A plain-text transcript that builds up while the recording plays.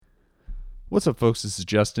What's up, folks? This is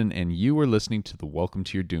Justin, and you are listening to the Welcome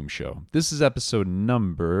to Your Doom Show. This is episode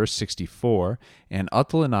number 64, and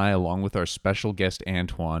Atul and I, along with our special guest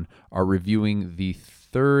Antoine, are reviewing the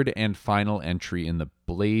third and final entry in the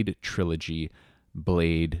Blade trilogy,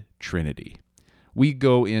 Blade Trinity. We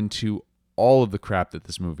go into all of the crap that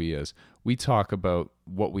this movie is. We talk about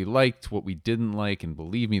what we liked, what we didn't like, and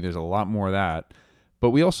believe me, there's a lot more of that. But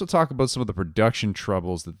we also talk about some of the production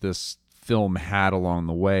troubles that this film had along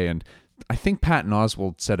the way, and I think Patton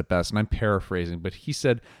Oswalt said it best, and I'm paraphrasing, but he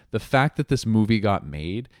said the fact that this movie got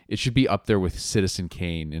made, it should be up there with Citizen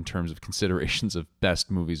Kane in terms of considerations of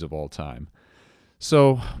best movies of all time.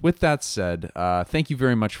 So with that said, thank you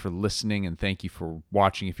very much for listening, and thank you for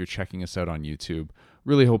watching if you're checking us out on YouTube.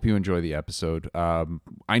 Really hope you enjoy the episode.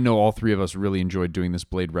 I know all three of us really enjoyed doing this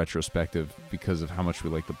Blade retrospective because of how much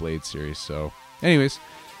we like the Blade series. So anyways,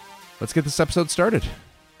 let's get this episode started,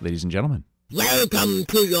 ladies and gentlemen. Welcome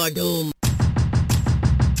to your doom.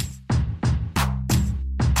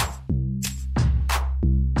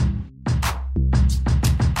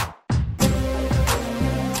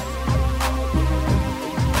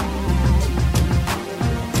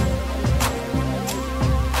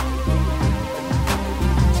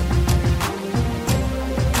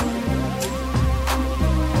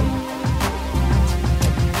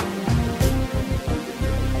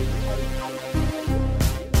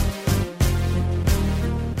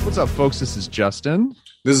 What's up, folks? This is Justin.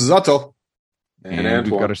 This is Atul. And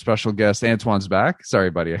we've got our special guest. Antoine's back. Sorry,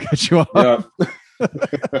 buddy. I cut you off. Yeah.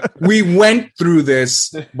 We went through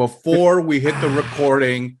this before we hit the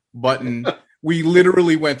recording button. We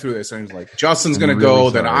literally went through this. And it was like, Justin's going to go,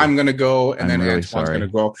 then I'm going to go, and then really Antoine's going to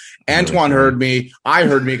go. Antoine heard me. I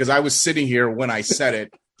heard me because I was sitting here when I said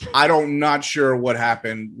it. Not sure what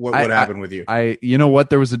happened. What happened with you? You know what?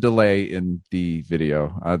 There was a delay in the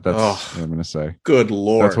video. That's what I'm going to say. Good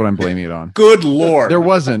Lord. That's what I'm blaming it on. Good Lord. There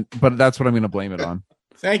wasn't, but that's what I'm going to blame it on.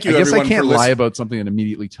 Thank you. I guess I everyone, can't for lie listening. about something and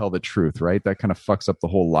immediately tell the truth, right? That kind of fucks up the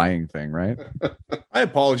whole lying thing, right? I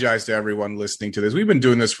apologize to everyone listening to this. We've been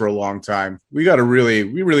doing this for a long time. We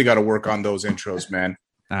really got to work on those intros, man.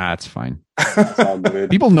 It's fine. It's all good.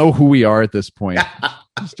 People know who we are at this point.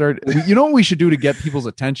 You know what we should do to get people's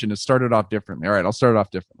attention is start it off differently. All right, I'll start it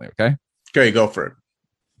off differently, okay? Okay, go for it.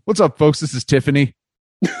 What's up, folks? This is Tiffany.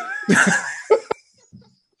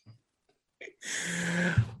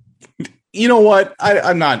 You know what?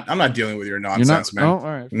 I'm not dealing with your nonsense, man. Oh, all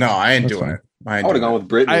right. No, I ain't That's doing fine. it. I would have gone with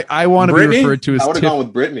Brittany. I want to be Brittany? referred to as I would have gone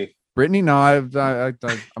with Brittany. Brittany. No, I'm going to go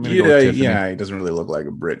with Tiffany. Yeah, he doesn't really look like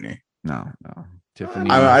a Brittany. No.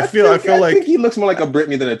 Tiffany. I feel I like think he looks more like a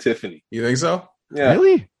Brittany than a Tiffany. you think so. Yeah,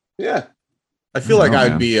 Really? yeah. I feel like No,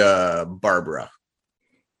 I'd man. be Barbara.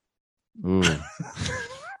 Ooh.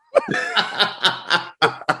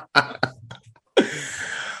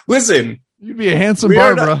 Listen, You'd be a handsome We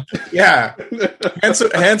are Barbara. yeah,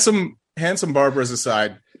 handsome Barbara's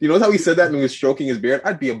aside. You know how he said that when he was stroking his beard?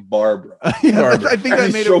 I'd be a Barbara. Yeah, Barbara. I think I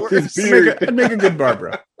He's made it stroking worse. his beard. I'd make a good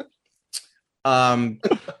Barbara.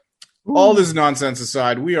 All this nonsense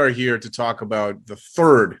aside, we are here to talk about the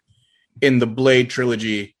third in the Blade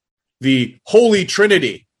trilogy, the Holy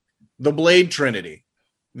Trinity, the Blade Trinity,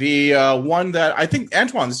 the one that I think,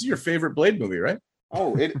 Antoine, this is your favorite Blade movie, right?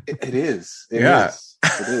 Oh, it is. It Yeah. is.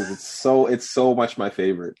 It is. It's so much my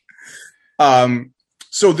favorite.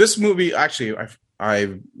 So this movie, actually, I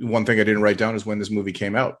one thing I didn't write down is when this movie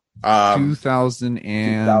came out. 2004.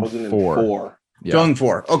 2004. Yeah.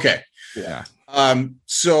 2004. Okay. Yeah.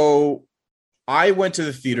 So I went to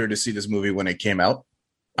the theater to see this movie when it came out.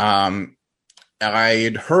 I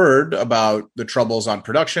had heard about the troubles on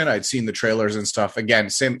production. I'd seen the trailers and stuff. Again,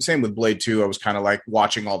 same with Blade 2. I was kind of like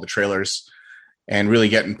watching all the trailers and really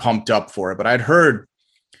getting pumped up for it. But I heard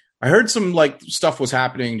some like stuff was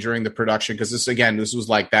happening during the production because this was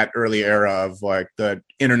like that early era of like the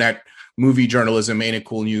internet movie journalism, ain't it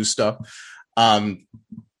cool news stuff.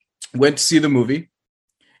 Went to see the movie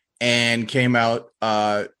and came out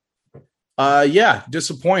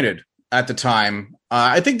disappointed at the time.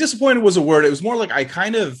 I think disappointed was a word. It was more like I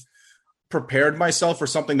kind of prepared myself for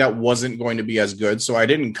something that wasn't going to be as good. So I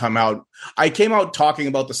came out talking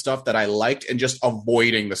about the stuff that I liked and just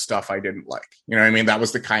avoiding the stuff I didn't like. You know what I mean? That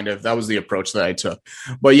was the approach that I took.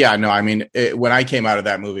 But yeah, no, I mean, when I came out of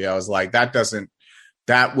that movie, I was like,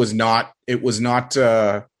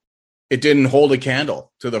 it didn't hold a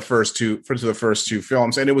candle to the first two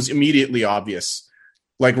films. And it was immediately obvious,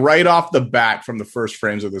 like right off the bat from the first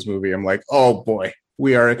frames of this movie. I'm like, oh boy,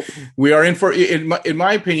 we are in for, in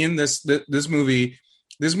my opinion, this movie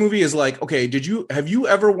is like, okay, have you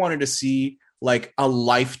ever wanted to see like a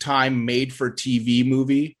Lifetime made for TV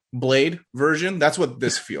movie Blade version? That's what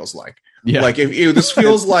this feels like. Yeah. Like if this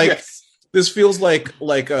feels like Yes. this feels like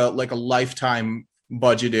a Lifetime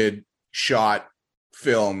budgeted shot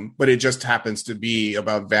film, but it just happens to be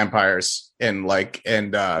about vampires and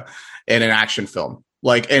an action film.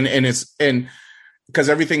 Like and because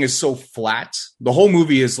everything is so flat. The whole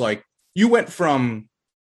movie is like you went from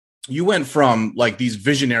like these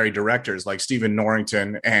visionary directors like Stephen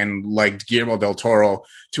Norrington and like Guillermo del Toro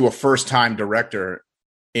to a first-time director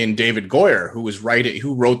in David Goyer,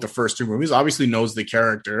 who wrote the first two movies, obviously knows the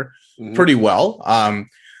character pretty well.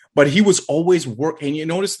 But he was always working. And you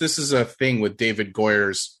notice this is a thing with David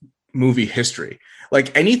Goyer's movie history.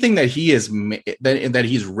 Like anything that that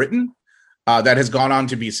he's written that has gone on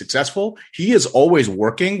to be successful, he is always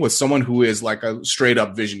working with someone who is like a straight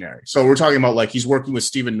up visionary. So we're talking about like he's working with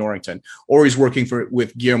Stephen Norrington, or he's working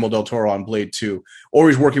with Guillermo del Toro on Blade 2, or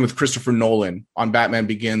he's working with Christopher Nolan on Batman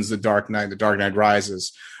Begins, The Dark Knight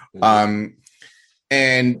Rises.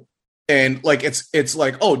 And like it's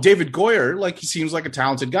like, oh, David Goyer, like he seems like a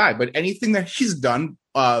talented guy, but anything that he's done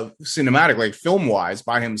cinematic, like film wise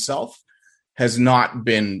by himself, has not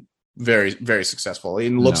been very, very successful. It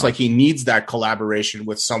looks like he needs that collaboration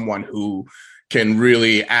with someone who can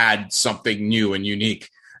really add something new and unique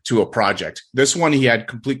to a project. This one, he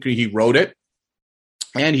wrote it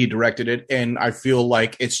and he directed it. And I feel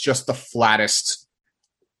like it's just the flattest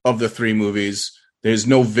of the three movies. There's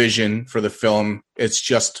no vision for the film. It's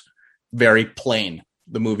just very plain.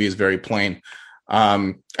 The movie is very plain.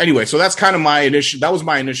 Anyway, so that's kind of my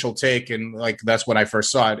initial take. And like, that's when I first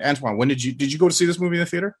saw it. Antoine, did you go to see this movie in the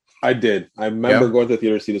theater? I did. I remember going to the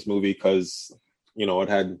theater to see this movie because, it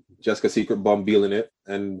had Jessica Secret Bomb Beal in it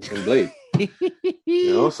and Blade.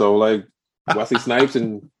 So like Wesley Snipes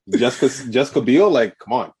and Jessica Biel, like,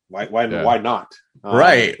 come on, why not?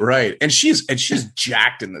 Right. And she's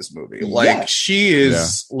jacked in this movie. Like she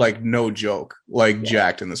is like no joke, like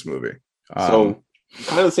jacked in this movie. So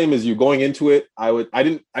kind of the same as you going into it. I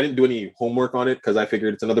didn't do any homework on it because I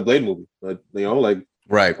figured it's another Blade movie. But,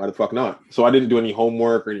 right. Why the fuck not? So I didn't do any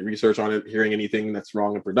homework or any research on it, hearing anything that's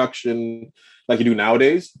wrong in production like you do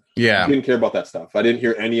nowadays. Yeah. I didn't care about that stuff. I didn't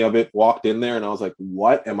hear any of it. Walked in there and I was like,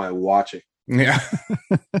 what am I watching? Yeah.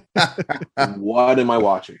 What am I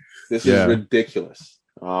watching? This is ridiculous.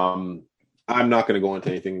 I'm not going to go into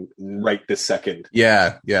anything right this second.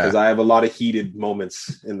 Yeah. Because I have a lot of heated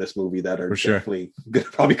moments in this movie that are definitely going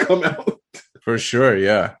to probably come out. For sure.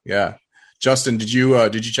 Yeah. Justin, did you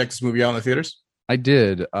check this movie out in the theaters? I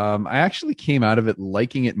did. I actually came out of it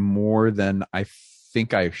liking it more than I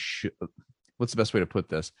think I should. What's the best way to put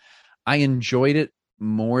this? I enjoyed it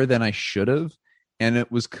more than I should have. And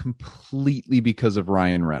it was completely because of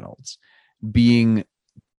Ryan Reynolds being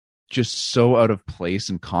just so out of place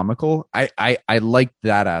and comical. I liked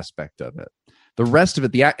that aspect of it. The rest of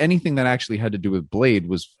it, anything that actually had to do with Blade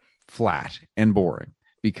was flat and boring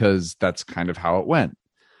because that's kind of how it went.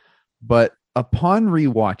 But upon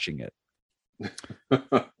rewatching it,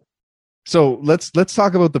 so let's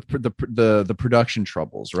talk about the production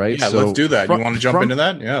troubles, right? Yeah, so let's do that. You want to jump into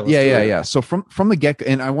that? Yeah. Yeah. So from the get,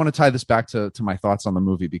 and I want to tie this back to my thoughts on the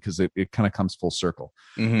movie because it kind of comes full circle.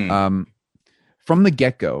 Mm-hmm. From the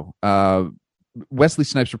get-go, Wesley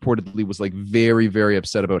Snipes reportedly was like very, very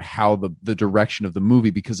upset about how the direction of the movie,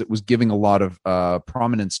 because it was giving a lot of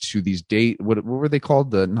prominence to these what were they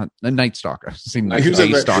called? The Night Stalker. Night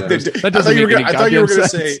Stalkers. That doesn't make any goddamn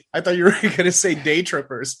sense. I thought you were going to say day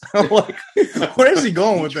trippers. I'm like, where is he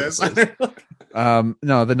going with this?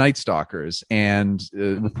 No, the Night Stalkers, and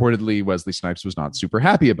reportedly Wesley Snipes was not super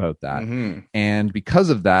happy about that, and because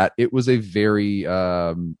of that, it was a very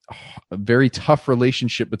tough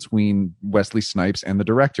relationship between Wesley Snipes and the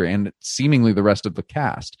director, and seemingly the rest of the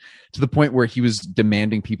cast, to the point where he was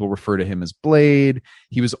demanding people refer to him as Blade.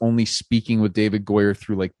 He was only speaking with David Goyer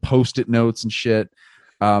through like post-it notes and shit.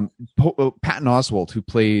 Patton Oswalt, who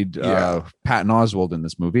played Patton Oswalt in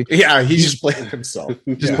this movie, he just played himself.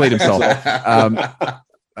 Played himself.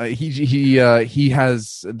 He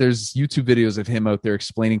has, there's YouTube videos of him out there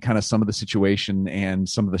explaining kind of some of the situation and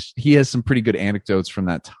he has some pretty good anecdotes from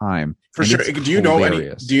that time. For sure. Do you know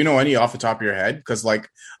any off the top of your head? Because like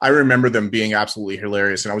I remember them being absolutely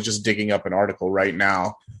hilarious, and I was just digging up an article right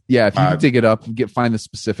now. Yeah, if you dig it up, find the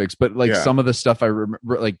specifics. But like some of the stuff I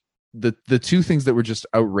remember, like the two things that were just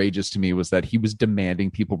outrageous to me was that he was demanding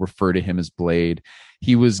people refer to him as Blade.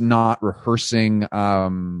 He was not rehearsing.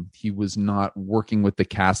 He was not working with the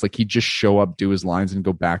cast. Like he'd just show up, do his lines, and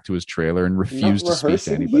go back to his trailer and refuse to speak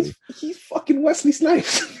to anybody. He's fucking Wesley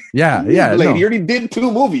Snipes. Yeah. He already did 2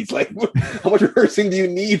 movies. Like, how much rehearsing do you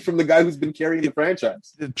need from the guy who's been carrying the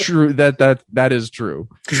franchise? True. That is true.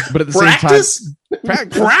 But at the same time,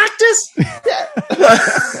 practice.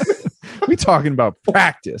 We talking about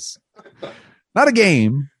practice, not a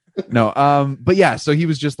game. No, but yeah, so he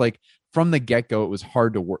was just like from the get-go, it was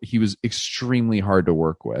hard to work. He was extremely hard to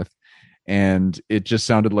work with. And it just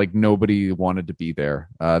sounded like nobody wanted to be there.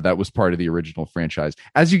 That was part of the original franchise.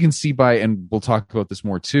 As you can see by, and we'll talk about this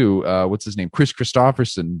more too, what's his name? Chris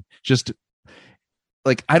Christopherson. Just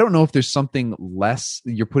like, I don't know if there's something less,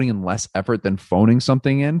 you're putting in less effort than phoning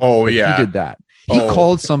something in. Oh, yeah. He did that. He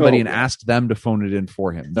called somebody and asked them to phone it in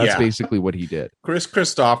for him. That's basically what he did. Chris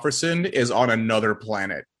Christopherson is on another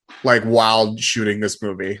planet, like while shooting this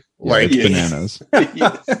movie. Yeah, like it's bananas.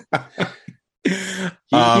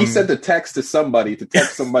 He sent the text to somebody to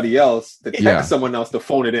text somebody else to text someone else to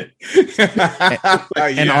phone it in.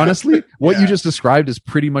 And honestly, what you just described is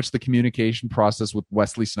pretty much the communication process with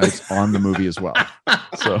Wesley Snipes on the movie as well.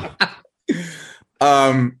 So,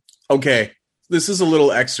 okay, this is a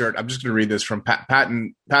little excerpt. I'm just going to read this from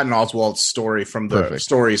Patton Oswalt's story from the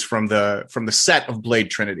stories from the set of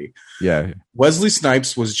Blade Trinity. Yeah, Wesley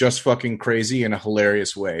Snipes was just fucking crazy in a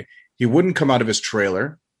hilarious way. He wouldn't come out of his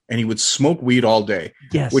trailer. And he would smoke weed all day,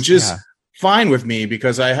 which is fine with me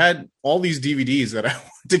because I had all these DVDs that I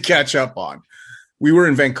wanted to catch up on. We were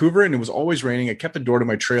in Vancouver and it was always raining. I kept the door to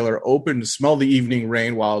my trailer open to smell the evening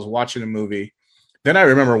rain while I was watching a movie. Then I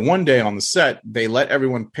remember one day on the set, they let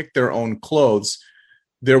everyone pick their own clothes.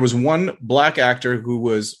 There was one black actor who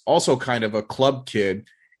was also kind of a club kid,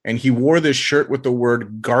 and he wore this shirt with the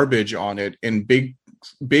word garbage on it in big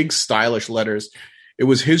stylish letters. It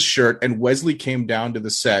was his shirt, and Wesley came down to the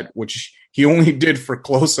set, which he only did for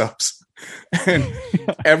close-ups, and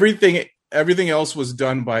everything else was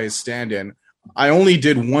done by his stand-in. I only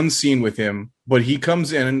did one scene with him, but he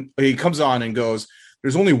comes on and goes,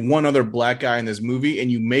 "There's only one other black guy in this movie,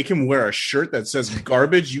 and you make him wear a shirt that says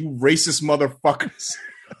garbage, you racist motherfuckers."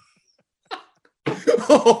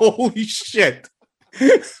 Holy shit.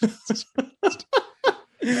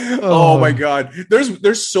 Oh my god,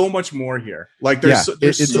 there's so much more here. Like there's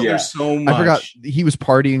so much. I forgot he was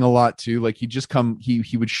partying a lot too. Like he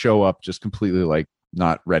would show up just completely like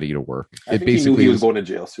not ready to work. I think he knew he was going to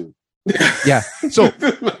jail soon. Yeah, so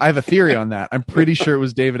I have a theory on that. I'm pretty sure it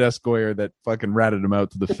was David S. Goyer that fucking ratted him out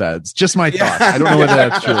to the feds. Just my thought. I don't know whether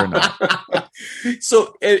that's true or not.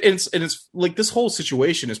 So it's like this whole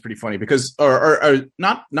situation is pretty funny because, or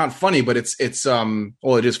not funny, but it's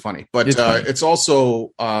well, it is funny, but it's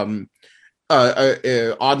also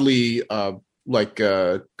oddly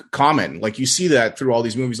common. Like you see that through all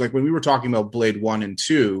these movies. Like when we were talking about Blade 1 and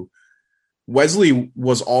 2. Wesley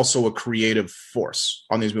was also a creative force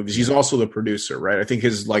on these movies. He's also the producer, right? I think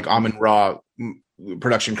his like Amin Ra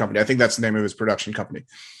production company. I think that's the name of his production company.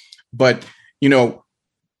 But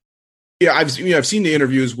I've seen the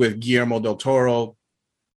interviews with Guillermo del Toro,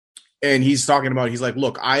 and he's talking about. He's like,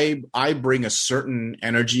 look, I bring a certain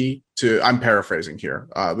energy to. I'm paraphrasing here,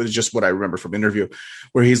 but it's just what I remember from the interview,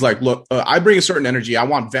 where he's like, look, I bring a certain energy. I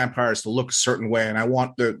want vampires to look a certain way, and I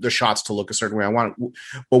want the shots to look a certain way.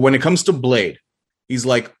 But when it comes to Blade, he's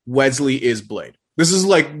like, Wesley is Blade. This is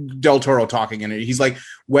like Del Toro talking in it. He's like,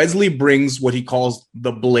 Wesley brings what he calls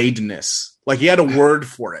the bladeness. Like he had a word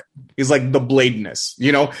for it. He's like the bladeness.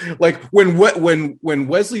 Like when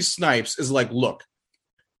Wesley Snipes is like, look.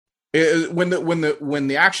 When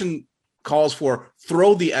the action calls for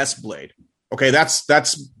throw the S blade, okay, that's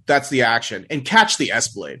the action, and catch the S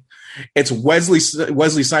blade. It's Wesley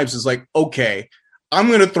Snipes is like, okay, I'm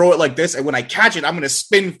gonna throw it like this, and when I catch it, I'm gonna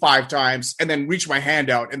spin 5 times and then reach my hand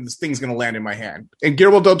out, and this thing's gonna land in my hand. And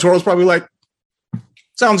Guillermo del Toro's probably like,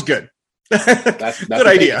 sounds good, that's good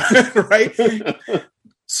idea, right?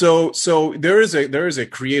 So there is a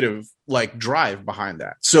creative like drive behind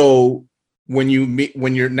that. So. When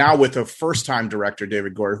you're now with a first-time director,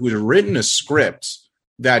 David Goyer, who's written a script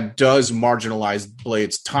that does marginalize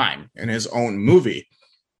Blade's time in his own movie,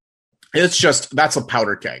 that's a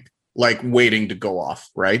powder keg, like waiting to go off,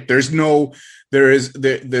 right? There's no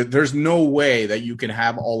way that you can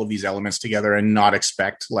have all of these elements together and not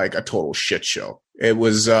expect like a total shit show. It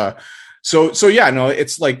was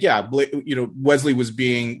it's like Wesley was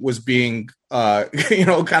being kind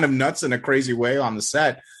of nuts in a crazy way on the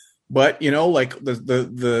set. But like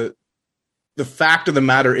the fact of the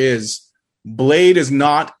matter is, Blade is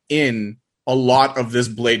not in a lot of this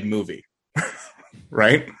Blade movie,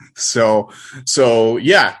 right? So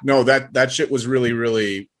yeah, no, that shit was really,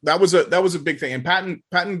 really that was a big thing. And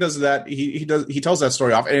Patton does that. He tells that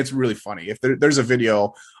story off, and it's really funny. If there's a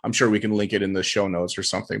video, I'm sure we can link it in the show notes or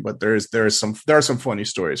something. But there are some funny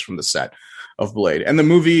stories from the set of Blade, and the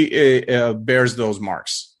movie bears those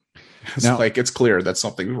marks. It's like it's clear that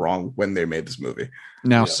something's wrong when they made this movie.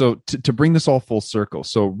 Now, so to bring this all full circle,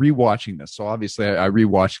 so rewatching this, so obviously I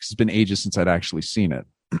rewatched because it's been ages since I'd actually seen it.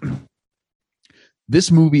 This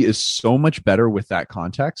movie is so much better with that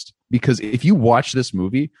context, because if you watch this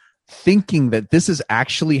movie thinking that this is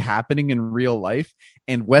actually happening in real life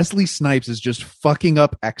and Wesley Snipes is just fucking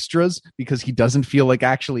up extras because he doesn't feel like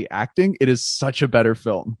actually acting, it is such a better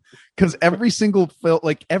film. Because every single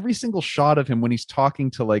shot of him when he's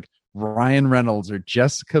talking to like Ryan Reynolds or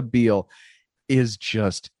Jessica Biel is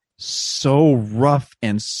just so rough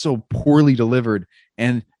and so poorly delivered.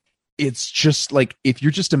 And it's just like, if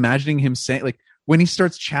you're just imagining him saying, like, when he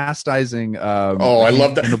starts chastising I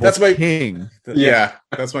love that. That's my king. Yeah,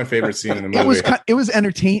 that's my favorite scene in the movie. It was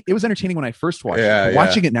entertaining when I first watched it.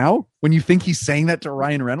 Watching it now, when you think he's saying that to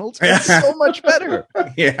Ryan Reynolds, it's so much better.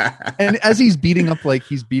 Yeah. And as he's beating up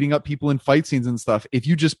people in fight scenes and stuff, if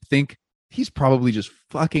you just think he's probably just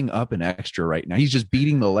fucking up an extra right now, he's just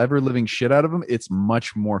beating the ever living shit out of him, it's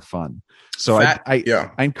much more fun. So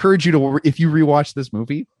I encourage you to, if you rewatch this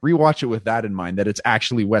movie, rewatch it with that in mind, that it's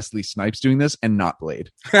actually Wesley Snipes doing this and not Blade.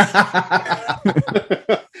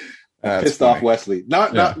 Pissed off Wesley. Now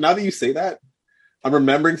that you say that, I'm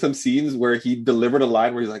remembering some scenes where he delivered a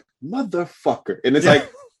line where he's like, motherfucker. And it's like,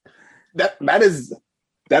 that is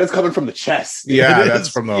coming from the chest. Yeah, that's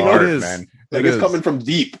from the heart, man. Like, it's coming from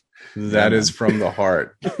deep. That is from the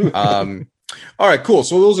heart. All right, cool.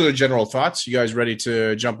 So those are the general thoughts. You guys ready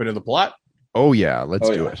to jump into the plot? Oh yeah, let's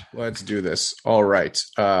do it. Let's do this. All right.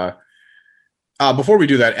 Before we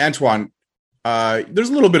do that, Antoine, there's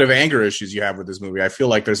a little bit of anger issues you have with this movie. I feel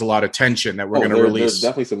like there's a lot of tension that we're going to release. There's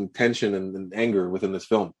definitely some tension and anger within this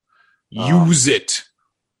film. Use it.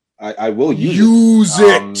 I will use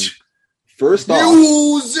it. First off,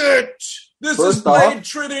 use it. This is Blade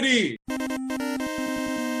Trinity.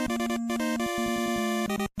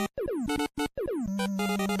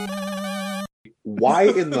 Why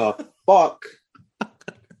in the fuck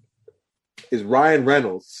is Ryan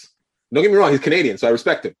Reynolds? Don't get me wrong, he's Canadian, so I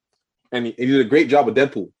respect him. And he did a great job with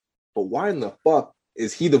Deadpool. But why in the fuck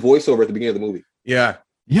is he the voiceover at the beginning of the movie? Yeah.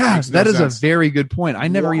 Yeah, that is a very good point.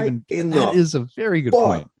 That is a very good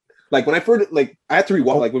point. Like, when I heard it, I had to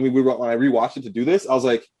rewatch, when I rewatched it to do this, I was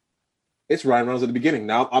like, it's Ryan Reynolds at the beginning.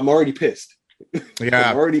 Now I'm already pissed.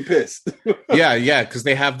 Yeah, I'm already pissed. yeah, because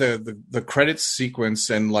they have the credits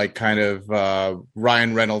sequence and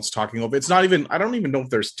Ryan Reynolds talking over. It's not even. I don't even know if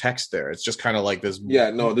there's text there. It's just kind of like this.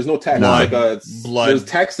 Yeah, no, there's no text. Blood. There's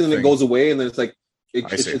text and then it goes away, and then it's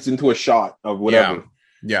it's into a shot of whatever.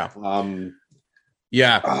 Yeah.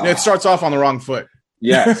 It starts off on the wrong foot.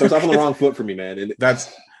 Yeah, it starts off on the wrong foot for me, man. And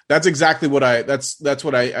that's exactly what I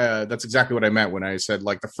meant when I said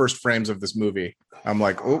the first frames of this movie. I'm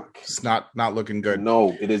like, oh, it's not looking good.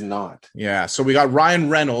 No, it is not. Yeah. So we got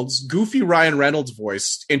Ryan Reynolds, goofy Ryan Reynolds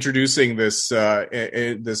voice introducing this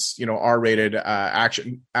R-rated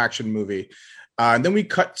action movie. And then we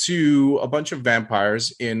cut to a bunch of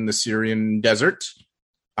vampires in the Syrian desert.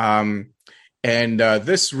 And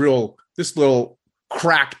this little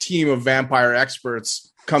crack team of vampire experts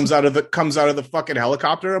comes out of the fucking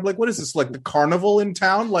helicopter. I'm like, what is this, like the carnival in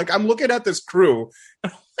town? Like, I'm looking at this crew,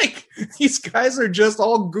 and I'm like, these guys are just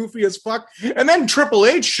all goofy as fuck. And then Triple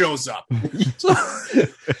H shows up. So, was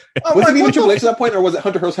it even Triple H at that point, or was it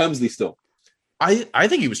Hunter Hearst Helmsley still? I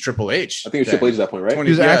think he was Triple H. I think it was Triple H at that point, right?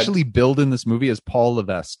 He was actually billed in this movie as Paul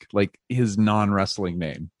Levesque, like his non-wrestling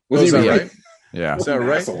name. Was he right? Yeah. Is that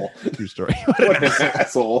right? Asshole. True story. What an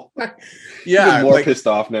asshole. Yeah. He's more pissed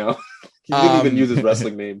off now. He didn't even use his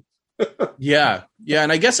wrestling name. Yeah.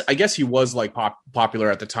 And I guess he was popular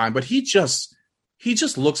at the time, but he just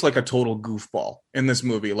looks like a total goofball in this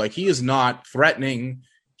movie. Like, he is not threatening.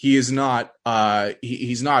 He is not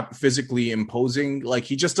he's not physically imposing. Like,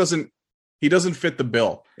 he doesn't fit the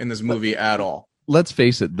bill in this movie at all. Let's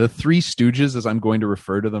face it, the Three Stooges, as I'm going to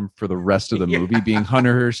refer to them for the rest of the movie, being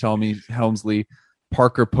Hunter Hearst Helmsley,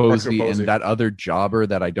 Parker Posey, and that other jobber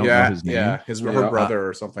that I don't know his name. Yeah, her brother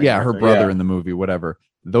or something. Yeah, her brother in the movie, whatever.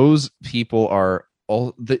 Those people are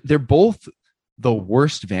they're both the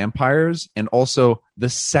worst vampires and also the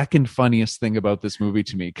second funniest thing about this movie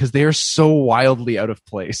to me, because they are so wildly out of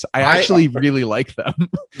place. I actually really like them.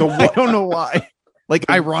 I don't know why. Like,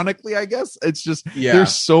 ironically, I guess it's just they're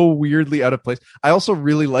so weirdly out of place. I also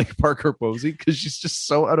really like Parker Posey because she's just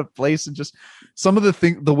so out of place, and just some of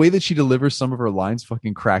the way that she delivers some of her lines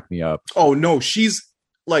fucking crack me up. Oh no, she's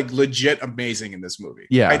like legit amazing in this movie.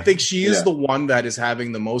 Yeah, I think she is the one that is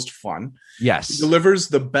having the most fun. Yes, she delivers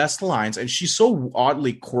the best lines, and she's so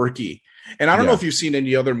oddly quirky. And I don't know if you've seen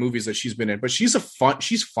any other movies that she's been in, but she's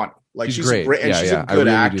funny. Like, she's great. great, and she's a good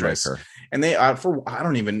actress. Like her. And they I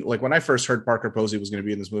don't even like when I first heard Parker Posey was going to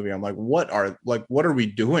be in this movie, I'm like, what are we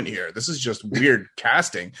doing here? This is just weird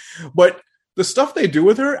casting. But the stuff they do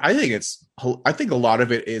with her, I think a lot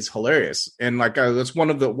of it is hilarious. And like that's one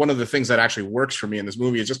of the things that actually works for me in this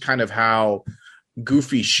movie is just kind of how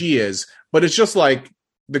goofy she is. But it's just like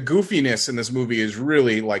the goofiness in this movie is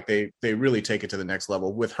really like they really take it to the next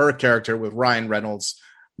level with her character, with Ryan Reynolds,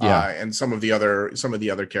 and some of the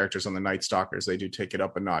other characters on the Night Stalkers. They do take it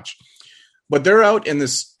up a notch. But they're out in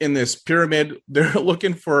this pyramid. They're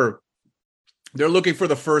looking for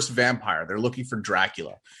the first vampire. They're looking for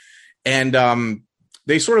Dracula. And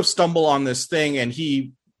they sort of stumble on this thing, and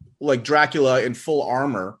he, like Dracula in full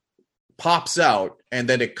armor, pops out, and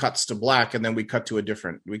then it cuts to black, and then we cut to a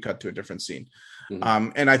different scene.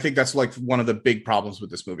 Mm-hmm. And I think that's like one of the big problems with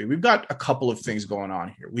this movie. We've got a couple of things going on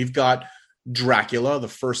here. We've got Dracula, the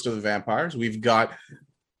first of the vampires. We've got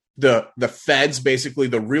the feds, basically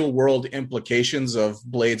the real world implications of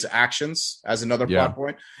Blade's actions as another plot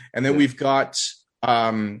point. And then we've got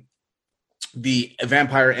the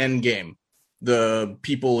vampire endgame, the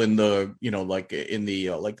people in the, like in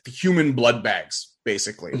the like the human blood bags,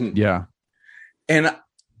 basically. Yeah. And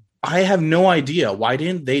I have no idea, why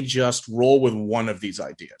didn't they just roll with one of these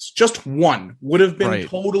ideas? Just one would have been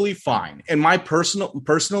totally fine. And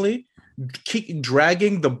personally,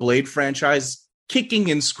 dragging the Blade franchise,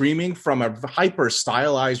 kicking and screaming from a hyper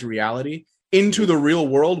stylized reality into the real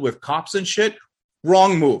world with cops and shit,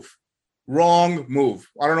 wrong move.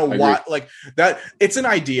 I don't know why. Like that, it's an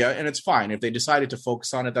idea and it's fine. If they decided to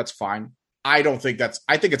focus on it, that's fine. I think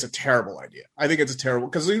it's a terrible idea. I think it's a terrible,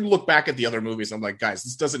 because you look back at the other movies, I'm like, guys,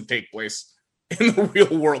 this doesn't take place in the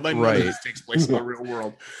real world. None of this takes place in the real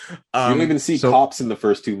world. You don't even see cops in the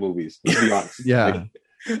first two movies, to be honest. Yeah.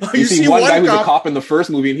 Like, you see one guy who's a cop in the first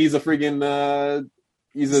movie, and he's a friggin'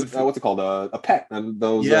 he's a what's it called, a pet, and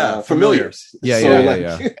those familiars.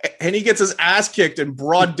 Yeah. And he gets his ass kicked in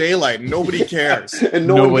broad daylight, and nobody cares. And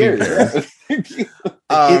nobody cares.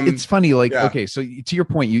 It's funny, like, okay, so to your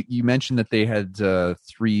point, you mentioned that they had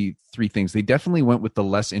three things. They definitely went with the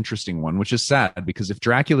less interesting one, which is sad, because if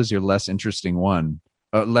Dracula's your less interesting one,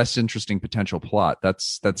 less interesting potential plot,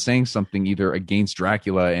 that's saying something either against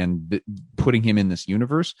Dracula and putting him in this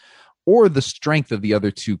universe, or the strength of the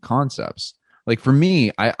other two concepts. Like for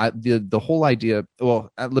me, the whole idea.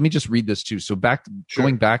 Well, let me just read this too. So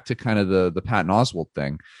going back to kind of the Patton Oswalt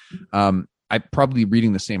thing. I'm probably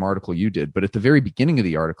reading the same article you did, but at the very beginning of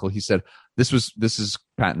the article, he said this is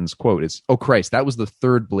Patton's quote. It's, "Oh Christ, that was the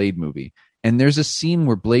third Blade movie. And there's a scene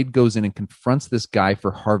where Blade goes in and confronts this guy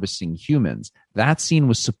for harvesting humans. That scene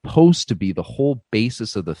was supposed to be the whole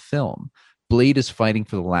basis of the film. Blade is fighting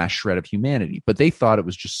for the last shred of humanity, but they thought it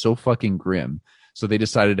was just so fucking grim. So they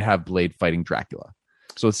decided to have Blade fighting Dracula."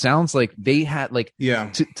 So it sounds like they had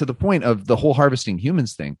to the point of the whole harvesting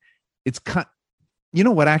humans thing. It's you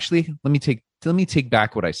know what? Actually, let me take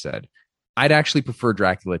back what I said. I'd actually prefer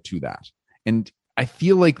Dracula to that. And I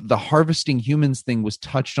feel like the harvesting humans thing was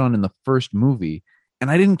touched on in the first movie, and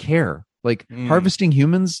I didn't care. Like harvesting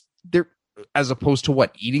humans, they're, as opposed to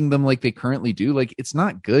eating them like they currently do. Like, it's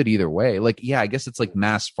not good either way. Like, yeah, I guess it's like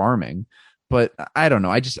mass farming, but I don't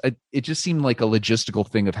know. It just seemed like a logistical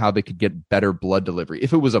thing of how they could get better blood delivery.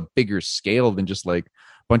 If it was a bigger scale than just like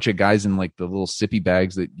bunch of guys in like the little sippy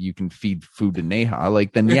bags that you can feed food to Neha,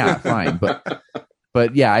 like, then yeah, fine.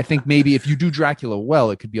 But yeah, I think maybe if you do Dracula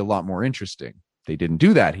well, it could be a lot more interesting. They didn't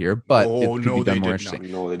do that here, but it could be done more interesting.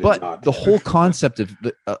 No, they did but not. The whole concept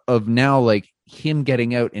of now, like, him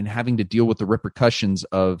getting out and having to deal with the repercussions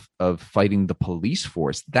of fighting the police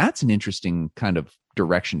force, that's an interesting kind of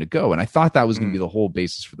direction to go. And I thought that was going to be the whole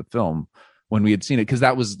basis for the film when we had seen it, because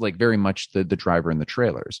that was like very much the driver in the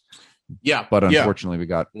trailers. Yeah. But unfortunately we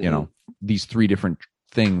got, these three different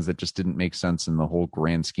things that just didn't make sense in the whole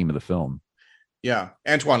grand scheme of the film. Yeah.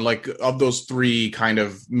 Antoine, like, of those three kind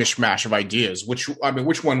of mishmash of ideas, which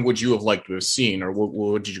one would you have liked to have seen, or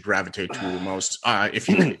what did you gravitate to the most,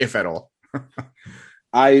 if at all?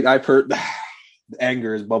 The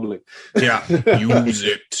anger is bubbling. Yeah. Use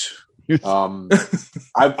it.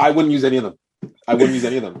 I wouldn't use any of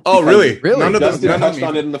them. Oh, really? None of them. Touched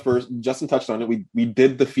on it in the first. Justin touched on it. We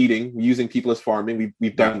did the feeding, using people as farming.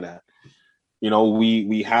 We've done that.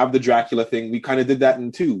 We have the Dracula thing. We kind of did that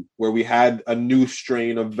in 2, where we had a new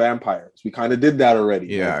strain of vampires. We kind of did that already.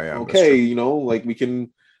 Yeah. Okay, we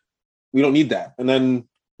don't need that. And then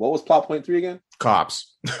what was plot point 3 again?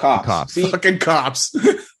 Cops. See? Fucking cops.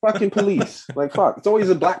 Fucking police. Like, fuck. It's always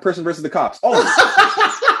a black person versus the cops. Oh.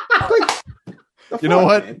 You know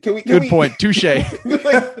what? Man? Good point. Touche.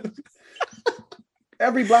 Like,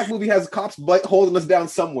 every black movie has cops holding us down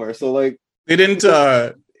somewhere. So, like, they didn't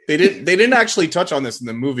They didn't actually touch on this in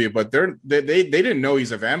the movie, but they didn't know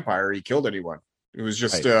he's a vampire. He killed anyone. It was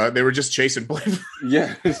just they were just chasing Blade.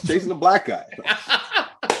 Yeah, he's chasing a black guy. That's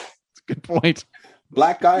a good point.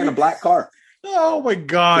 Black guy in a black car. Oh my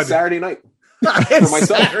god! It's Saturday night For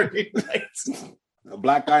myself. Saturday night. A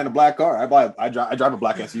black guy in a black car. I drive a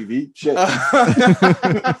black SUV. Shit.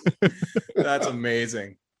 That's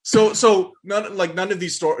amazing. So none of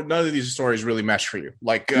these stories really mesh for you,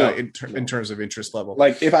 like in terms of interest level.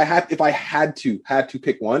 Like if I had to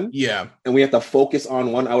pick one, yeah, and we had to focus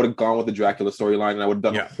on one, I would have gone with the Dracula storyline, and I would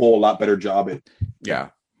have done a whole lot better job at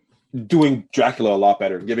doing Dracula a lot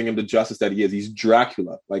better, giving him the justice that he is. He's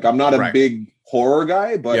Dracula. Like I'm not a big horror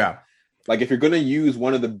guy, but like if you're gonna use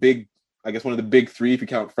one of the big three, if you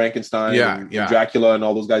count Frankenstein and Dracula and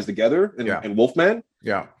all those guys together, and Wolfman,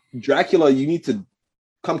 Dracula, you need to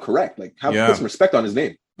come correct. Like put some respect on his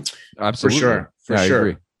name. Absolutely. For sure. I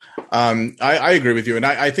agree. I agree with you, and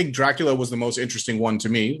I think Dracula was the most interesting one to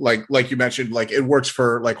me. Like you mentioned, like it works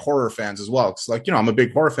for like horror fans as well. It's like, I'm a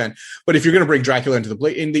big horror fan, but if you're going to bring Dracula into the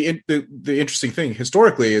Blade, the interesting thing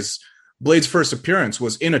historically is Blade's first appearance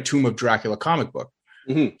was in a Tomb of Dracula comic book,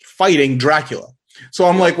 fighting Dracula. So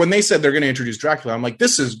I'm like, when they said they're going to introduce Dracula, I'm like,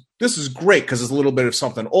 this is great because it's a little bit of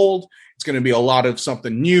something old. It's going to be a lot of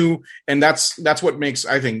something new, and that's what makes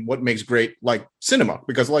great like cinema,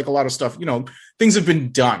 because like a lot of stuff, things have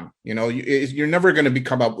been done. You're never going to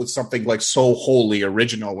come up with something like so wholly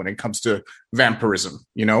original when it comes to vampirism.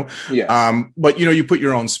 But you put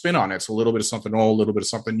your own spin on it. So a little bit of something old, a little bit of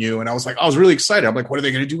something new, and I was really excited. I'm like, what are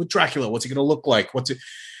they going to do with Dracula? What's he going to look like?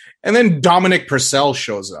 And then Dominic Purcell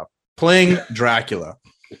shows up playing Dracula,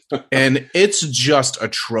 and it's just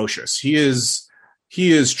atrocious. He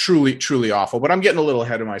is truly, truly awful, but I'm getting a little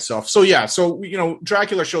ahead of myself. So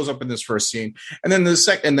Dracula shows up in this first scene, and then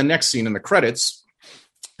the next scene in the credits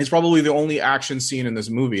is probably the only action scene in this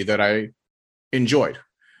movie that I enjoyed.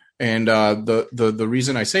 And the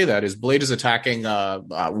reason I say that is Blade is attacking a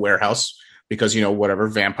warehouse because,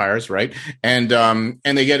 vampires, right? And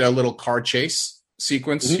they get a little car chase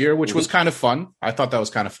sequence here, which was kind of fun. I thought that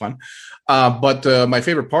was kind of fun. But my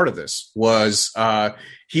favorite part of this was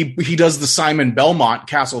he does the Simon Belmont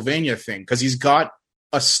Castlevania thing, because he's got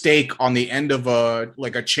a stake on the end of a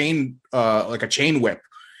chain whip,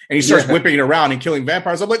 and he starts whipping it around and killing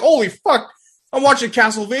vampires. I'm like, holy fuck! I'm watching a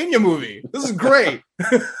Castlevania movie. This is great.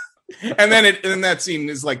 And then that scene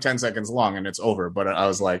is like 10 seconds long and it's over. But I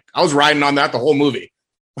was riding on that the whole movie.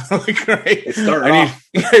 Like, right? It started off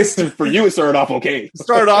for you. It started off okay. It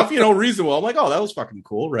started off, reasonable. I'm like, oh, that was fucking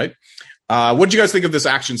cool, right? What did you guys think of this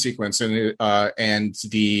action sequence and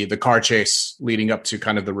the car chase leading up to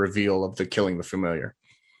kind of the reveal of the killing the familiar?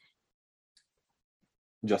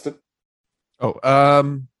 Justin?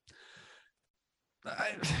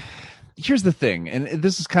 Here's the thing, and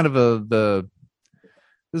this is kind of the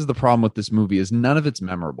problem with this movie, is none of it's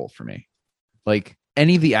memorable for me. Like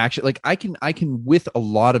any of the action, like I can with a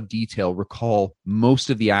lot of detail recall most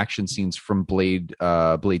of the action scenes from Blade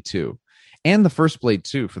 2 and the first Blade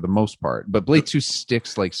 2 for the most part, but Blade 2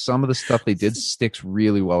 sticks, like some of the stuff they did sticks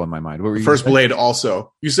really well in my mind. What were you first saying? Blade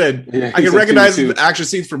also, you said I can recognize the action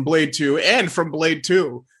scenes from Blade 2 and from Blade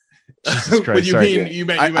 2. Jesus Christ, but you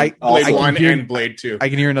meant Blade 1 and Blade 2. I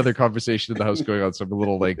can hear another conversation in the house going on, so I'm a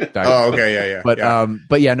little like okay, But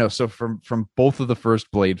no, so from both of the first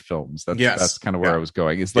Blade films, that's kind of where I was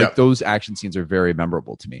going. It's like those action scenes are very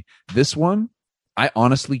memorable to me. This one, I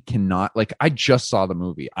honestly cannot, like, I just saw the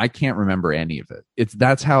movie. I can't remember any of it.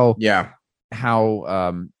 That's how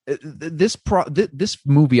this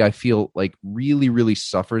movie, I feel like really, really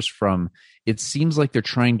suffers from. It seems like they're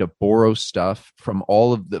trying to borrow stuff from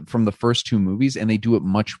from the first two movies, and they do it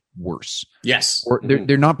much worse. Yes, or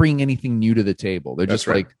they're not bringing anything new to the table. They're just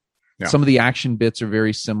like some of the action bits are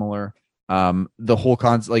very similar. The whole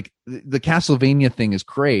like the Castlevania thing is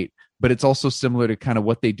great, but it's also similar to kind of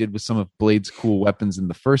what they did with some of Blade's cool weapons in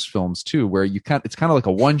the first films too, where it's kind of like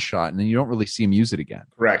a one shot, and then you don't really see him use it again.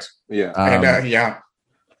 Correct. Yeah.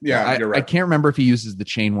 You're right. I can't remember if he uses the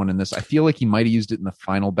chain one in this. I feel like he might have used it in the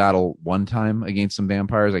final battle one time against some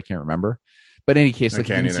vampires. I can't remember. But in any case, like,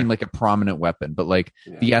 it didn't seem like a prominent weapon. But like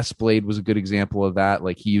the S-Blade was a good example of that.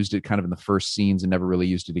 Like he used it kind of in the first scenes and never really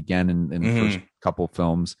used it again in the first couple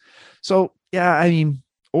films. So yeah, I mean,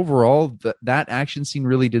 overall, that action scene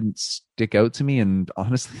really didn't stick out to me. And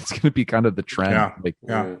honestly, it's going to be kind of the trend.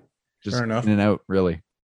 Just fair enough. In and out, really.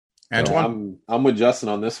 So I'm with Justin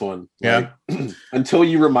on this one. Like, until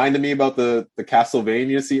you reminded me about the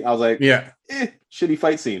Castlevania scene, I was like, shitty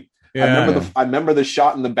fight scene. I remember the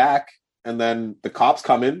shot in the back, and then the cops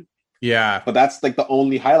come in. Yeah, but that's like the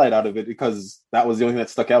only highlight out of it, because that was the only thing that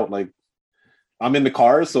stuck out. Like, I'm in the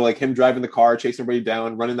car, so like him driving the car, chasing everybody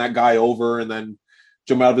down, running that guy over, and then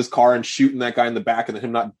jumping out of his car and shooting that guy in the back, and then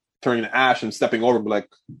him not turning to ash and stepping over, but like,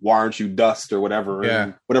 why aren't you dust or whatever? Yeah.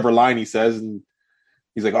 And whatever line he says, and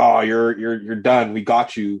he's like, oh, you're done. We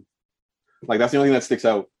got you. Like that's the only thing that sticks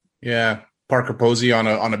out. Yeah. Parker Posey on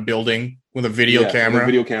a building with a video camera. With a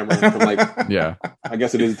video camera from like, Yeah. I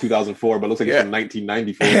guess it is 2004, but it looks like it's from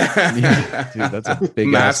 1994. Yeah. Dude, that's a big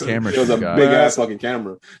ass Massive. camera. It was a guy. big ass fucking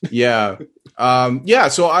camera. Yeah.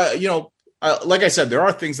 So like I said, there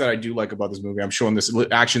are things that I do like about this movie. I'm showing this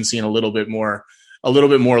action scene a little bit more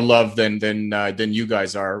love than you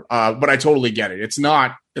guys are. But I totally get it. It's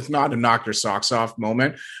not a knock your socks off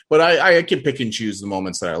moment, but I can pick and choose the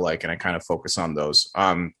moments that I like, and I kind of focus on those.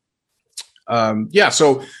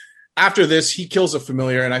 So after this, he kills a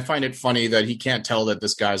familiar, and I find it funny that he can't tell that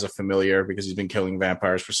this guy's a familiar because he's been killing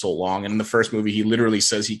vampires for so long. And in the first movie, he literally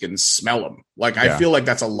says he can smell them. Like, I feel like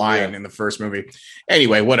that's a line in the first movie.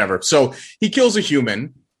 Anyway, whatever. So he kills a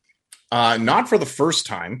human, not for the first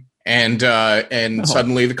time, and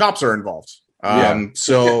suddenly the cops are involved.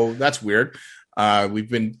 So that's weird. We've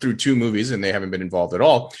been through 2 movies and they haven't been involved at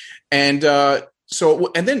all. And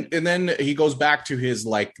then he goes back to his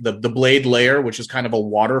like the Blade Lair, which is kind of a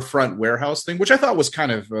waterfront warehouse thing, which I thought was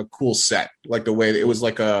kind of a cool set. Like the way it was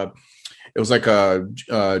like a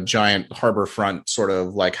giant harbor front sort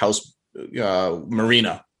of like house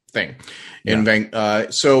marina thing.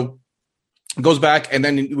 So goes back, and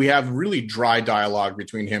then we have really dry dialogue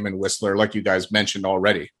between him and Whistler, like you guys mentioned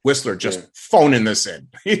already. Whistler just phoning this in.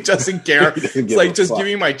 He doesn't care. It's like, just give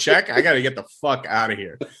me my check. I got to get the fuck out of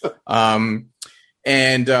here.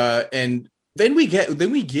 And then we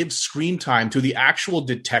give screen time to the actual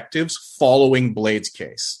detectives following Blade's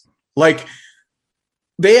case. Like,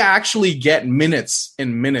 they actually get minutes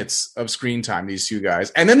and minutes of screen time, these 2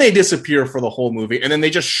 guys, and then they disappear for the whole movie, and then they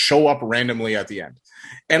just show up randomly at the end.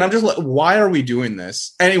 And I'm just like, why are we doing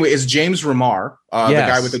this? Anyway, it's James Remar, the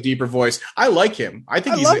guy with the deeper voice. I like him. I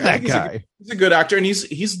think he's a good actor, and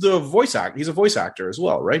he's the voice actor. He's a voice actor as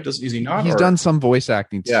well, right? Is he not? He's done some voice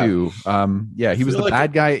acting too. He was the like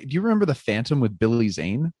bad guy. Do you remember The Phantom with Billy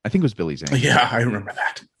Zane? I think it was Billy Zane. Yeah, I remember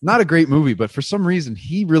that. Not a great movie, but for some reason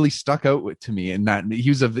he really stuck out to me, and that he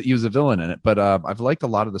was a villain in it. But I've liked a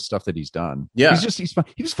lot of the stuff that he's done. Yeah, he's fun.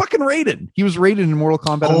 He was fucking Raiden. He was Raiden in Mortal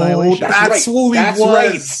Kombat Annihilation. That's who he was.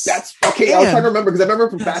 Right. That's okay. I was trying to remember because I remember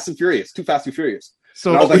from Fast and Furious, Too Fast, Too Furious.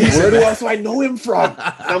 So I was like, where else do I know him from? And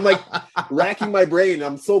I'm like racking my brain.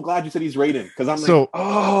 I'm so glad you said he's Raiden, because I'm like, of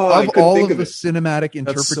all of the cinematic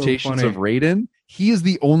interpretations of Raiden, he is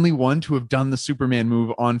the only one to have done the Superman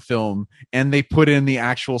move on film, and they put in the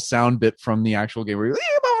actual sound bit from the actual game where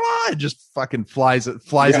it just fucking flies at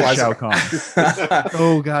Shao Kahn.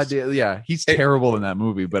 Oh god, yeah, he's terrible in that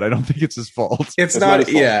movie, but I don't think it's his fault. It's not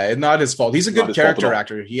his fault. He's a good character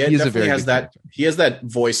actor. He definitely has that. He has that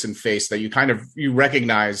voice and face that you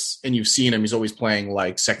recognize, and you've seen him. He's always playing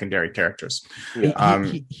like secondary characters.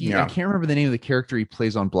 I can't remember the name of the character he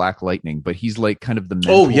plays on Black Lightning, but he's like kind of the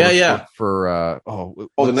mentor for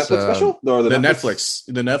the Netflix special or the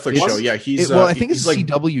Netflix show. Yeah, I think it's a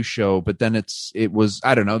CW show, but then it was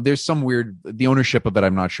I don't know. There's some weird the ownership of it.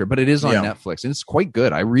 I'm not sure, but it is on Netflix, and it's quite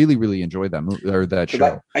good. I really, really enjoyed that movie or that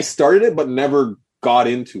show. I started it, but never got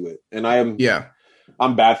into it, and I'm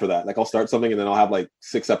bad for that. Like, I'll start something and then I'll have like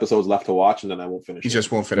 6 episodes left to watch, and then I won't finish. You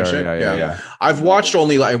just won't finish it. Yeah. I watched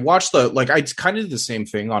I kind of did the same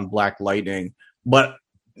thing on Black Lightning, but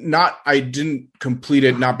I didn't complete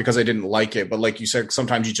it, not because I didn't like it, but like you said,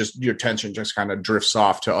 sometimes your attention just kind of drifts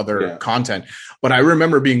off to other content. But I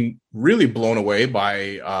remember being really blown away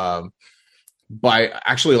by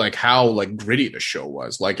actually like how like gritty the show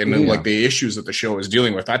was, like, and then like the issues that the show is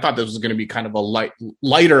dealing with. I thought this was going to be kind of a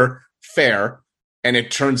lighter fare, and it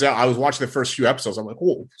turns out I was watching the first few episodes. I'm like,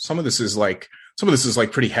 whoa, some of this is like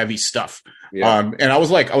pretty heavy stuff. And I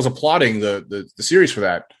was applauding the series for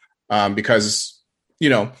that, because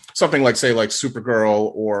something like, say, like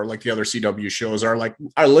Supergirl or like the other CW shows are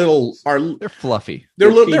they're fluffy.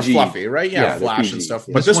 They're fluffy, right? Yeah, Flash and stuff.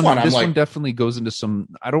 But this one definitely goes into some,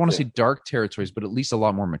 I don't want to say dark territories, but at least a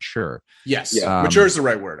lot more mature. Yes, mature is the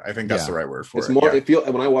right word. I think that's the right word for it. It's more. I feel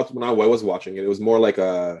when I was watching it, it was more like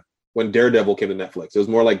when Daredevil came to Netflix, it was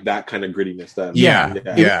more like that kind of grittiness.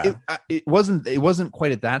 It wasn't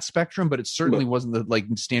quite at that spectrum, but it certainly wasn't the like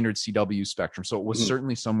standard CW spectrum. So it was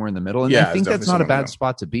certainly somewhere in the middle. And I think that's not a bad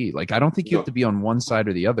spot to be. Like, I don't think you have to be on one side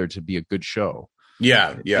or the other to be a good show.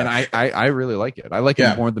 Yeah. And I really like it. I like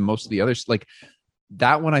it more than most of the others. Like,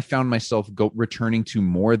 that one I found myself returning to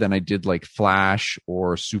more than I did like Flash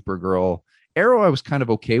or Supergirl. Arrow I was kind of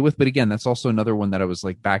okay with, but again, that's also another one that I was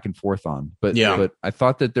like back and forth on. But I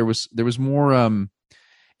thought that there was more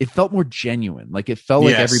it felt more genuine. Like it felt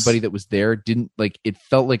like everybody that was there didn't like, it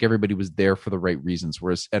felt like everybody was there for the right reasons.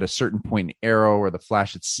 Whereas at a certain point in Arrow or the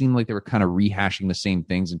Flash, it seemed like they were kind of rehashing the same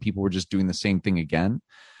things and people were just doing the same thing again.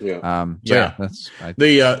 That's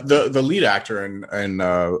the lead actor in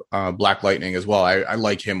Black Lightning as well. I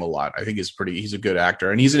like him a lot. I think he's a good actor,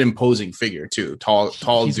 and he's an imposing figure too. Tall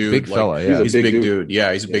he's dude, a big fella. Yeah, he's a big dude.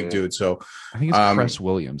 Yeah, he's a big dude. So I think it's Cress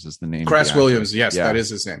Williams is the name. Cress Williams. Yes, that is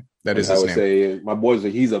his name. That is his name. Say my boys.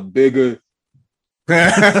 He's a bigger.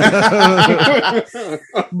 Bleep.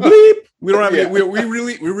 We don't have any, we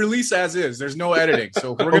release as is. There's no editing,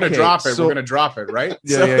 so if we're gonna drop it. We're gonna drop it, right?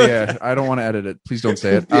 Yeah. I don't want to edit it. Please don't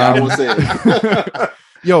say it. I won't say it.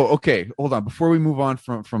 Yo, okay, hold on. Before we move on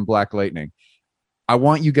from Black Lightning, I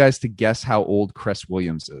want you guys to guess how old Cress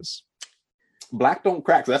Williams is. Black don't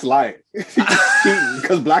crack. So that's lying.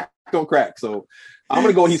 Because black don't crack. So I'm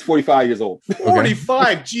gonna go. He's 45 years old.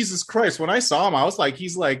 45. Jesus Christ! When I saw him, I was like,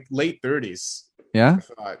 he's like late 30s. Yeah,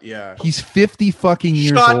 He's 50 fucking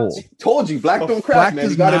years old. Told you, black don't crack, man.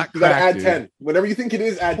 You gotta add 10. Whatever you think it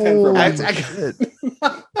is, add 10 for Like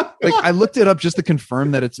I looked it up just to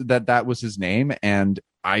confirm that that was his name, and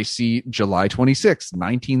I see July 26,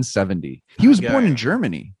 1970. He was born in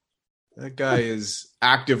Germany. That guy is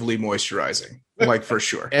actively moisturizing, like for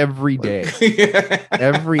sure, every day,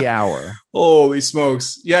 every hour. Holy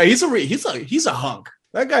smokes! Yeah, he's a hunk.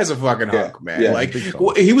 That guy's a fucking hunk, man. Yeah, like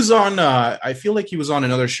he was on. I feel like he was on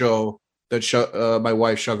another show that my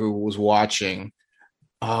wife Shagu was watching.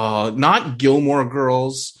 Not Gilmore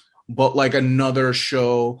Girls, but like another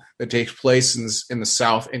show that takes place in the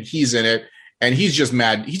South, and he's in it, and he's just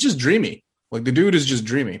mad. He's just dreamy. Like the dude is just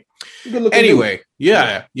dreamy. Anyway,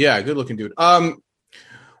 dude. Yeah, good looking dude.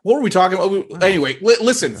 What were we talking about? Anyway,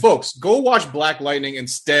 listen, folks, go watch Black Lightning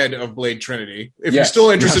instead of Blade Trinity. If you're still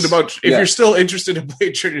interested you're still interested in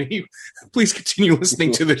Blade Trinity, please continue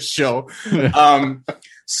listening to this show.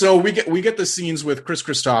 So we get the scenes with Chris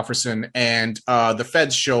Christopherson, and the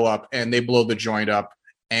feds show up and they blow the joint up,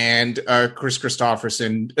 and Chris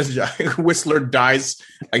Christopherson, Whistler, dies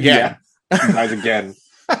again. Yeah, he dies again.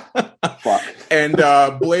 Fuck. And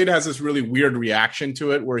Blade has this really weird reaction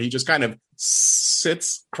to it where he just kind of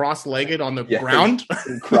sits cross-legged on the ground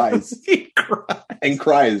and cries. He cries. And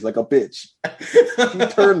cries like a bitch. He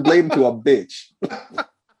turned Blade into a bitch.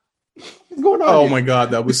 What's going on? Oh my god,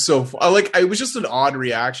 that was so like it was just an odd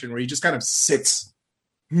reaction where he just kind of sits.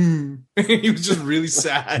 He was just really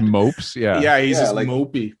sad. Mopes, yeah, he's just like,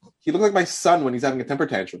 mopey. He looked like my son when he's having a temper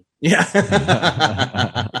tantrum. Yeah.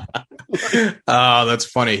 Oh, that's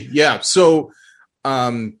funny. Yeah. So,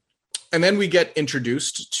 and then we get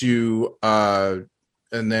introduced to, the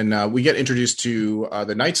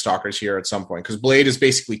Night Stalkers here at some point because Blade is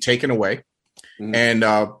basically taken away, and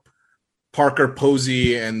Parker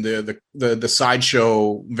Posey and the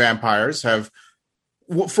sideshow vampires have,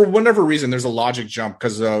 for whatever reason, there's a logic jump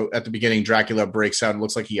because at the beginning Dracula breaks out and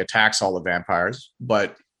looks like he attacks all the vampires,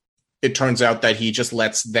 but it turns out that he just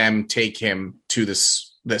lets them take him to this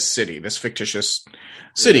city, this fictitious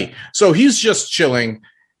city. Yeah. So he's just chilling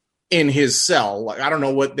in his cell. Like I don't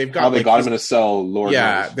know what they've got. They got him in a cell, Lord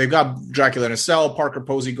knows. They've got Dracula in a cell. Parker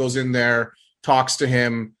Posey goes in there, talks to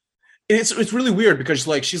him. It's really weird because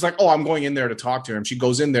she's like, oh, I'm going in there to talk to him. She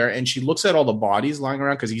goes in there and she looks at all the bodies lying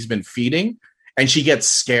around because he's been feeding, and she gets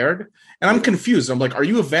scared. And I'm confused. I'm like, are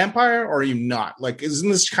you a vampire or are you not? Like, isn't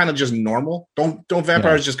this kind of just normal? Don't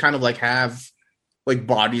vampires just kind of like have like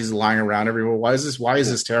bodies lying around everywhere? Why is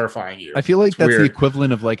this terrifying you? I feel like that's weird. The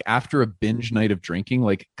equivalent of like after a binge night of drinking,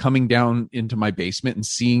 like coming down into my basement and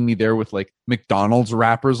seeing me there with like McDonald's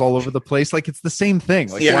wrappers all over the place. Like it's the same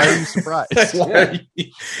thing. Like, why are you surprised?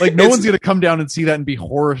 Like no one's going to come down and see that and be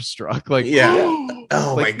horror struck. Like,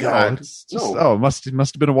 oh my God. It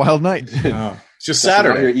must have been a wild night. It's just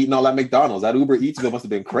Saturday. You're eating all that McDonald's. That Uber Eats bill must have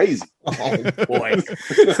been crazy.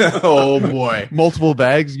 Oh boy. Multiple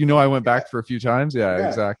bags. I went back for a few times. Yeah.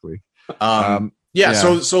 Exactly. So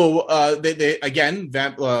they again,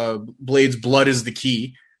 Blade's blood is the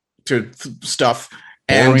key to stuff.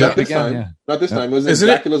 And not this time.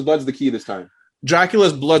 Dracula's blood's the key this time.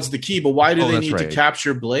 Dracula's blood's the key, but why do they need to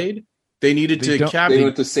capture Blade? They needed to capture. They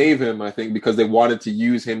wanted to save him, I think, because they wanted to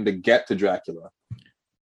use him to get to Dracula.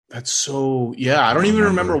 That's so, I don't even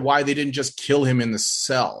remember why they didn't just kill him in the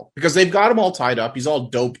cell, because they've got him all tied up. He's all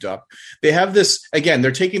doped up. They have this, again,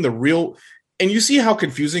 they're taking the real, and you see how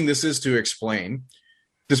confusing this is to explain.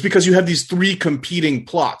 This because you have these three competing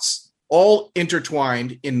plots all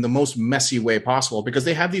intertwined in the most messy way possible, because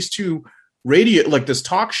they have these two radio, like this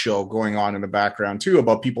talk show going on in the background too,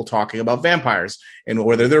 about people talking about vampires and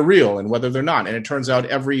whether they're real and whether they're not. And it turns out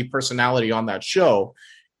every personality on that show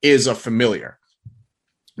is a familiar.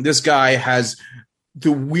 This guy has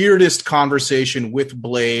the weirdest conversation with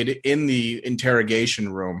Blade in the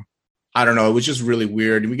interrogation room. I don't know. It was just really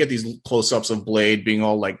weird. And we get these close-ups of Blade being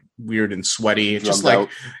all like weird and sweaty. It's just like, out.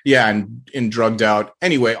 Yeah, and drugged out.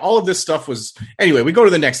 Anyway, all of this stuff was, anyway, we go to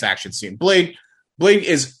the next action scene. Blade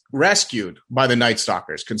is rescued by the Night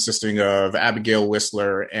Stalkers, consisting of Abigail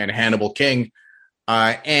Whistler and Hannibal King.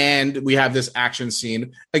 And we have this action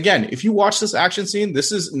scene. Again, if you watch this action scene,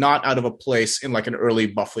 this is not out of a place in like an early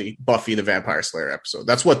Buffy the Vampire Slayer episode.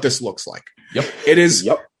 That's what this looks like. Yep. It is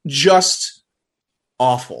just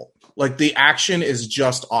awful. Like the action is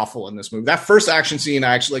just awful in this movie. That first action scene,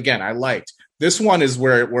 I liked. This one is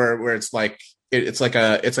where it's like it's like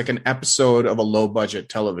an episode of a low budget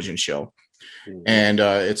television show. And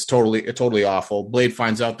it's totally awful. Blade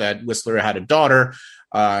finds out that Whistler had a daughter.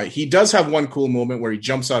 He does have one cool moment where he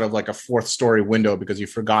jumps out of like a 4th story window because he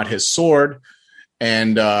forgot his sword,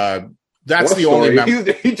 and that's the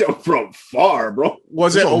only. He jumped from far, bro.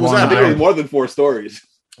 Was it? Was I that? think it was more than 4 stories.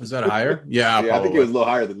 Was that higher? Yeah, I think it was a little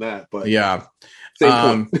higher than that. But yeah.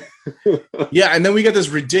 Yeah, and then we get this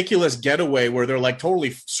ridiculous getaway where they're like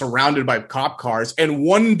totally surrounded by cop cars, and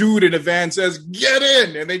one dude in a van says, "Get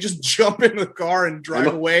in," and they just jump in the car and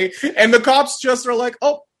drive away, and the cops just are like,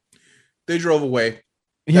 "Oh, they drove away."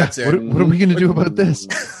 Yeah, that's it. What are we going to do about this?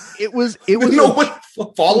 It was. Nobody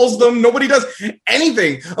follows them. Nobody does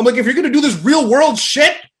anything. I'm like, if you're going to do this real world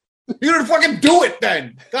shit, you're going to fucking do it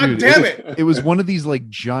then. God damn it. It was one of these like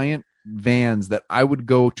giant vans that I would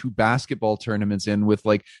go to basketball tournaments in with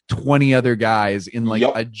like 20 other guys in like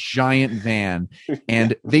a giant van,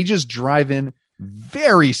 and they just drive in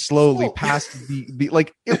very slowly past the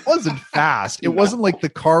like, it wasn't fast. It wasn't like the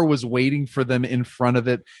car was waiting for them in front of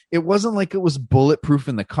it. It wasn't like it was bulletproof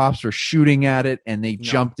and the cops were shooting at it and they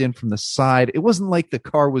jumped in from the side. It wasn't like the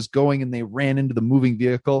car was going and they ran into the moving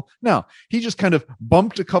vehicle. No, he just kind of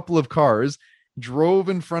bumped a couple of cars, drove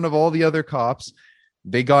in front of all the other cops.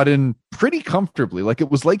 They got in pretty comfortably. Like it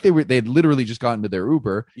was like they'd literally just gotten to their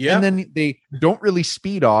Uber. Yeah. And then they don't really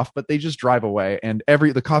speed off, but they just drive away. And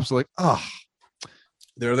the cops are like, oh,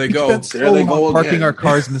 there they go. There they go. Parking our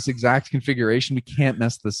cars in this exact configuration. We can't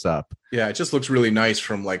mess this up. Yeah. It just looks really nice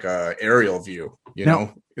from like a aerial view. You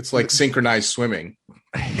know, it's like synchronized swimming.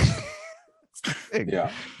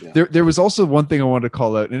 Yeah. There was also one thing I wanted to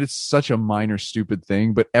call out, and it's such a minor, stupid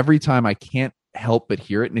thing, but every time I can't help but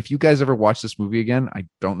hear it. And if you guys ever watch this movie again, I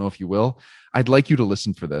don't know if you will, I'd like you to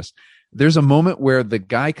listen for this. There's a moment where the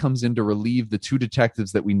guy comes in to relieve the 2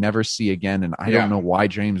 detectives that we never see again. And I don't know why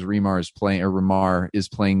James Remar is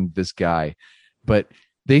playing this guy, but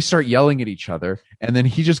they start yelling at each other. And then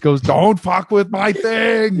he just goes, "Don't fuck with my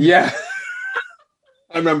thing." Yeah.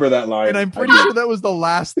 I remember that line. And I'm pretty sure that was the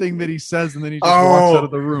last thing that he says. And then he just walks out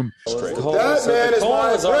of the room. That man is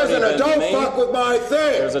my prisoner. Don't fuck with my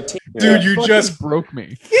thing. Dude, you just broke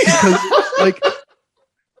me. Because, like,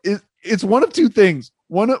 it's one of two things.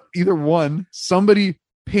 Either one, somebody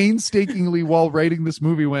painstakingly while writing this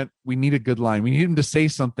movie went, "We need a good line. We need him to say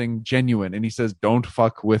something genuine." And he says, "Don't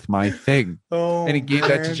fuck with my thing." And he gave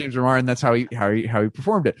that to James Remar, and that's how he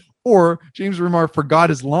performed it. Or James Remar forgot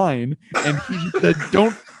his line and he said,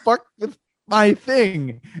 "Don't fuck with my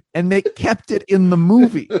thing." And they kept it in the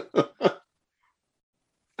movie.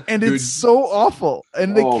 And it's so awful.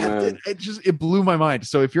 And they kept it. It blew my mind.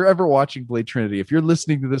 So if you're ever watching Blade Trinity, if you're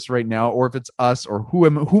listening to this right now, or if it's us or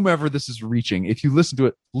whomever this is reaching, if you listen to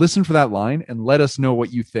it, listen for that line and let us know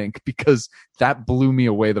what you think, because that blew me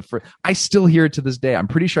away. I still hear it to this day. I'm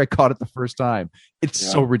pretty sure I caught it the first time. It's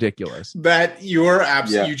so ridiculous. That you're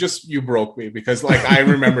absolutely, you broke me, because like I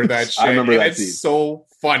remember that shit. I remember that. It's so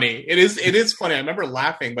funny. It is funny. I remember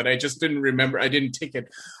laughing, but I just didn't remember. I didn't take it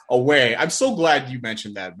away. I'm so glad you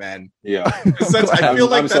mentioned that, man. Yeah.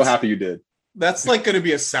 I'm so happy you did. That's like going to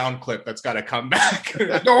be a sound clip that's got to come back.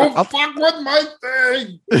 Don't fuck with my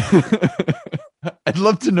thing. I'd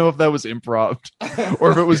love to know if that was improv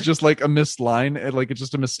or if it was just like a missed line, like it's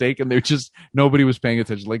just a mistake, and nobody was paying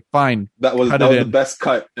attention. Like, fine, that was the best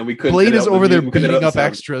cut, and we couldn't. Blade is over there beating up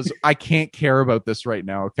extras. I can't care about this right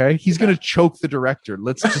now. Okay, he's gonna choke the director.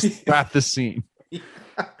 Let's just wrap this scene.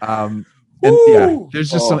 And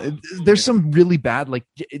there's some really bad, like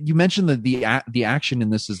you mentioned the action in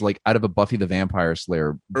this is like out of a Buffy the Vampire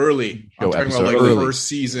Slayer early show episode, about like the first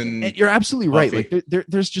season. And you're absolutely right. Like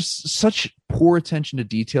there's just such poor attention to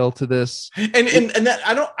detail to this. And that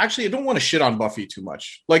I don't want to shit on Buffy too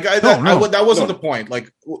much. Like that wasn't the point.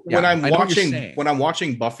 Like when I'm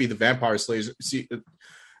watching Buffy the Vampire Slayer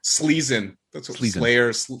Sleazen. That's what Sleazen.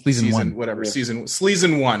 Slayer, Sleazen 1. whatever, Yeah.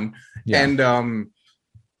 Sleazen 1. Yeah. And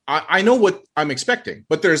I know what I'm expecting,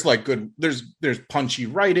 but there's like there's punchy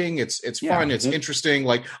writing. It's fun. It's interesting.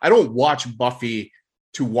 Like, I don't watch Buffy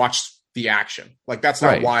to watch the action. Like, that's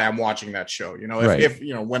not why I'm watching that show. You know, if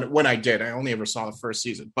you know, when I did, I only ever saw the first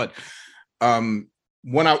season. But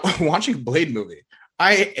when I watching Blade movie,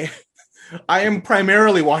 I am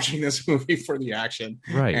primarily watching this movie for the action.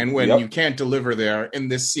 Right. And when you can't deliver there in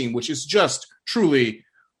this scene, which is just truly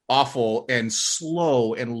awful and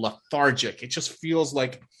slow and lethargic, it just feels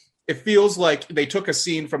like they took a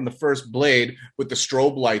scene from the first Blade with the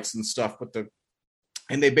strobe lights and stuff,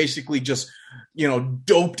 and they basically just, you know,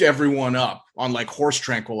 doped everyone up on like horse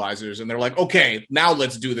tranquilizers, and they're like, okay, now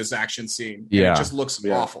let's do this action scene. And it just looks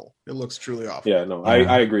awful. It looks truly awful. Yeah, no,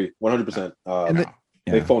 I agree 100%.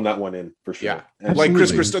 They phoned that one in for sure. Yeah, like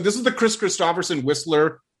this is the Chris Christopherson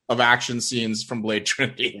Whistler of action scenes from Blade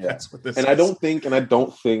Trinity. Yeah. That's what this is. I don't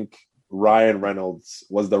think Ryan Reynolds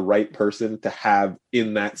was the right person to have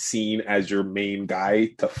in that scene as your main guy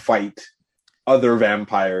to fight other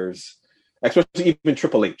vampires, especially even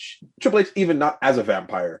Triple H. Triple H, even not as a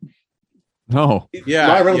vampire. No. Yeah.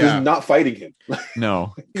 Ryan Reynolds is not fighting him.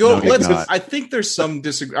 No. I think there's some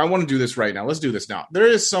disagreement. I want to do this right now. Let's do this now. There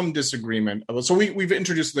is some disagreement. So we've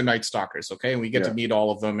introduced the Night Stalkers, okay? And we get to meet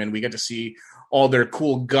all of them, and we get to see all their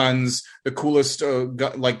cool guns, the coolest,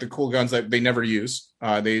 like the cool guns that they never use.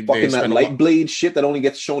 They that light blade shit that only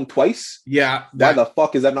gets shown twice. Yeah. Why the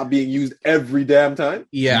fuck is that not being used every damn time?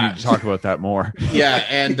 Yeah. We need to talk about that more. Yeah.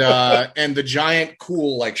 And the giant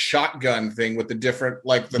cool like shotgun thing with the different,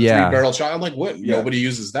 like the 3-barrel shot. I'm like, what? Yeah. Nobody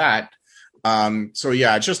uses that. So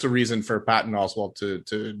yeah, it's just a reason for Patton Oswalt to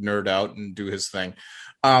nerd out and do his thing.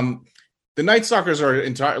 The Night Stalkers are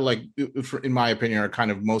in my opinion, are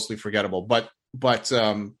kind of mostly forgettable, but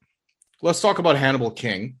let's talk about Hannibal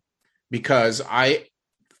King, because I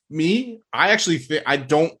actually think I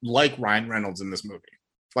don't like Ryan Reynolds in this movie.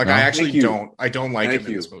 Like, no, I don't like him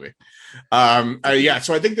in this movie. So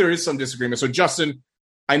I think there is some disagreement. So Justin,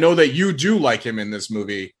 I know that you do like him in this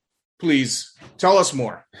movie. Please tell us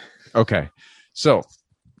more. Okay. So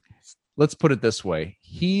let's put it this way.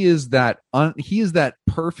 He is that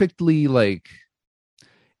perfectly, like,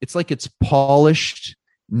 it's like it's polished,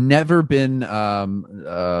 never been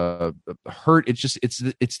hurt.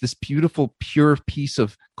 It's this beautiful, pure piece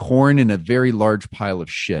of corn in a very large pile of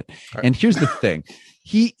shit. Right. And here's the thing.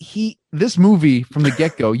 This movie from the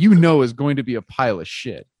get-go, is going to be a pile of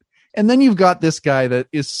shit. And then you've got this guy that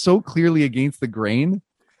is so clearly against the grain,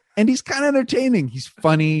 and he's kind of entertaining. He's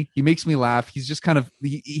funny. He makes me laugh. He's just kind of,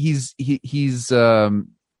 he's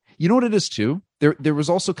you know what it is too? There was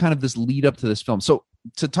also kind of this lead up to this film. So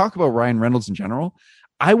to talk about Ryan Reynolds in general,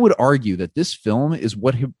 I would argue that this film is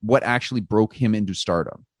what actually broke him into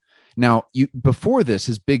stardom. Now, before this,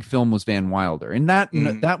 his big film was Van Wilder, and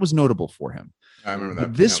that was notable for him. I remember that.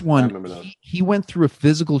 But this one, he went through a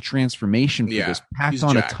physical transformation for this, packed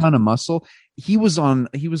on jacked. A ton of muscle. He was on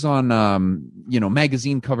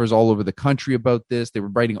magazine covers all over the country about this. They were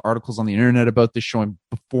writing articles on the internet about this, showing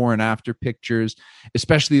before and after pictures,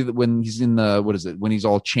 especially when he's in when he's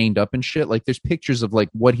all chained up and shit. Like, there's pictures of like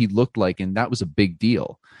what he looked like, and that was a big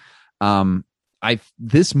deal.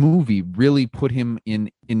 This movie really put him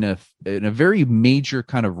in a very major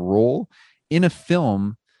kind of role in a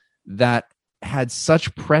film that had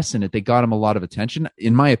such press in it. They got him a lot of attention.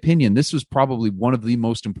 In my opinion, this was probably one of the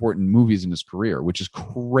most important movies in his career, which is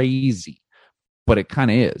crazy, but it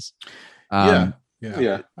kind of is. Yeah.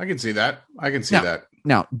 I can see that.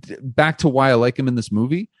 Now, back to why I like him in this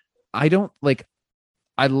movie. I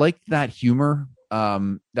like that humor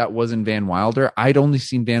that was in Van Wilder. I'd only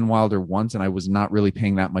seen Van Wilder once, and I was not really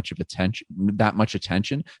paying that much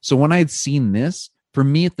attention. So when I had seen this, for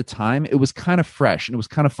me at the time, it was kind of fresh, and it was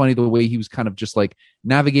kind of funny the way he was kind of just like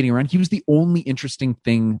navigating around. He was the only interesting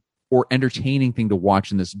thing or entertaining thing to watch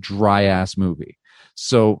in this dry ass movie.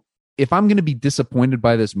 So if I'm going to be disappointed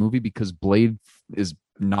by this movie because Blade is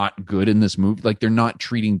not good in this movie, like they're not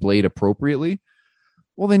treating Blade appropriately,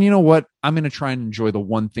 well, then you know what? I'm going to try and enjoy the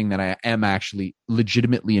one thing that I am actually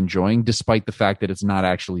legitimately enjoying, despite the fact that it's not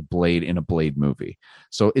actually Blade in a Blade movie.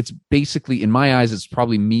 So it's basically, in my eyes, it's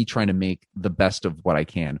probably me trying to make the best of what I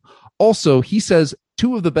can. Also, he says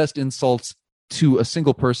two of the best insults to a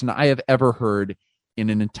single person I have ever heard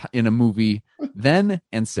in a movie then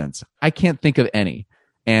and since. I can't think of any.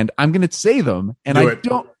 And I'm going to say them. And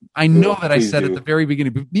I know that I said at the very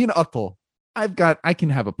beginning, but me and Atul, I can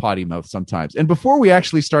have a potty mouth sometimes. And before we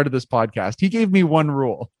actually started this podcast, he gave me one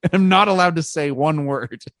rule. I'm not allowed to say one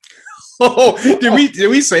word. Oh, did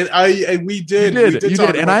we say that? We did. You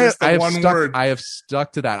did. And I have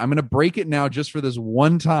stuck to that. I'm going to break it now just for this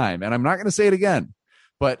one time. And I'm not going to say it again.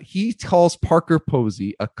 But he calls Parker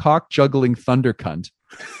Posey a cock juggling thunder cunt.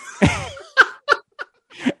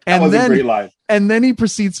 That was a great line. And then he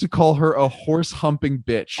proceeds to call her a horse humping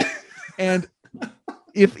bitch. And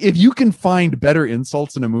if you can find better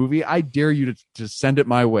insults in a movie, I dare you to send it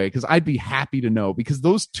my way, because I'd be happy to know, because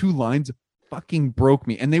those two lines fucking broke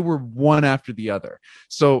me, and they were one after the other.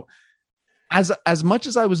 So as much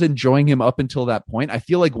as I was enjoying him up until that point, I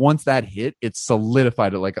feel like once that hit, it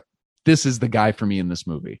solidified it. Like, this is the guy for me in this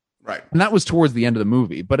movie. Right. And that was towards the end of the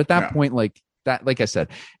movie. But at that point, like I said,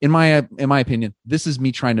 in my opinion, this is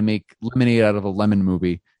me trying to make lemonade out of a lemon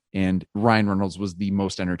movie. And Ryan Reynolds was the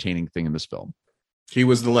most entertaining thing in this film. He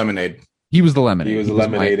was the lemonade. He was the lemonade. He was the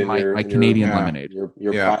lemonade. My Canadian lemonade.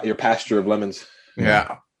 Your pasture of lemons.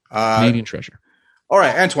 Yeah. Canadian treasure. All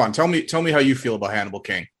right, Antoine, tell me how you feel about Hannibal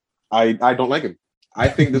King. I don't like him. I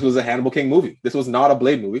think this was a Hannibal King movie. This was not a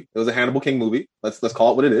Blade movie. It was a Hannibal King movie. Let's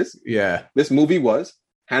call it what it is. Yeah. This movie was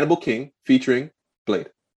Hannibal King featuring Blade.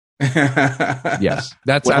 Yes,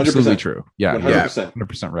 that's 100%. Absolutely true. Yeah,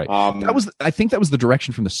 100% right. I think that was the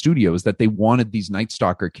direction from the studios, that they wanted these Night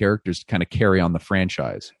Stalker characters to kind of carry on the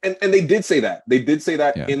franchise. And they did say that. They did say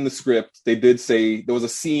that in the script. They did say there was a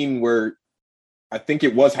scene where I think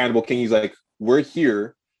it was Hannibal King. He's like, "We're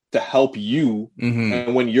here to help you,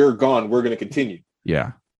 and when you're gone, we're going to continue."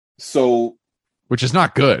 Yeah. So, which is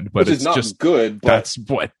not good, but it's just good. But that's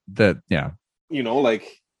what you know, like.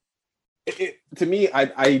 To me,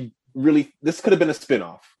 I really, this could have been a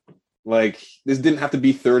spin-off. Like, this didn't have to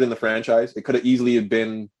be third in the franchise. It could have easily have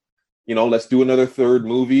been, you know, let's do another third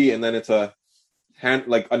movie, and then it's a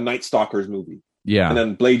Night Stalkers movie. Yeah. And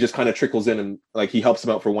then Blade just kind of trickles in and like he helps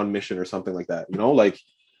him out for one mission or something like that. You know, like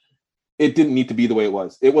it didn't need to be the way it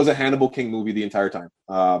was. It was a Hannibal King movie the entire time.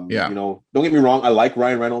 You know, don't get me wrong. I like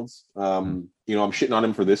Ryan Reynolds. You know, I'm shitting on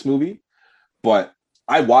him for this movie, but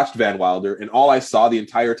I watched Van Wilder, and all I saw the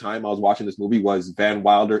entire time I was watching this movie was Van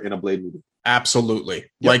Wilder in a Blade movie. Absolutely.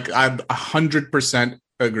 Yep. Like, I 100%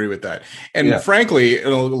 agree with that. And frankly, a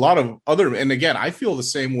lot of other, and again, I feel the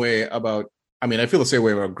same way about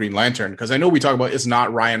Green Lantern, because I know we talk about it's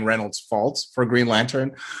not Ryan Reynolds' fault for Green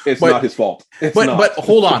Lantern. It's not his fault. But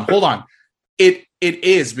hold on. It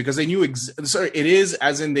is, because they knew it is,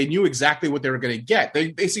 as in they knew exactly what they were going to get.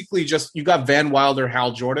 They basically you got Van Wilder,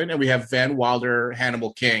 Hal Jordan, and we have Van Wilder,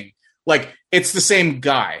 Hannibal King. Like, it's the same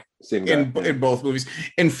guy in both movies.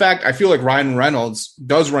 In fact, I feel like Ryan Reynolds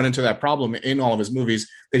does run into that problem in all of his movies,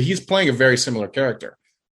 that he's playing a very similar character.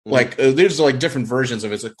 Mm-hmm. Like, there's like different versions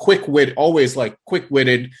of it. It's a always like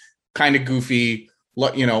quick-witted, kind of goofy,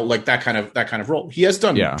 you know, like that kind of role. He has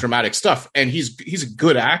done dramatic stuff, and he's a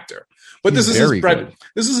good actor. But this is his bread. Good.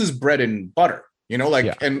 This is his bread and butter, you know.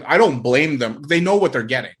 Like, and I don't blame them. They know what they're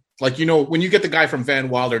getting. Like, you know, when you get the guy from Van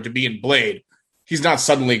Wilder to be in Blade, he's not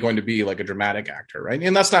suddenly going to be like a dramatic actor, right?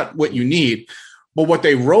 And that's not what you need. But what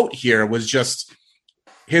they wrote here was just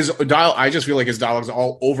his dialogue. I just feel like his dialogue is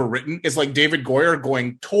all overwritten. It's like David Goyer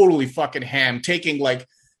going totally fucking ham, taking like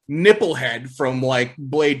Nipplehead from like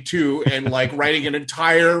Blade 2 and like writing an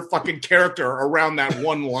entire fucking character around that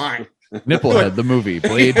one line. Nipplehead, the movie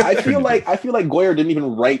Blade. I feel like Goyer didn't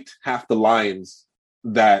even write half the lines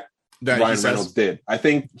that Ryan Reynolds did. I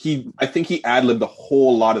think he ad-libbed a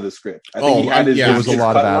whole lot of the script. I think he had there was a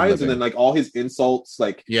lot of ad-libbing. And then like all his insults,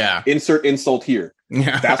 like insert insult here.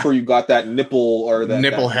 Yeah. That's where you got that nipple or that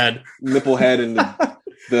Nipplehead and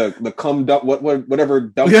the cum dump, whatever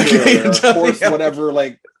dumpster or horse, whatever,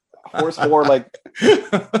 like horse whore, like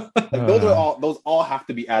those all have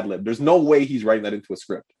to be ad-libbed. There's no way he's writing that into a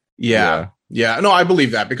script. Yeah. No, I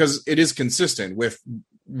believe that, because it is consistent with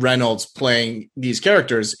Reynolds playing these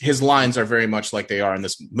characters. His lines are very much like they are in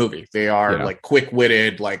this movie. They are like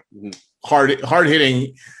quick-witted, like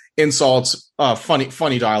hard-hitting insults,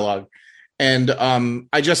 funny dialogue. And I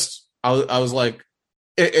was like,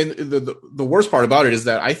 and the worst part about it is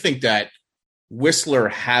that I think that Whistler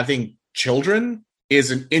having children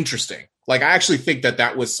isn't interesting. Like, I actually think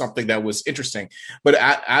that was something that was interesting. But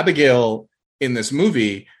Abigail in this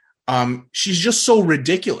movie, she's just so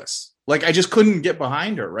ridiculous. Like, I just couldn't get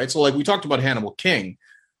behind her, right? So, like, we talked about Hannibal King.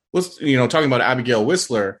 Let's, talking about Abigail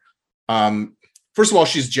Whistler. First of all,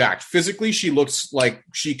 she's jacked. Physically, she looks like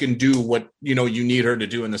she can do what, you need her to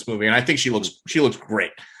do in this movie. And I think she looks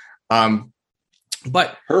great.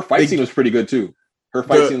 But her fight scene was pretty good too. Her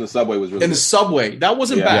fight scene in the subway was really good. The subway, that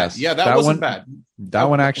wasn't bad. Yes. Yeah, that wasn't bad. That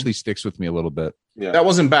one actually sticks with me a little bit. That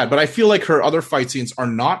wasn't bad, but I feel like her other fight scenes are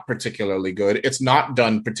not particularly good. It's not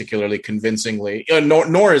done particularly convincingly,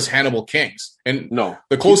 nor is Hannibal King's. And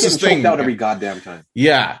the closest thing out every goddamn time.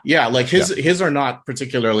 Yeah, like his are not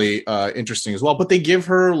particularly interesting as well. But they give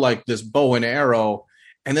her like this bow and arrow,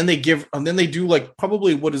 and then they do like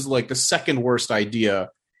probably what is like the second worst idea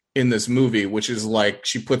in this movie, which is like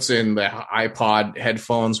she puts in the iPod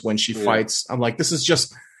headphones when she fights. I'm like, this is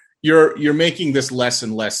just. You're making this less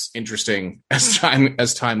and less interesting as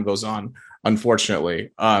time goes on,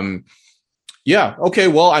 unfortunately. Okay.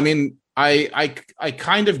 Well, I mean, I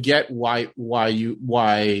kind of get why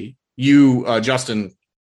you Justin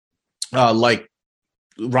like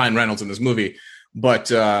Ryan Reynolds in this movie,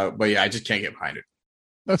 but yeah, I just can't get behind it.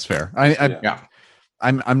 That's fair.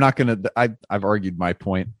 I'm not gonna. I've argued my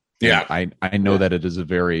point. Yeah, I know that it is a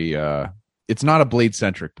very. It's not a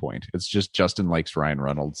Blade-centric point. It's just Justin likes Ryan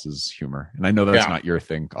Reynolds' humor. And I know that's not your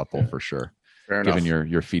thing, Uthal, for sure. Fair given enough.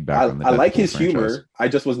 your feedback on the I like his franchise. humor. I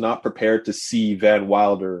just was not prepared to see Van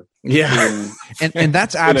Wilder. And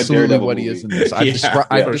that's absolutely what he is in this.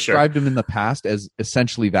 I've described him in the past as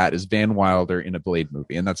essentially that, as Van Wilder in a Blade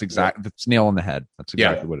movie. And that's that's nail on the head. That's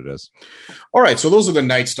exactly what it is. All right. So those are the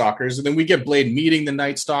Night Stalkers. And then we get Blade meeting the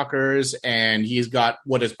Night Stalkers. And he's got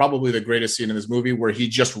what is probably the greatest scene in this movie where he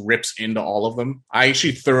just rips into all of them. I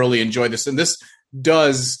actually thoroughly enjoy this. And this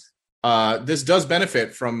does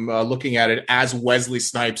benefit from looking at it as Wesley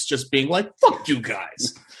Snipes just being like, fuck you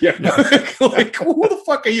guys. Yeah. Like, who the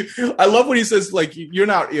fuck are you? I love when he says, like, you're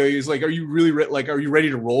not, he's like, are you really, are you ready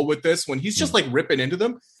to roll with this? When he's just like ripping into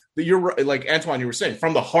them, that you're like, Antoine, you were saying,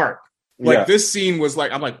 from the heart. Like this scene was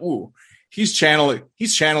like, I'm like, ooh, he's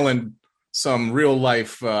channeling some real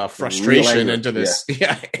life frustration into this,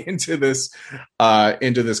 into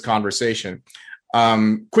this conversation.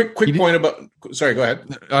 Quick point about. Sorry, go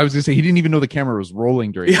ahead. I was gonna say he didn't even know the camera was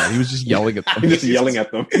rolling during that. He was just yelling at them. yelling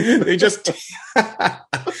at them. They just.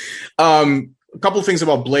 A couple of things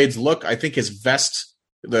about Blade's look. I think his vest,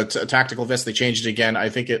 the tactical vest, they changed it again. I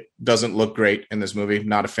think it doesn't look great in this movie.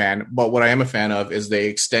 Not a fan. But what I am a fan of is they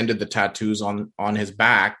extended the tattoos on his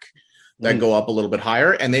back that go up a little bit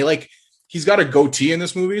higher, and he's got a goatee in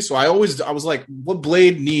this movie. So I was like, what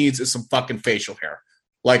Blade needs is some fucking facial hair.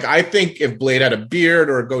 Like, I think if Blade had a beard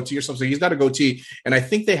or a goatee or something, he's got a goatee. And I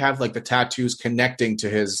think they have like the tattoos connecting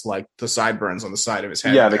to his, like the sideburns on the side of his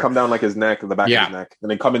head. Yeah, they come down like his neck, the back of his neck.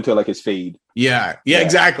 And they come into like his fade. Yeah,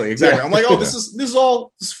 exactly. Yeah. I'm like, oh, this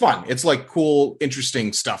is fun. It's like cool,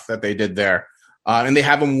 interesting stuff that they did there. And they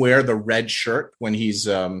have him wear the red shirt when he's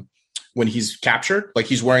captured. Like,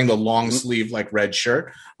 he's wearing the long sleeve, like, red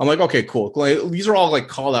shirt. I'm like, okay, cool. These are all like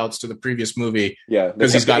call outs to the previous movie. Yeah.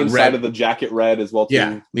 Because he's got red of the jacket red as well, too.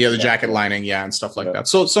 Yeah. The jacket lining. Yeah. And stuff like that.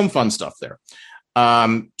 So some fun stuff there.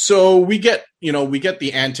 So we get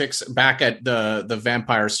the antics back at the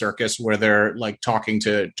vampire circus where they're like talking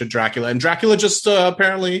to Dracula, and Dracula just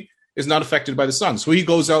apparently is not affected by the sun. So he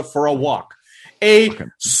goes out for a walk,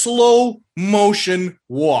 slow motion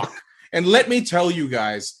walk. And let me tell you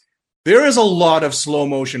guys, there is a lot of slow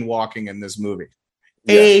motion walking in this movie,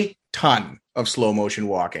 a ton of slow motion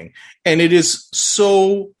walking. And it is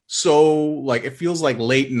so like, it feels like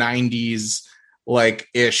late 90s, like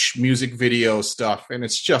ish music video stuff. And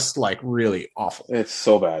it's just like really awful. It's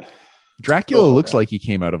so bad. Dracula looks like he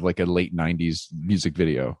came out of like a late 90s music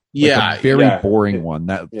video. Like a very boring one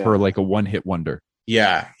for like a one hit wonder.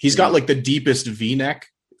 Yeah. He's got like the deepest V-neck.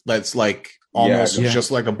 That's like almost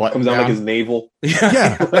just like a button. Comes out like his navel.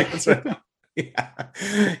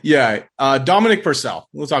 Dominic Purcell.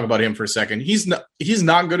 We'll talk about him for a second. He's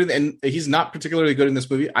not good and he's not particularly good in this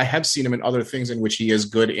movie. I have seen him in other things in which he is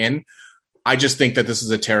good in. I just think that this is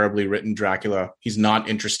a terribly written Dracula. He's not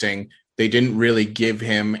interesting. They didn't really give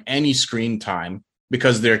him any screen time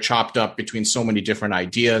because they're chopped up between so many different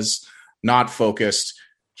ideas, not focused.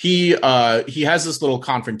 He has this little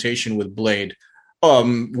confrontation with Blade,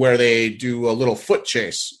 where they do a little foot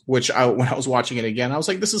chase, which when I was watching it again, I was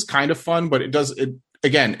like, this is kind of fun, but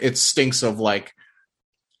it stinks of like,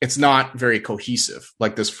 it's not very cohesive,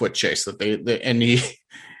 like this foot chase that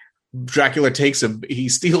Dracula he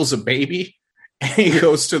steals a baby and he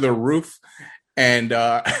goes to the roof and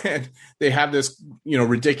they have this,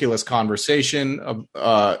 ridiculous conversation.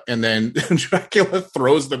 And then Dracula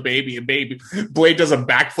throws the baby. Blade does a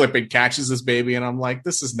backflip and catches this baby. And I'm like,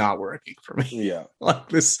 this is not working for me. Yeah. Like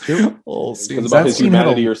this whole scene. It's about his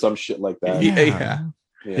humanity or some shit like that. Yeah.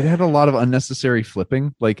 It had a lot of unnecessary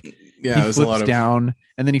flipping. Like, he flips down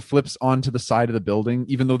and then he flips onto the side of the building,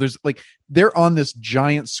 even though they're on this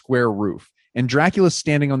giant square roof and Dracula's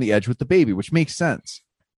standing on the edge with the baby, which makes sense.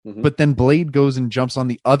 Mm-hmm. But then Blade goes and jumps on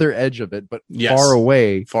the other edge of it, but far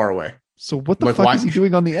away. So what the fuck is he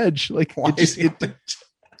doing on the edge? Like,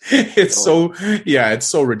 it's so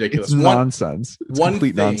ridiculous. It's nonsense. It's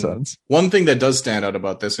complete nonsense. One thing that does stand out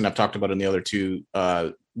about this, and I've talked about in the other two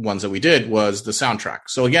ones that we did, was the soundtrack.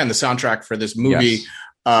 So again, the soundtrack for this movie.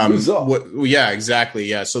 Yes. Exactly.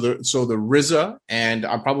 Yeah. So the RZA, and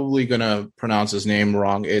I'm probably gonna pronounce his name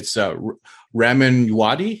wrong. It's Ramin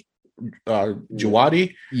Djawadi.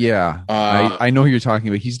 Yeah, I know who you're talking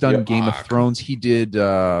about. He's done Game of Thrones. He did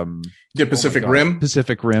Pacific Rim.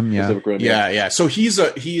 Pacific Rim. Yeah. Pacific Rim, yeah. So he is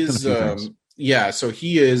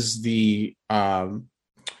the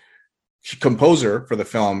composer for the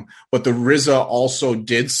film, but the RZA also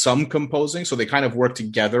did some composing, so they kind of worked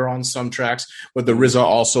together on some tracks. But the RZA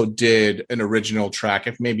also did an original track,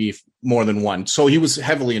 if maybe more than one. So he was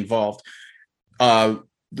heavily involved.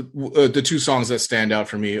 The two songs that stand out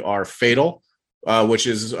for me are "Fatal," which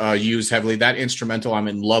is used heavily. That instrumental I'm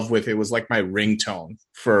in love with. It was like my ringtone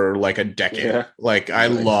for like a decade. Yeah. Like I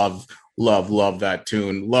love that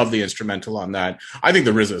tune. Love the instrumental on that. I think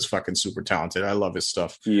the RZA is fucking super talented. I love his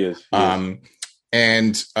stuff. He is. And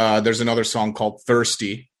there's another song called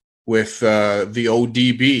 "Thirsty" with the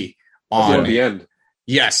ODB on the end.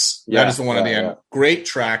 Yes, that is the one at the end. Yeah. Great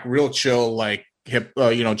track, real chill, like hip,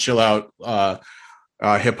 chill out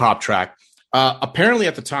hip hop track. Apparently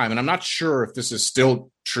at the time, and I'm not sure if this is still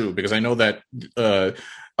true because I know that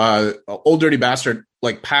Old Dirty Bastard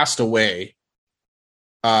like passed away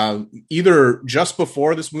either just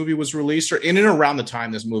before this movie was released or in and around the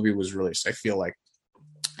time this movie was released, I feel like.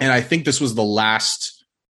 And I think this was the last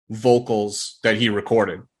vocals that he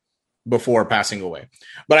recorded before passing away.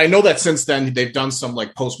 But I know that since then they've done some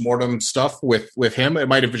like post-mortem stuff with him. It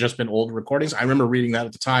might have just been old recordings. I remember reading that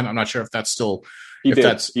at the time. I'm not sure if that's still... He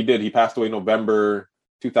did. He passed away November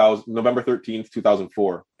 13th,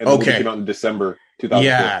 2004. And the movie came out in December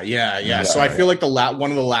 2004. Yeah. So I feel like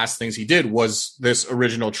one of the last things he did was this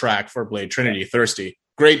original track for Blade Trinity, "Thirsty."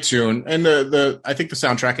 Great tune. And I think the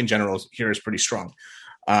soundtrack in general here is pretty strong.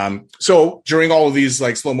 So during all of these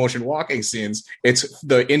like slow motion walking scenes, it's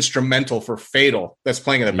the instrumental for "Fatal" that's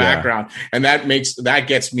playing in the background. And that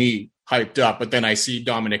gets me hyped up. But then I see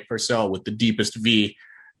Dominic Purcell with the deepest V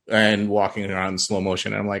and walking around in slow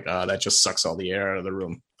motion. And I'm like, that just sucks all the air out of the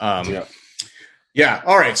room. Yeah.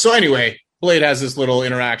 All right. So anyway, Blade has this little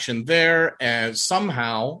interaction there, and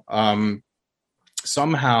somehow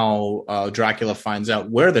Dracula finds out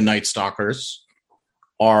where the Night Stalkers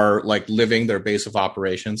are like living, their base of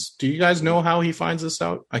operations. Do you guys know how he finds this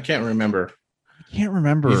out? I can't remember. He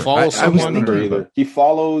follows someone. Does he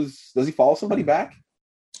follow somebody back?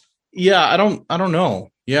 Yeah, I don't know.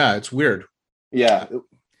 Yeah, it's weird. Yeah.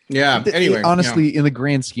 Yeah. Anyway, honestly, in the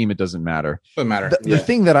grand scheme, it doesn't matter. Doesn't matter. The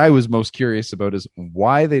thing that I was most curious about is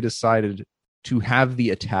why they decided to have the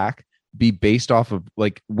attack be based off of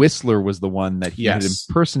like Whistler was the one that he had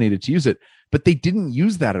impersonated to use it, but they didn't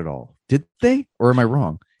use that at all, did they? Or am I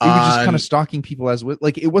wrong? It was just kind of stalking people as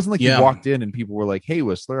like it wasn't like you walked in and people were like, "Hey,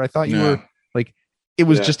 Whistler, I thought you were like." It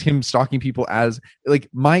was just him stalking people as like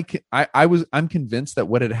Mike. I'm convinced that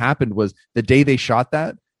what had happened was the day they shot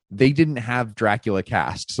that, they didn't have Dracula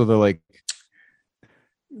cast, so they're like,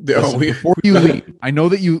 before you leave, I know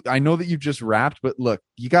that you just wrapped, but look,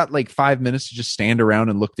 you got like 5 minutes to just stand around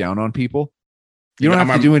and look down on people. You don't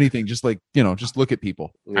have to do anything. Just like, just look at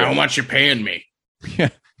people. How much you paying me? Yeah,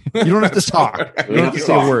 you don't have to talk. You don't have to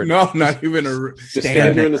say a word. No, not even a. Just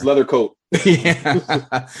stand here in this leather coat.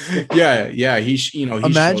 yeah. He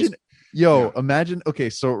imagine. Imagine. Okay,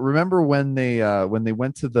 so remember when they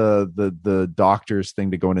went to the doctor's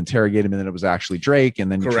thing to go and interrogate him, and then it was actually Drake,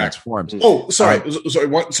 and then he transformed. Oh, sorry.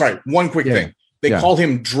 One quick thing. They call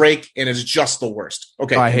him Drake, and it's just the worst.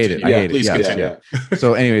 Okay, I hate it. Please continue. Yeah.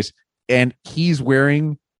 So, anyways, and he's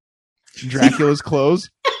wearing Dracula's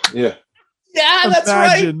clothes. Yeah, that's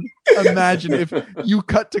right. Imagine if you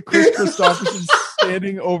cut to Chris Christopherson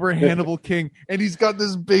standing over Hannibal King, and he's got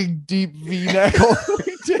this big, deep V-neck all the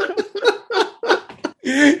way down.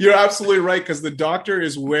 You're absolutely right, because the doctor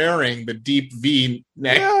is wearing the deep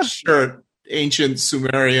V-neck shirt, ancient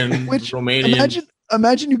Sumerian, Romanian.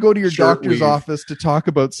 Imagine you go to your doctor's office to talk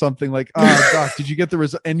about something like, doc, did you get the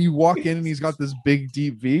result? And you walk in and he's got this big,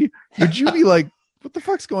 deep V. Would you be like, what the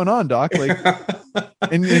fuck's going on, doc? Like,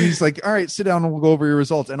 and he's like, all right, sit down and we'll go over your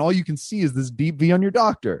results. And all you can see is this deep V on your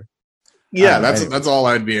doctor. Yeah, that's all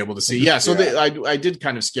I'd be able to see. Yeah, so I did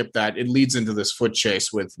kind of skip that. It leads into this foot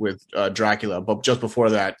chase with Dracula, but just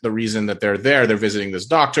before that, the reason that they're visiting this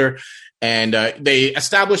doctor, and they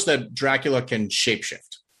establish that Dracula can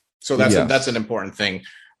shapeshift. So that's an important thing.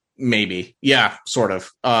 Maybe. Yeah, sort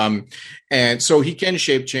of. And so he can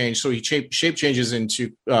shape change. So he shape changes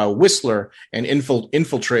into Whistler and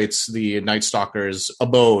infiltrates the Night Stalker's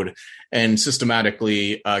abode and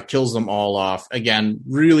systematically kills them all off. Again,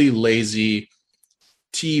 really lazy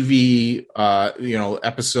TV,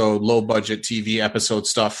 episode, low budget TV episode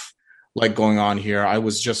stuff like going on here. I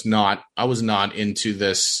was not into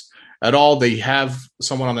this at all. They have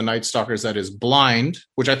someone on the Night Stalkers that is blind,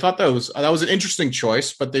 which I thought that was an interesting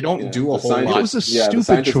choice, but they don't do a whole lot. It was a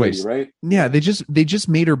stupid choice, lady, right? Yeah, they just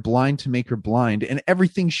made her blind to make her blind, and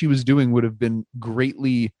everything she was doing would have been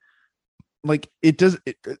greatly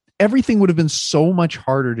everything would have been so much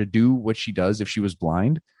harder to do what she does if she was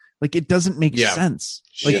blind. Like, it doesn't make sense.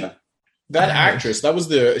 That actress, that was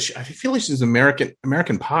I feel like she's American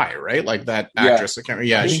Pie, right? Like that actress. I can't remember.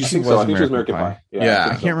 Yeah, I think she was American Pie. Yeah.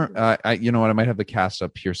 I can't remember. You know what? I might have the cast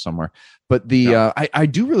up here somewhere. But I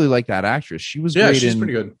do really like that actress. She was great she's in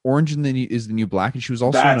pretty good. Orange is the New Black, and she was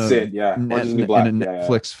also in a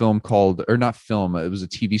Netflix film called, or not film, it was a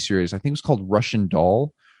TV series. I think it was called Russian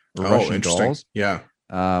Doll. Russian Dolls. Yeah.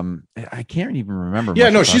 I can't even remember. Yeah,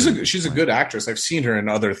 no, she's a good actress. I've seen her in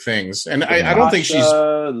other things, and I don't think she's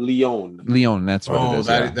Leon. That's what it is.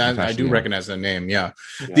 That I do recognize that name. Yeah.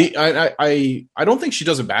 I don't think she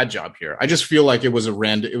does a bad job here. I just feel like it was a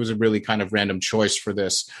really kind of random choice for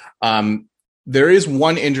this. There is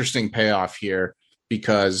one interesting payoff here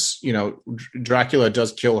because Dracula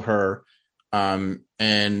does kill her, and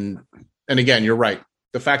again, you're right.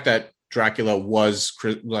 The fact that Dracula was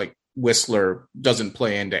like Whistler doesn't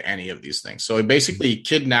play into any of these things. So he basically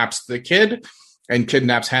kidnaps the kid and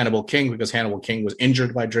kidnaps Hannibal King because Hannibal King was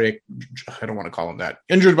injured by I don't want to call him that.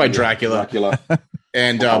 Injured by Dracula.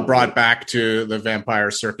 And brought back to the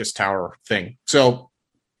vampire circus tower thing. So,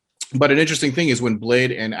 but an interesting thing is when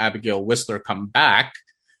Blade and Abigail Whistler come back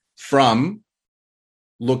from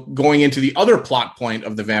going into the other plot point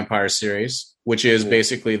of the vampire series, which is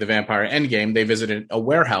basically the vampire endgame, they visited a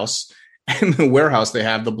warehouse. And in the warehouse, they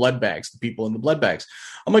have the blood bags, the people in the blood bags.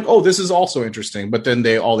 I'm like, oh, this is also interesting. But then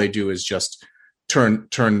all they do is just turn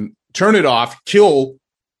it off, kill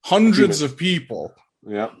hundreds of people.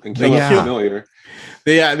 Yeah, and kill a familiar.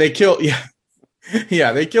 They kill.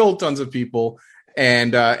 Yeah, they kill tons of people,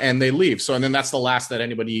 and they leave. So, and then that's the last that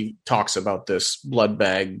anybody talks about this blood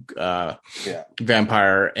bag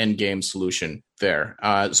vampire endgame solution there.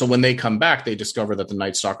 So when they come back, they discover that the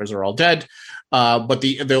Night Stalkers are all dead. But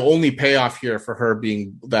the only payoff here for her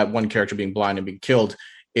being that one character being blind and being killed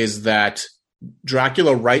is that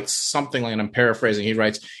Dracula writes something like, and I'm paraphrasing, he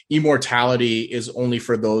writes, immortality is only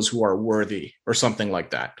for those who are worthy or something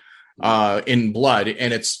like that, in blood.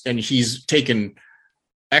 And he's taken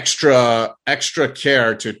extra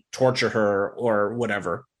care to torture her or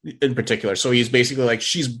whatever in particular. So he's basically like,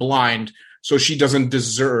 she's blind, so she doesn't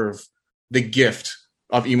deserve the gift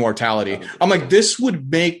of immortality. I'm like, this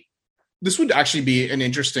would actually be an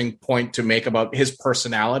interesting point to make about his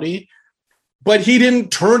personality, but he didn't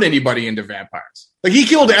turn anybody into vampires. Like, he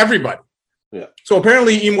killed everybody. Yeah. So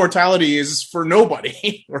apparently immortality is for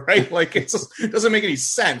nobody, right? Like, it doesn't make any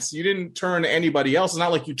sense. You didn't turn anybody else. It's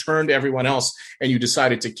not like you turned everyone else and you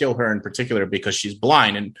decided to kill her in particular because she's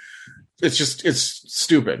blind. And it's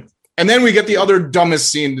stupid. And then we get the other dumb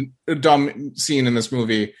scene in this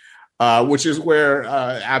movie, which is where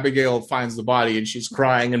Abigail finds the body and she's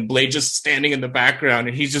crying and Blade just standing in the background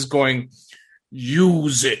and he's just going,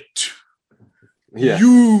 use it. Yeah.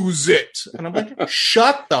 Use it. And I'm like,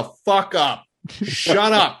 shut the fuck up.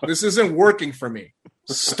 Shut up. This isn't working for me.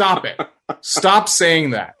 Stop it. Stop saying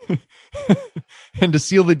that. And to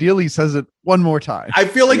seal the deal, he says it one more time. I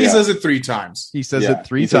feel like he says it 3 times. He says it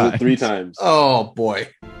 3 times. Says it 3 times. Oh, boy.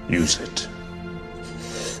 Use it.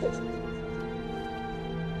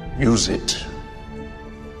 Use it.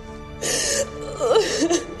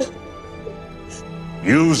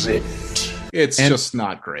 Use it. It's just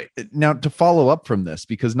not great. Now, to follow up from this,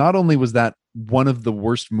 because not only was that one of the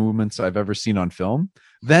worst movements I've ever seen on film,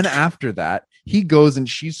 then after that, he goes and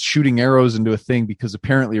she's shooting arrows into a thing because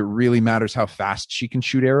apparently it really matters how fast she can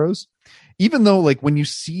shoot arrows. Even though, like, when you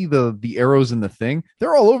see the arrows in the thing,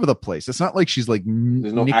 they're all over the place. It's not like she's like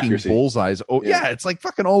nicking accuracy. bullseyes. Oh, yeah, it's like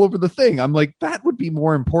fucking all over the thing. I'm like, that would be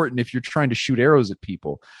more important if you're trying to shoot arrows at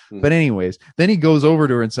people. But anyways, then he goes over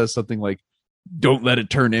to her and says something like, don't let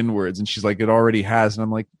it turn inwards. And she's like, it already has. And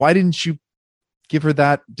I'm like, why didn't you give her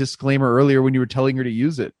that disclaimer earlier when you were telling her to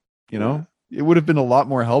use it? You know, it would have been a lot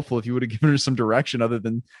more helpful if you would have given her some direction other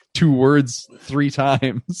than 2 words 3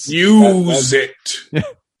 times. Use it.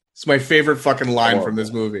 It's my favorite fucking line from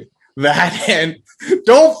this movie. That and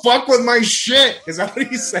don't fuck with my shit. Is that what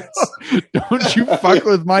he says? Don't you fuck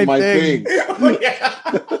with my thing. Oh,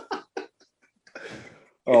 yeah.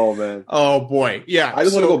 Oh man. Oh boy. Yeah. I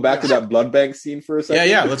just want to go back to that blood bank scene for a second.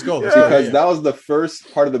 Yeah. Let's go. Because that was the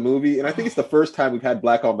first part of the movie, and I think it's the first time we've had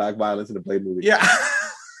black on black violence in a Blade movie. Yeah.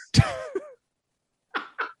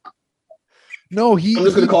 No, I'm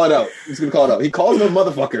just gonna call it out. He calls him a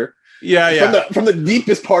motherfucker. Yeah. From the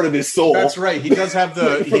deepest part of his soul. That's right. He does have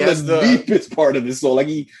the deepest part of his soul. Like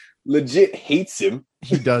he legit hates him.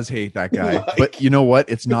 He does hate that guy. But you know what?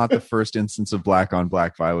 It's not the first instance of black on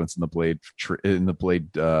black violence in the Blade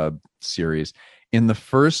series. In the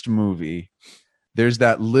first movie, there's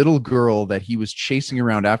that little girl that he was chasing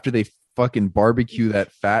around after they fucking barbecue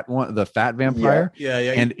that fat one, the fat vampire. Yeah.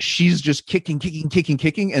 And she's just kicking,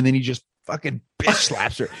 and then he just fucking bitch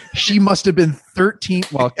slaps her. She must have been 13.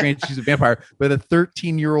 Well, granted, she's a vampire, but a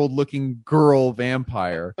 13-year-old looking girl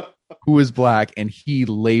vampire who is black, and he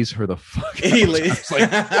lays her the fuck out. I was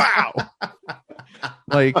like, wow.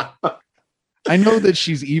 Like, I know that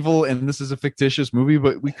she's evil and this is a fictitious movie,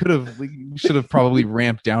 but we should have probably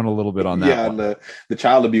ramped down a little bit on that. Yeah, and the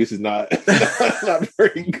child abuse is not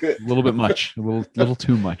very good. A little bit much. A little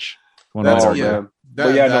too much.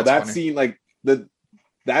 That scene, like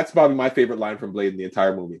that's probably my favorite line from Blade in the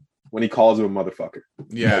entire movie when he calls him a motherfucker.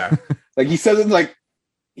 Yeah. Like he says it like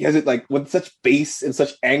he has it like with such bass and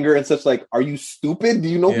such anger and such like, are you stupid? Do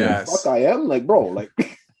you know who the fuck I am? Like, bro, like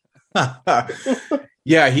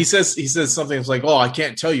yeah, he says something that's like, oh, I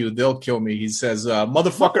can't tell you, they'll kill me. He says,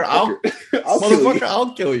 motherfucker,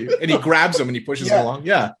 I'll kill you. And he grabs him and he pushes him along.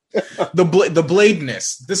 Yeah. The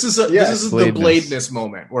bladeness. This is the bladeness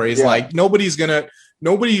moment where he's like, nobody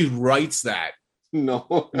writes that.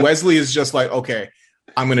 No. Wesley is just like, okay,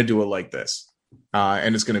 I'm gonna do it like this.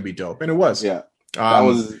 And it's gonna be dope. And it was. Yeah.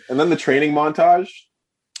 And then the training montage.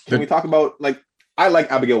 Can we talk about, like, I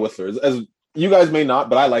like Abigail Whistler. As you guys may not,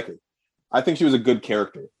 but I like her. I think she was a good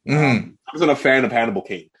character. I wasn't a fan of Hannibal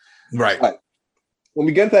Caine. Right. But when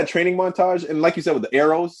we get to that training montage, and like you said, with the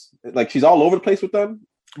arrows, like she's all over the place with them.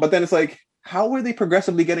 But then it's like, how are they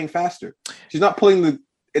progressively getting faster? She's not pulling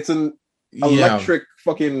it's an electric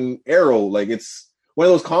fucking arrow. Like it's one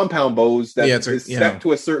of those compound bows that is set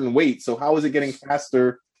to a certain weight. So how is it getting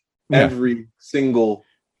faster every single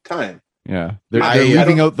time? Yeah, they're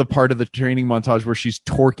leaving out the part of the training montage where she's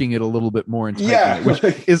torquing it a little bit more and tightening it,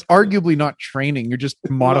 which is arguably not training. You're just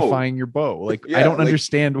modifying your bow. Like I don't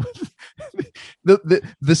understand.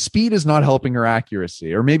 The speed is not helping her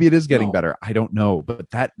accuracy, or maybe it is getting better. I don't know, but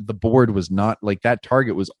the board was not like that.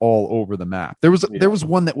 Target was all over the map. There was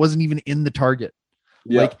one that wasn't even in the target.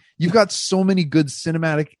 Yeah. Like you've got so many good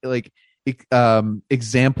cinematic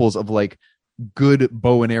examples of like good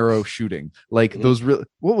bow and arrow shooting, like those what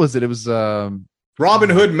was it? It was Robin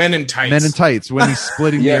Hood Men in Tights when he's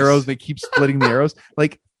splitting the arrows. They keep splitting the arrows,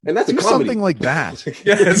 like, and that's something like that.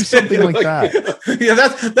 Something like that. Yeah,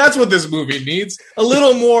 that's what this movie needs. A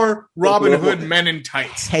little more Robin Hood Men in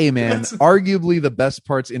Tights. Hey man, arguably the best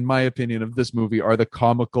parts, in my opinion, of this movie are the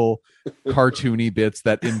comical, cartoony bits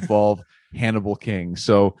that involve Hannibal King.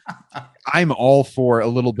 So I'm all for a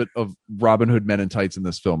little bit of Robin Hood Men in Tights in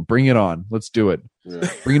this film. Bring it on. Let's do it. Yeah.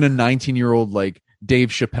 Bring in a 19-year-old like Dave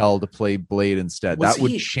Chappelle to play Blade instead. That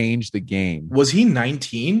would change the game. Was he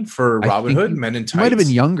 19 for Robin Hood Men in Tights? He might have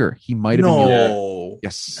been younger. No.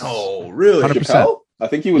 Yes. No, really? 100%. Chappelle? I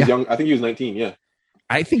think he was young. I think he was 19. Yeah.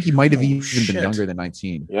 I think he might have even been younger than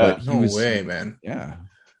 19. Yeah. But no way, man. Yeah.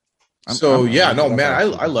 Man,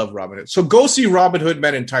 I love Robin Hood. So go see Robin Hood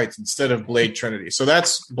Men in Tights instead of Blade Trinity. So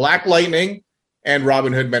that's Black Lightning and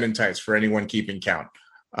Robin Hood Men in Tights for anyone keeping count.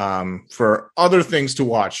 For other things to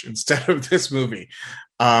watch instead of this movie.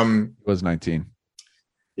 He was 19.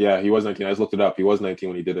 Yeah, he was 19. I just looked it up. He was 19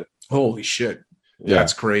 when he did it. Holy shit. Yeah.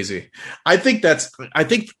 That's crazy. I think I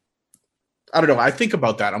don't know. I think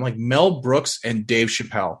about that. I'm like Mel Brooks and Dave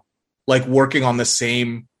Chappelle, like working on the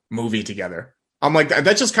same movie together. I'm like,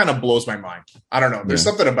 that just kind of blows my mind. I don't know. There's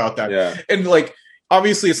something about that. Yeah. And like,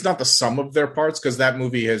 obviously it's not the sum of their parts, because that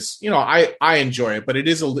movie is, I enjoy it, but it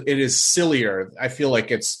is sillier. I feel like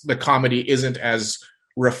the comedy isn't as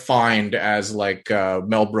refined as like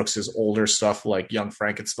Mel Brooks's older stuff, like Young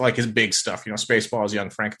Frankenstein, like his big stuff, Spaceballs, Young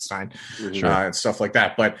Frankenstein, and stuff like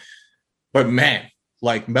that. But man,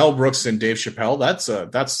 like Mel Brooks and Dave Chappelle,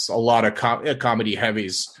 that's a lot of comedy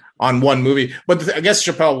heavies on one movie. But I guess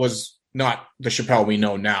Chappelle was not the Chappelle we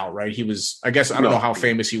know now, right? He was, I guess, I don't know how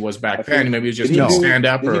famous he was back then. Maybe he was just stand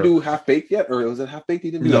up. Did he do Half Baked yet, or was it Half Baked?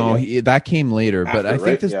 He didn't do that yet? That came later. But I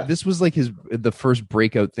think this was like the first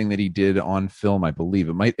breakout thing that he did on film. I believe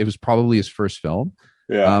it was probably his first film.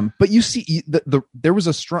 Yeah. But you see, there was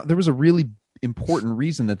a really important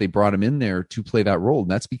reason that they brought him in there to play that role,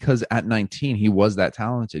 and that's because at 19 he was that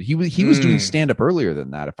talented. He was doing stand up earlier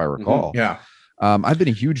than that, if I recall. Yeah. I've been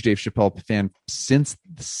a huge Dave Chappelle fan since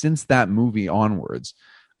that movie onwards.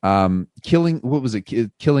 Killing, what was it?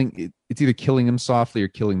 Killing, it's either Killing Him Softly or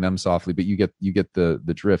Killing Them Softly, but you get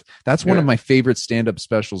the drift. That's one of my favorite stand-up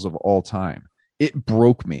specials of all time. It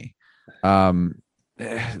broke me. I mean,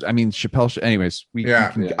 Chappelle. Anyways,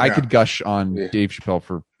 I could gush on Dave Chappelle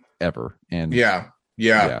forever. And No,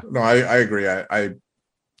 I agree.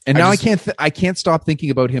 I can't stop thinking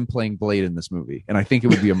about him playing Blade in this movie, and I think it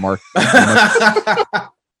would be a mark.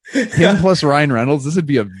 Him plus Ryan Reynolds, this would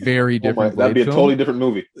be a very different. That'd be a film. totally different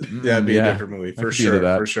movie. That'd be a different movie for sure.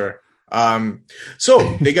 For sure.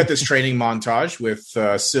 So they get this training montage with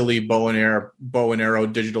silly bow and arrow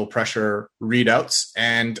digital pressure readouts,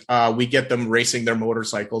 and we get them racing their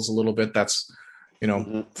motorcycles a little bit. That's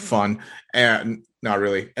fun, and not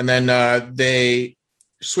really. And then they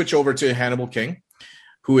switch over to Hannibal King,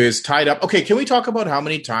 who is tied up. Okay, can we talk about how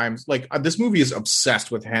many times this movie is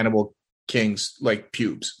obsessed with Hannibal King's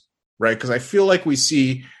pubes, right? Because I feel like we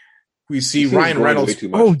see Ryan Reynolds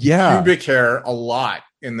pubic hair a lot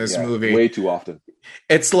in this movie, way too often.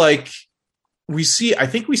 It's like I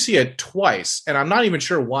think we see it twice, and I'm not even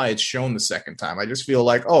sure why it's shown the second time. I just feel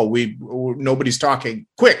like, nobody's talking.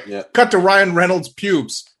 Quick, cut to Ryan Reynolds'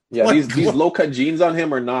 pubes. Yeah, these low cut jeans on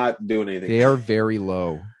him are not doing anything. They are very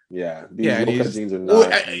low. Yeah, low cut jeans are not.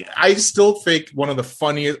 Well, I still think one of the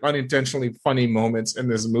funniest, unintentionally funny moments in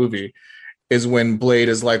this movie is when Blade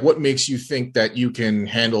is like, "What makes you think that you can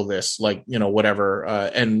handle this?" Whatever.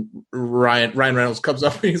 And Ryan Reynolds comes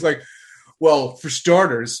up and he's like, "Well, for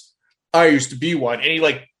starters, I used to be one." And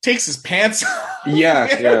he takes his pants off.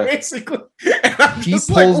 Yeah. Basically. He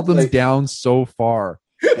pulls them down so far.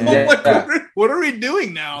 What are we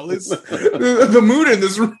doing now? The mood in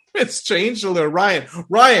this room has changed a little.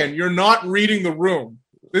 Ryan, you're not reading the room.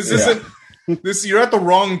 This isn't this. You're at the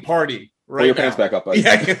wrong party. Right, pull your pants back up, buddy.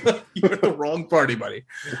 Yeah, you're at the wrong party, buddy.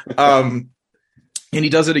 And he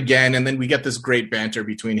does it again, and then we get this great banter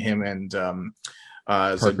between him and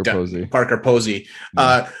Parker Posey. Parker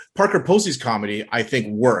Posey's comedy, I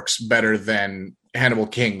think, works better than Hannibal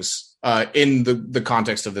King's in the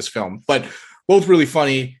context of this film, but both really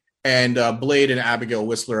funny. And Blade and Abigail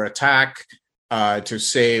Whistler attack to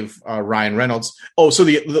save Ryan Reynolds. Oh, so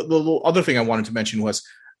the other thing I wanted to mention was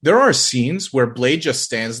there are scenes where Blade just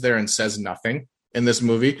stands there and says nothing in this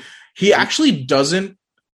movie. He actually doesn't.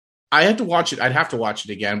 I had to watch it. I'd have to watch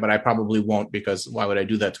it again, but I probably won't, because why would I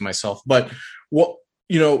do that to myself? But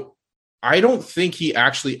I don't think he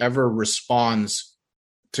actually ever responds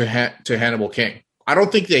to Hannibal King. I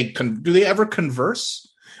don't think do they ever converse?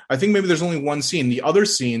 I think maybe there's only one scene. The other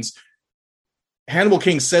scenes, Hannibal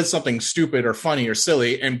King says something stupid or funny or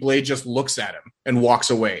silly, and Blade just looks at him and walks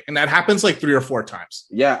away. And that happens 3 or 4 times.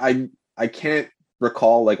 Yeah, I can't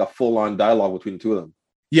recall a full-on dialogue between the two of them.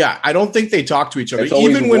 Yeah, I don't think they talk to each other. It's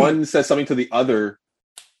always even when one says something to the other,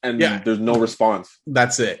 and there's no response.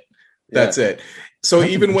 That's it. That's it. So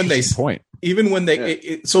even when they so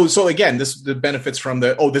again, this benefits from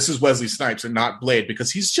this is Wesley Snipes and not Blade,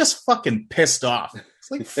 because he's just fucking pissed off. It's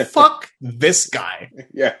like, fuck this guy.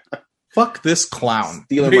 Yeah. Fuck this clown.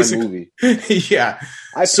 Stealing my movie. Yeah.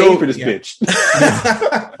 I paid for this bitch.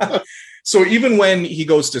 So even when he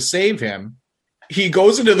goes to save him, he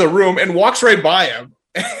goes into the room and walks right by him.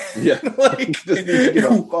 Yeah.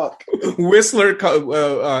 Fuck. Whistler,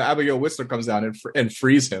 Abigail Whistler comes down and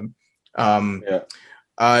frees him. And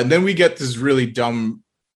then we get this really dumb.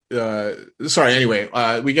 We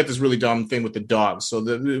get this really dumb thing with the dogs. So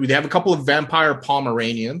they have a couple of vampire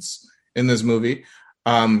Pomeranians in this movie.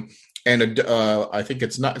 And I think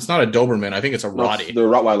it's not a Doberman. I think it's a Rottie. The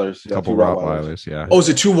Rottweilers. A couple Rottweilers, yeah. Oh, is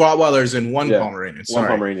it 2 Rottweilers and 1 Pomeranian? Sorry. 1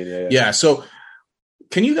 Pomeranian, yeah. So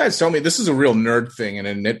can you guys tell me, this is a real nerd thing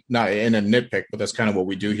and not in a nitpick, but that's kind of what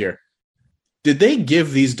we do here. Did they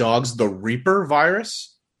give these dogs the Reaper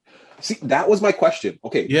virus? See, that was my question.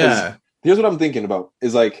 Okay. Yeah. Here's what I'm thinking about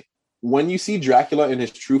is when you see Dracula in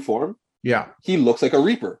his true form, he looks like a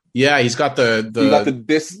Reaper. Yeah, he's got the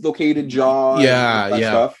dislocated jaw. Yeah,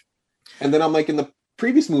 stuff. And then I'm in the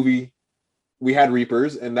previous movie, we had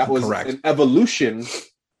Reapers, and that was an evolution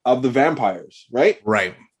of the vampires, right?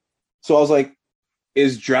 Right. So I was like,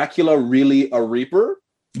 is Dracula really a Reaper?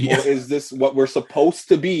 Yeah. Or is this what we're supposed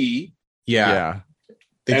to be? Yeah.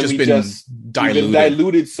 They've We've been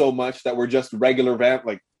diluted so much that we're just regular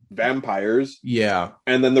vampires. Yeah.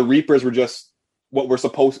 And then the Reapers were just what we're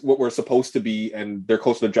supposed to be, and they're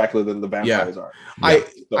closer to Dracula than the vampires are. I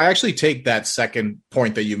actually take that second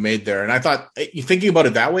point that you made there, and I thought thinking about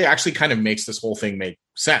it that way actually kind of makes this whole thing make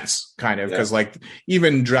sense, kind of, because like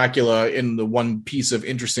even Dracula, in the one piece of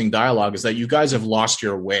interesting dialogue is that you guys have lost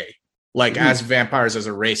your way, like as vampires as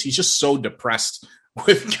a race. He's just so depressed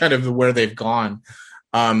with kind of where they've gone,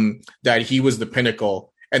 that he was the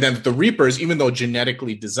pinnacle, and then the Reapers, even though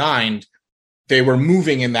genetically designed, they were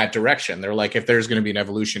moving in that direction. They're like, if there's going to be an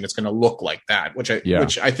evolution, it's going to look like that, which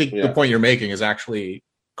I think the point you're making is actually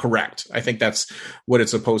correct. I think that's what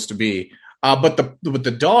it's supposed to be. But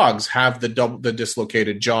the dogs have the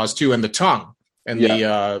dislocated jaws too, and the tongue, and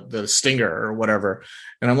the stinger or whatever.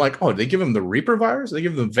 And I'm like, oh, they give them the Reaper virus? They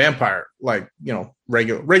give them vampire, like,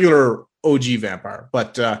 regular OG vampire.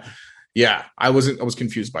 But I was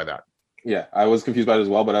confused by that. Yeah, I was confused by it as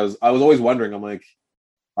well. But I was always wondering. I'm like,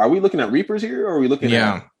 are we looking at Reapers here, or are we looking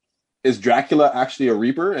at, is Dracula actually a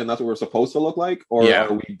Reaper and that's what we're supposed to look like? Or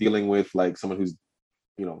are we dealing with like someone who's,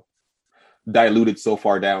 diluted so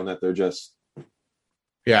far down that they're just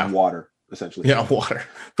water, essentially? Yeah, water.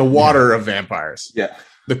 The water of vampires. Yeah.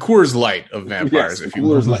 The Coors Light of vampires, if you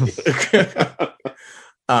will. Coors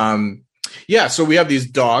Light. So we have these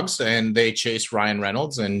dogs, and they chase Ryan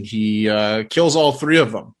Reynolds, and he kills all three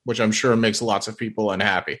of them, which I'm sure makes lots of people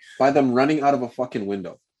unhappy. By them running out of a fucking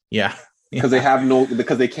window. Yeah. Because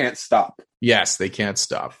because they can't stop. Yes, they can't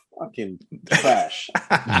stop. Fucking trash.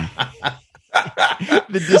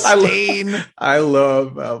 The disdain. I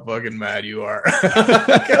love how fucking mad you are.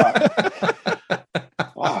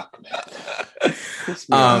 Fuck,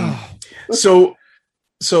 man. So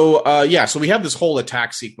we have this whole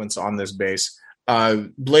attack sequence on this base.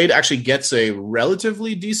 Blade actually gets a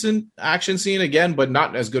relatively decent action scene again, but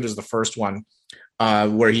not as good as the first one,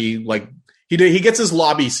 where he gets his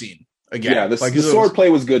lobby scene again. Yeah, the sword play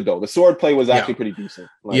was good though. The sword play was actually pretty decent.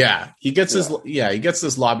 He gets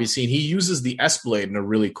this lobby scene. He uses the S-blade in a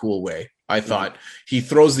really cool way. I thought he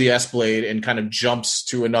throws the S-blade and kind of jumps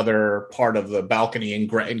to another part of the balcony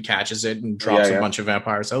and catches it and drops a bunch of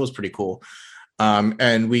vampires. That was pretty cool.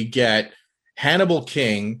 And we get Hannibal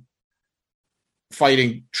King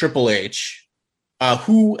fighting Triple H,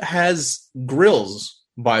 who has grills,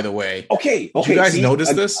 by the way. Okay. Did you guys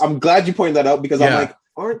notice this? I'm glad you pointed that out, because I'm like,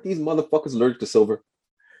 aren't these motherfuckers allergic to silver?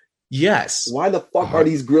 Yes. Why the fuck are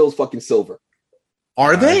these grills fucking silver?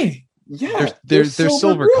 Are they? Yeah. They're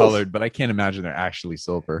silver colored, but I can't imagine they're actually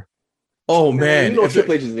silver. Oh, man.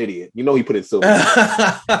 Triple H is an idiot. He put in silver.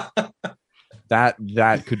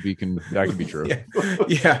 That could be true.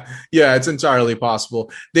 Yeah, it's entirely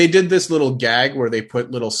possible. They did this little gag where they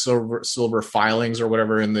put little silver filings or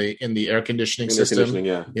whatever in the air conditioning system.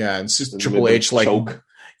 And it's just Triple H choke.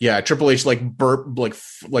 Triple H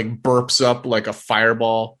burps up like a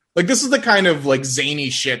fireball. Like, this is the kind of like zany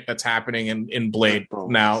shit that's happening in Blade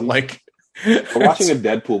now. See? Like, we're watching a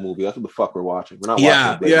Deadpool movie. That's what the fuck we're watching. We're not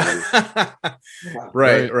watching a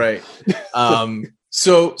Blade movie. Right.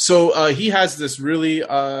 So he has this really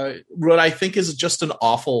what I think is just an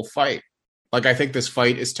awful fight. Like, I think this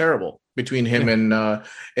fight is terrible between him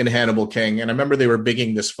and Hannibal King. And I remember they were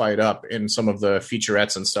bigging this fight up in some of the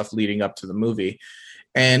featurettes and stuff leading up to the movie.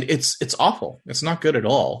 And it's awful. It's not good at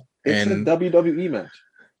all. It's a WWE match.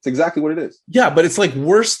 It's exactly what it is. Yeah, but it's like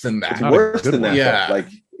worse than that. It's worse than that. Yeah, like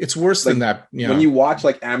it's worse than that. When you watch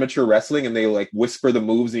like amateur wrestling and they like whisper the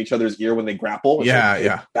moves in each other's ear when they grapple.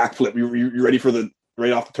 Backflip. You ready for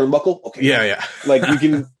right off the turnbuckle? Okay. Yeah. Like, you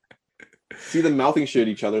can see them mouthing shit at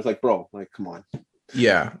each other. It's like, bro, like, come on.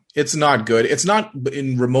 Yeah, it's not good. It's not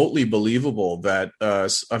remotely believable that a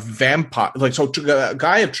vampire, a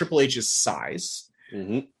guy of Triple H's size,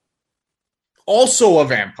 also a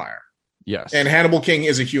vampire. Yes. And Hannibal King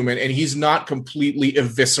is a human, and he's not completely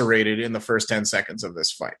eviscerated in the first 10 seconds of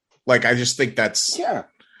this fight. Like, I just think that's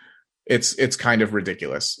it's kind of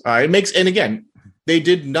ridiculous. And again, they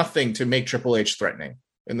did nothing to make Triple H threatening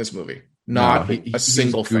in this movie. Not a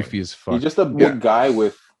single thing. Goofy as fuck. He's just a big guy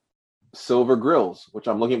with silver grills, which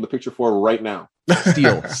I'm looking at the picture for right now.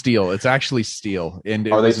 Steel. It's actually steel, and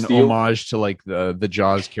it was an homage to like the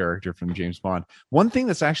Jaws character from James Bond. One thing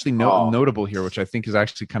that's actually notable here, which I think is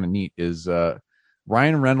actually kind of neat, is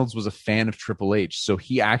Ryan Reynolds was a fan of Triple H, so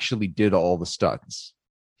he actually did all the stunts.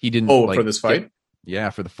 He didn't for this fight.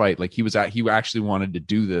 For the fight. Like, he actually wanted to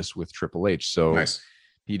do this with Triple H, so nice.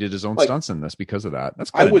 He did his own stunts in this because of that.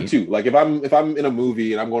 That's I would neat. Too. Like, if I'm in a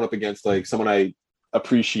movie and I'm going up against like someone I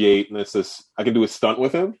appreciate, and it's this, I can do a stunt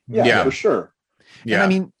with him. Yeah, for sure. Yeah, and I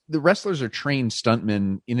mean, the wrestlers are trained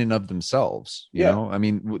stuntmen in and of themselves. You know, I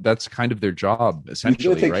mean, that's kind of their job essentially.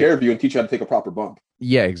 He's going to take care of you and teach you how to take a proper bump.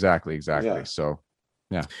 Yeah, exactly. Yeah. So,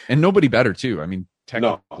 Yeah, and nobody better too. I mean,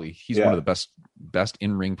 technically, he's Yeah. one of the best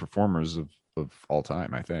in-ring performers of all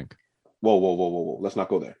time, I think. Whoa. Let's not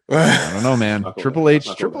go there. I don't know, man. Not go Triple there. H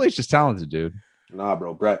Not go Triple there. H is talented, dude. Nah,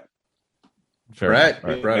 bro. Brett. Fair enough. All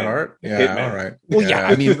right. Bret Hart. Yeah, Hitman. all right. Well, yeah.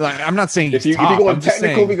 I mean, like, I'm not saying If he's you top. go I'm just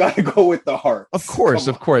technical, we saying, got to go with the heart. of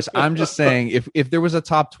course. I'm just saying, if there was a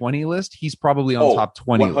top 20 list, he's probably on top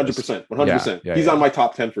 20. 100%. 100%. Yeah, He's yeah. on my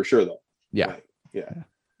top 10 for sure, though. Yeah. Like, yeah.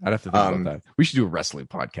 I'd have to think about that. We should do a wrestling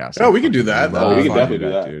podcast. Oh, we could do that. Love we could to definitely do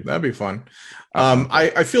that. dude. That'd be fun.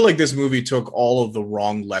 I feel like this movie took all of the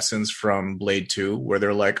wrong lessons from Blade 2, where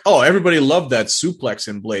they're like, oh, everybody loved that suplex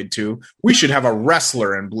in Blade 2. We should have a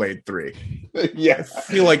wrestler in Blade 3. Yeah. I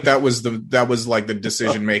feel like that was like the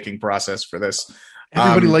decision-making process for this.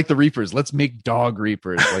 Everybody liked the Reapers. Let's make dog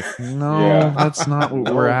Reapers. Like, no, Yeah. that's not what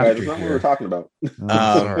No, we're guys, after that's not what here. we're talking about. I'm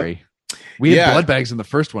sorry. We had Yeah. blood bags in the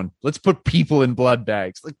first one. Let's put people in blood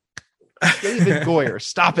bags. Like David Goyer,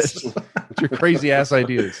 stop it with your crazy ass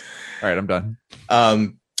ideas. All right, I'm done.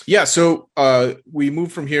 So we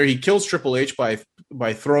move from here. He kills Triple H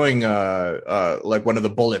by throwing like one of the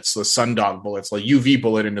bullets, the Sundog bullets, like UV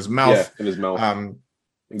bullet in his mouth. Yeah, in his mouth.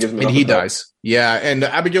 And gives him he uppercut. dies. Yeah, and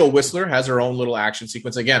Abigail Whistler has her own little action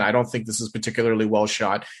sequence. Again, I don't think this is particularly well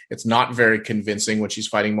shot. It's not very convincing when she's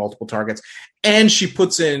fighting multiple targets. And she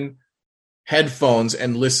puts in headphones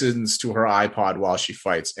and listens to her iPod while she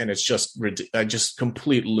fights. And it's just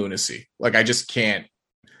complete lunacy. Like, I just can't.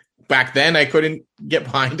 Back then, I couldn't get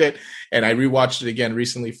behind it. And I rewatched it again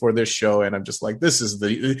recently for this show. And I'm just like, this is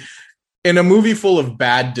in a movie full of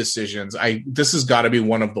bad decisions, this has got to be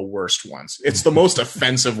one of the worst ones. It's the most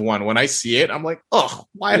offensive one. When I see it, I'm like, oh,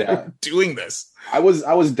 why are we doing this? I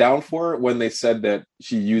was down for it when they said that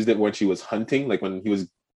she used it when she was hunting, like when he was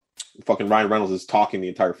fucking Ryan Reynolds is talking the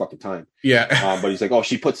entire fucking time. Yeah. But he's like, oh,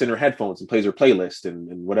 she puts in her headphones and plays her playlist and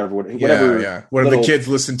whatever. Yeah. What do the kids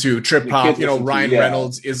listen to? Trip hop, Ryan to,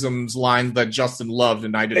 Reynolds isms line that Justin loved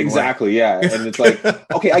and I didn't exactly, like. Yeah. And it's like,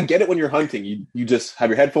 okay, I get it when you're hunting. You just have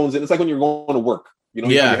your headphones in. It's like when you're going to work. You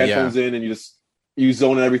have your headphones in and you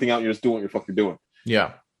zone everything out and you're just doing what you're fucking doing.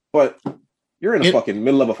 Yeah. But you're in a fucking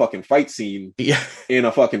middle of a fucking fight scene in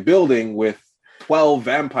a fucking building with 12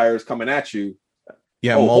 vampires coming at you.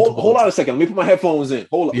 Yeah, hold on a second. Let me put my headphones in.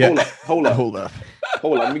 Hold up.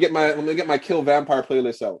 Let me get my Kill Vampire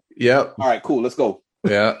playlist out. Yep. All right, cool. Let's go.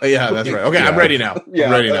 Yeah, that's right. Okay, I'm ready now. Yeah,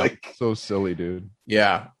 I'm ready now. So silly, dude.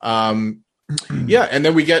 Yeah. Yeah, and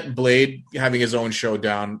then we get Blade having his own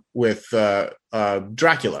showdown with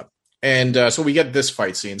Dracula. And so we get this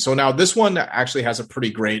fight scene. So now this one actually has a pretty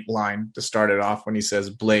great line to start it off when he says,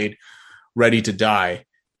 Blade, ready to die.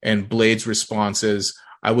 And Blade's response is,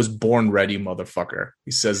 I was born ready, motherfucker.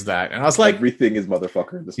 He says that. And I was like, everything is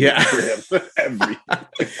motherfucker in this movie. Everything.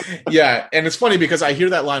 Yeah. And it's funny because I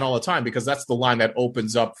hear that line all the time because that's the line that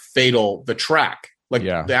opens up Fatal, the track. Like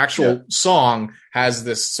the actual song has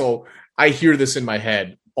this. So I hear this in my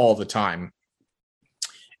head all the time.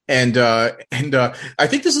 And I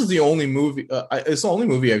think this is the only movie. It's the only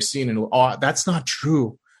movie I've seen. That's not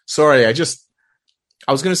true. Sorry. I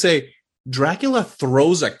was going to say Dracula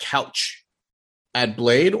throws a couch at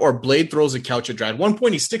Blade, or Blade throws a couch at Dracula. At one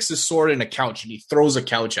point, he sticks his sword in a couch and he throws a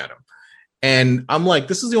couch at him. And I'm like,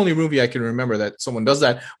 this is the only movie I can remember that someone does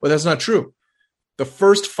that, but that's not true. The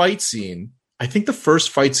first fight scene, I think the first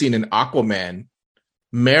fight scene in Aquaman,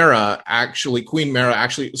 Queen Mara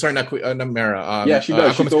actually, sorry, not Mara. She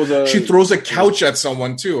does. She throws a couch at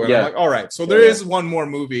someone too. And I'm like, all right. So there is one more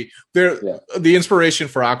movie. The inspiration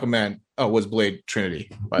for Aquaman was Blade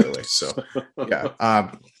Trinity, by the way. So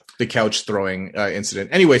yeah. The couch throwing incident.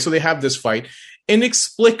 Anyway, so they have this fight.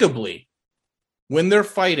 Inexplicably, when they're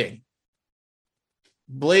fighting,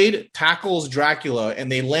 Blade tackles Dracula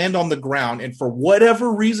and they land on the ground. And for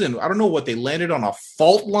whatever reason, I don't know what, they landed on a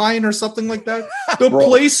fault line or something like that. The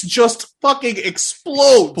place just fucking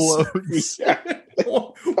explodes.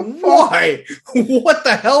 Why? What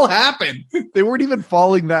the hell happened? They weren't even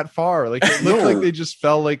falling that far. Like it looked like they just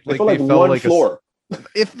fell like they fell one like floor.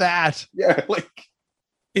 If that. Yeah, like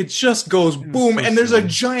it just goes boom, and there's a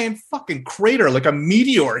giant fucking crater, like a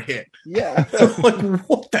meteor hit. Yeah. Like,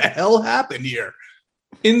 what the hell happened here?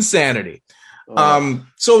 Insanity.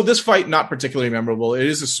 So this fight, not particularly memorable. It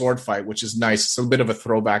is a sword fight, which is nice. It's a bit of a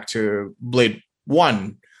throwback to Blade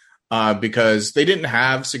 1, because they didn't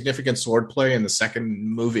have significant sword play in the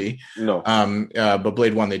second movie. No. But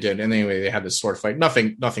Blade 1 they did. And anyway, they had this sword fight.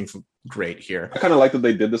 Nothing great here. I kind of like that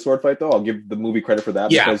they did the sword fight, though. I'll give the movie credit for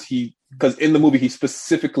that, because in the movie he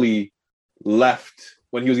specifically left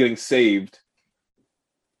when he was getting saved.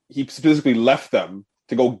 He specifically left them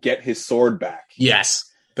to go get his sword back. Yes,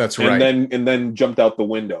 that's right. And then jumped out the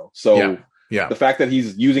window. So Yeah. The fact that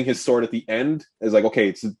he's using his sword at the end is like, okay,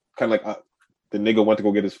 it's kind of like the nigga went to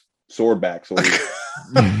go get his sword back, so let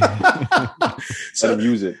him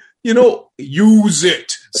use it. Use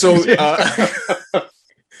it. So,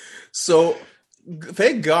 so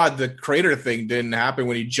thank God the crater thing didn't happen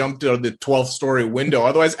when he jumped out of the 12th story window.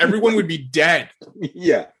 Otherwise, everyone would be dead.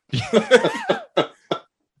 Yeah.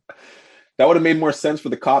 That would have made more sense for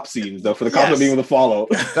the cop scenes, though, for the cops not being able to follow.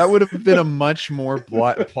 That would have been a much more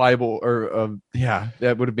pliable, or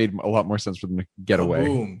that would have made a lot more sense for them to get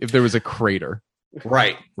away if there was a crater.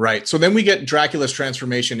 Right. So then we get Dracula's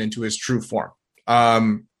transformation into his true form.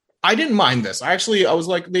 I didn't mind this. I was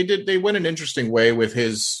like, they went an interesting way with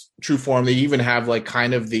his true form. They even have like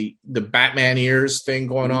kind of the Batman ears thing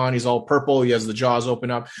going on. He's all purple. He has the jaws open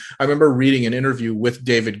up. I remember reading an interview with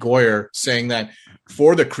David Goyer saying that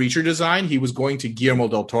for the creature design, he was going to Guillermo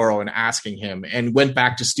del Toro and asking him, and went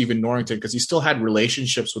back to Stephen Norrington because he still had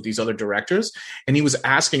relationships with these other directors. And he was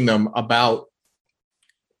asking them about,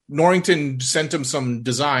 Norrington sent him some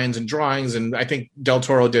designs and drawings, and I think Del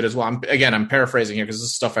Toro did as well. I'm paraphrasing here because this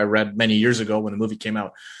is stuff I read many years ago when the movie came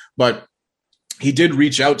out. But he did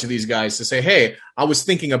reach out to these guys to say, hey, I was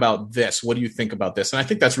thinking about this. What do you think about this? And I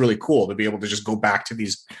think that's really cool to be able to just go back to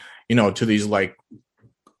these, excellent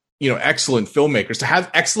filmmakers, to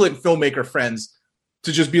have excellent filmmaker friends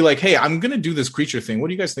to just be like, hey, I'm going to do this creature thing. What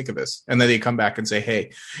do you guys think of this? And then they come back and say,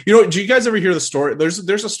 hey, do you guys ever hear the story? There's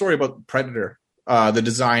a story about Predator, the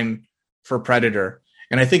design for Predator.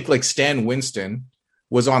 And I think like Stan Winston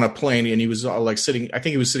was on a plane and he was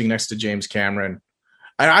sitting next to James Cameron.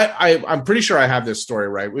 And I'm pretty sure I have this story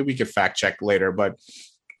right. We could fact check later, but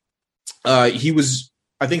I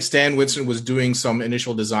think Stan Winston was doing some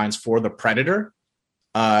initial designs for the Predator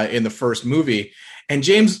in the first movie. And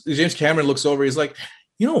James Cameron looks over. He's like,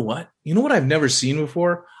 you know what I've never seen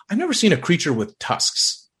before? I've never seen a creature with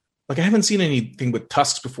tusks. Like, I haven't seen anything with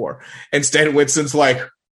tusks before. And Stan Winston's like,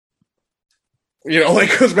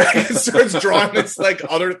 goes back and starts drawing this like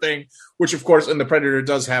other thing, which of course in the Predator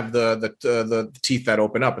does have the teeth that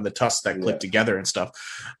open up and the tusks that click together and stuff.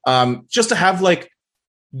 Just to have like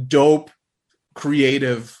dope,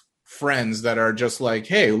 creative friends that are just like,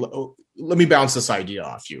 hey, let me bounce this idea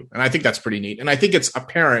off you. And I think that's pretty neat. And I think it's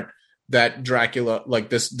apparent that Dracula, like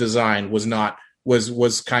this design was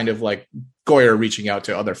kind of like Goyer reaching out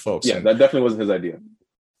to other folks. Yeah, that definitely wasn't his idea.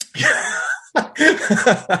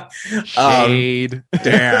 Shade.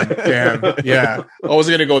 Damn. Yeah. I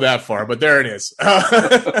wasn't going to go that far, but there it is.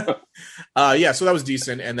 So that was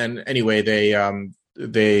decent. And then anyway, they end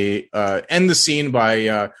the scene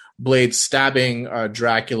by Blade stabbing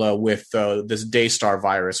Dracula with this Daystar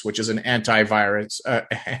virus, which is an Norton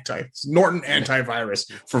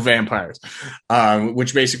antivirus for vampires,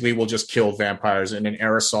 which basically will just kill vampires in an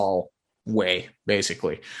aerosol way,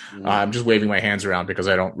 basically. I'm just waving my hands around because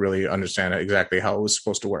I don't really understand exactly how it was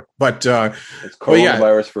supposed to work. But it's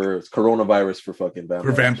coronavirus for fucking vampires.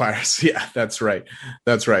 For vampires. Yeah, that's right.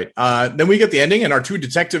 Then we get the ending, and our two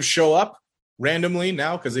detectives show up randomly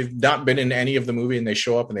now because they've not been in any of the movie, and they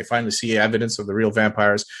show up and they finally see evidence of the real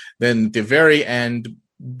vampires. Then at the very end,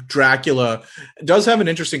 Dracula does have an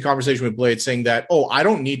interesting conversation with Blade saying that, oh, I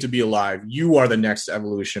don't need to be alive. You are the next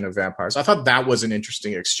evolution of vampires. I thought that was an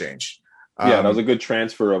interesting exchange. That was a good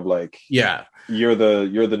transfer of like, yeah, you're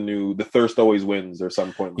the thirst always wins or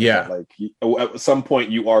some point. Like at some point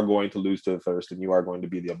you are going to lose to the thirst and you are going to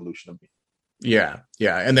be the evolution of me. Yeah.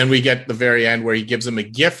 And then we get the very end where he gives him a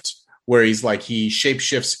gift where he's like, he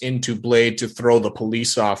shapeshifts into Blade to throw the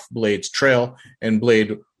police off Blade's trail, and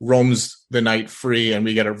Blade roams the night free, and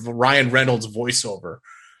we get a Ryan Reynolds voiceover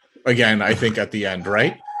again, I think at the end,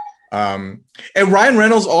 right? And Ryan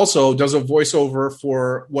Reynolds also does a voiceover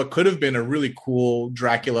for what could have been a really cool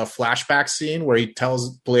Dracula flashback scene where he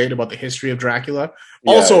tells Blade about the history of Dracula.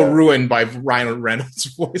 Ruined by Ryan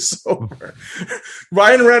Reynolds' voiceover.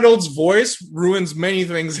 Ryan Reynolds' voice ruins many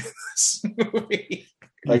things in this movie.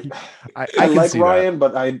 Like I like Ryan,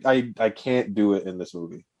 but I can't do it in this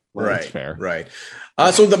movie. Right, fair. Right.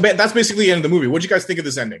 So that's basically the end of the movie. What did you guys think of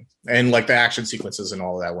this ending and like the action sequences and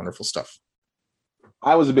all of that wonderful stuff?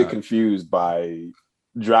 I was a bit confused by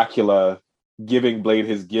Dracula giving Blade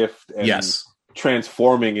his gift and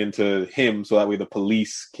transforming into him so that way the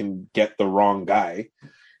police can get the wrong guy.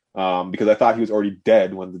 Because I thought he was already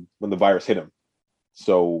dead when the virus hit him.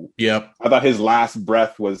 So I thought his last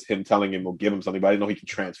breath was him telling him we'll give him something, but I didn't know he could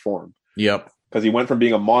transform. Yep. Because he went from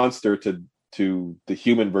being a monster to the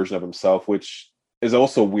human version of himself, which is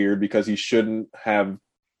also weird because he shouldn't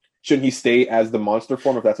he stay as the monster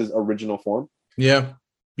form if that's his original form? Yeah.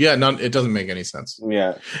 It doesn't make any sense.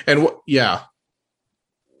 Yeah. And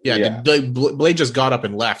Blade just got up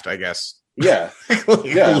and left, I guess. Yeah,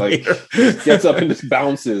 like gets up and just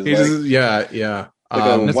bounces. Yeah.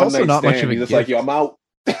 It's also not much of a gift. gift. Like, yo, I'm out.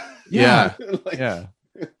 Yeah. Yeah.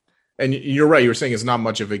 And you're right. You were saying it's not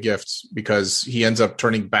much of a gift because he ends up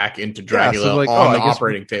turning back into Dracula so like, on the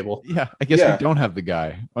operating table. Yeah, I guess we don't have the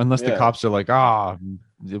guy unless the cops are like,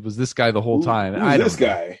 it was this guy the whole time. Who's this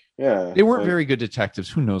guy? Yeah, they weren't very good detectives.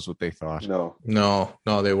 Who knows what they thought? No,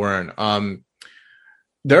 they weren't.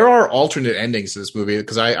 There are alternate endings to this movie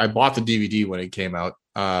because I bought the DVD when it came out,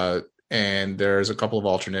 and there's a couple of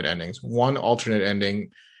alternate endings. One alternate ending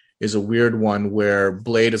is a weird one where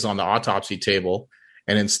Blade is on the autopsy table.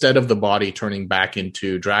 And instead of the body turning back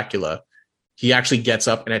into Dracula, he actually gets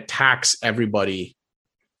up and attacks everybody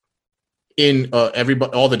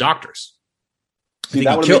all the doctors. See,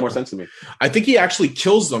 that would make more sense to me. I think he actually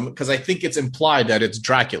kills them because I think it's implied that it's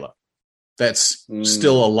Dracula that's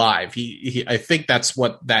still alive. I think that's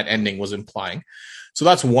what that ending was implying. So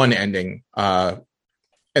that's one ending. And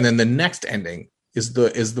then the next ending is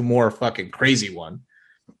the more fucking crazy one.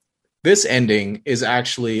 This ending is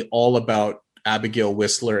actually all about Abigail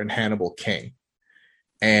Whistler and Hannibal King.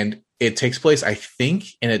 And it takes place, I think,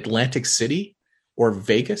 in Atlantic City or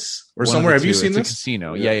Vegas or somewhere. Have you seen this? It's a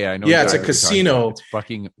casino. Yeah, I know. Yeah, it's a casino. It's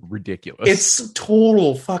fucking ridiculous. It's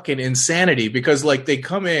total fucking insanity because like they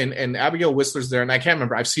come in and Abigail Whistler's there, and I can't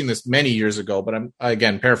remember. I've seen this many years ago, but I'm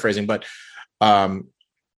again paraphrasing. But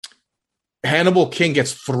Hannibal King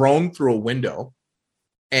gets thrown through a window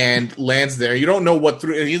and lands there. You don't know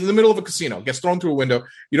he's in the middle of a casino, gets thrown through a window.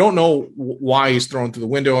 You don't know why he's thrown through the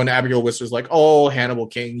window. And Abigail Whistler's like, oh, Hannibal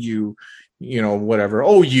King, you know, whatever.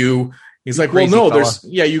 Oh, you. He's like, well, no,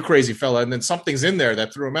 you crazy fella. And then something's in there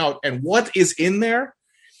that threw him out. And what is in there?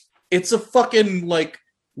 It's a fucking like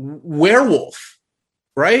werewolf,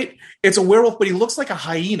 right? It's a werewolf, but he looks like a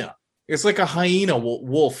hyena. It's like a hyena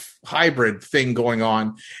wolf hybrid thing going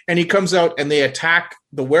on. And he comes out and they attack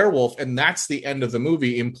the werewolf. And that's the end of the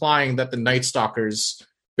movie, implying that the Night Stalkers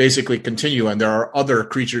basically continue. And there are other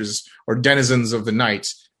creatures or denizens of the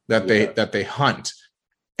night that they hunt.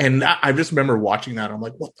 And I just remember watching that. I'm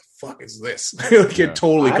like, what the fuck is this? It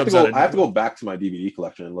totally comes out. I have to go back to my DVD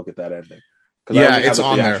collection and look at that ending. Yeah, it's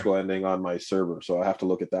on there. Actual ending on my server. So I have to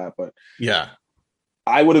look at that. But yeah,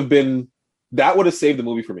 that would have saved the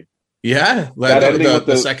movie for me. Yeah,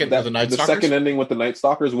 the second ending with the Night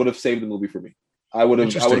Stalkers would have saved the movie for me. I would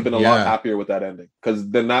have been a lot happier with that ending because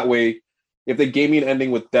then that way, if they gave me an ending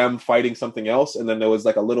with them fighting something else, and then there was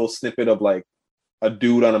like a little snippet of like a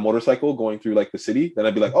dude on a motorcycle going through like the city, then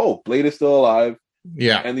I'd be like, oh, Blade is still alive.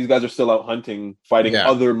 Yeah, and these guys are still out hunting, fighting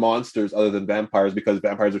other monsters other than vampires because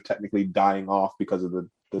vampires are technically dying off because of the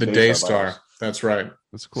Daystar. That's right.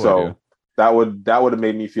 That's cool. So idea. that would have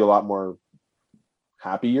made me feel a lot more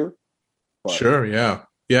happier. But sure, yeah.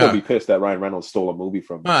 I'd be pissed that Ryan Reynolds stole a movie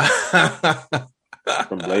from Blade.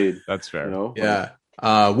 That's fair. You know? Yeah.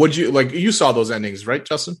 Would you like? You saw those endings, right,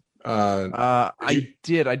 Justin? I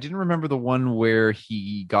did. I didn't remember the one where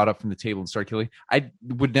he got up from the table and started killing. I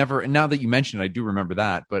would never. And now that you mentioned it, I do remember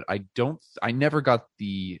that, but I never got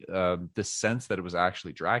the sense that it was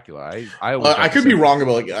actually Dracula. I could be wrong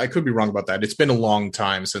about that. It's been a long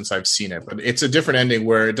time since I've seen it, but it's a different ending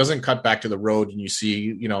where it doesn't cut back to the road and you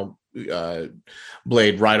see,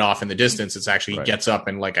 Blade right off in the distance. It's actually he gets up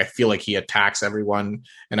and like I feel like he attacks everyone.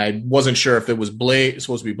 And I wasn't sure if it was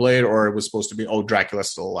supposed to be Blade or it was supposed to be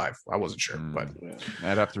Dracula's still alive. I wasn't sure, but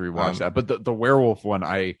I'd have to rewatch that. But the werewolf one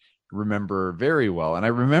I remember very well, and I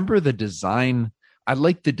remember the design. I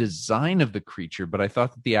liked the design of the creature, but I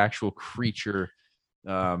thought that the actual creature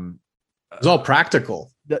it was all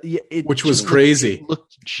practical. Which was crazy. It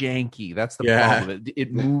looked janky. That's the problem.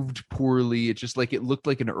 It moved poorly. It just like it looked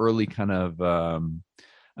like an early kind of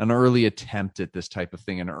an early attempt at this type of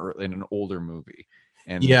thing in an older movie.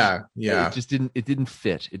 And it just didn't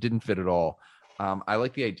fit. It didn't fit at all. I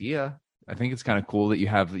like the idea. I think it's kind of cool that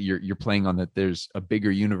you're playing on that. There's a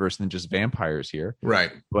bigger universe than just vampires here,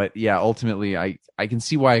 right? But yeah, ultimately, I can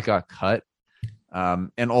see why it got cut.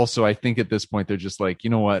 And also, I think at this point they're just like, you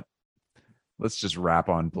know what? Let's just wrap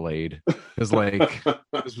on Blade because like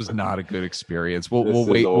this was not a good experience.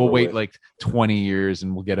 We'll wait like 20 years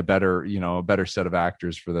and we'll get a better set of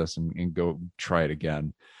actors for this and go try it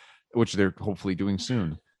again, which they're hopefully doing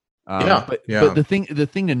soon. But the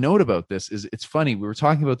thing to note about this is it's funny. We were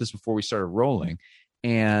talking about this before we started rolling,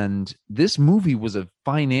 and this movie was a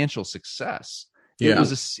financial success.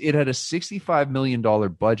 It had a $65 million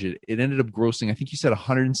budget. It ended up grossing, I think you said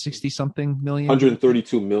 160 something million.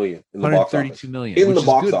 132 million in the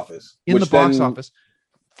box office. In the box office.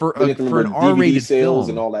 for an R-rated sales film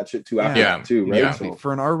and all that shit too. After that too, right? Yeah. So.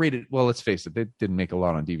 For an R-rated, well, let's face it, they didn't make a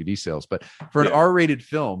lot on DVD sales, but for an Yeah. R-rated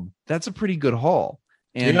film, that's a pretty good haul.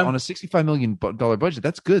 And on a $65 million budget,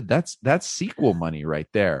 that's good. That's sequel money right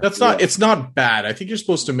there. That's not. It's not bad. I think you're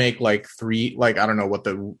supposed to make like three. Like I don't know what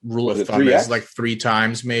the rule of thumb 3X? is. Like 3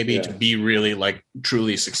 times maybe to be really like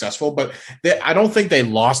truly successful. But I don't think they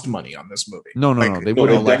lost money on this movie. No. They would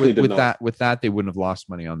have definitely did with not. that they wouldn't have lost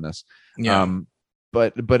money on this. Yeah.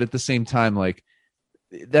 But at the same time, like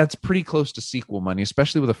that's pretty close to sequel money,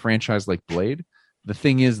 especially with a franchise like Blade. The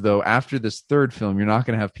thing is, though, after this third film, you're not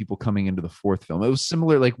going to have people coming into the fourth film. It was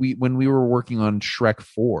similar, like when we were working on Shrek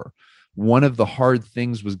 4. One of the hard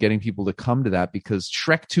things was getting people to come to that because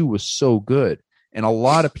Shrek 2 was so good, and a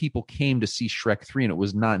lot of people came to see Shrek 3, and it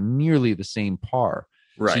was not nearly the same par.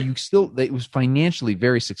 Right. So it was financially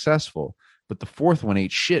very successful, but the fourth one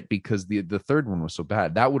ate shit because the third one was so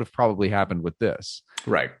bad. That would have probably happened with this.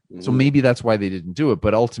 Right. So maybe that's why they didn't do it.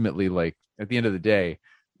 But ultimately, like at the end of the day,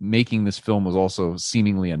 making this film was also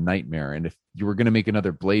seemingly a nightmare. And if you were going to make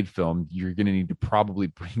another Blade film, you're going to need to probably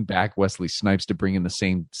bring back Wesley Snipes to bring in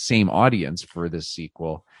the same audience for this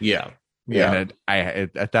sequel. Yeah. And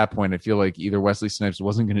at that point, I feel like either Wesley Snipes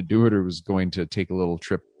wasn't going to do it or was going to take a little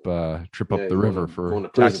trip up the river for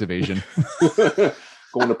tax evasion.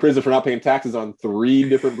 Going to prison for not paying taxes on 3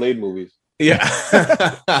 different Blade movies. Yeah.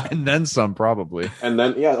 And then some, probably. And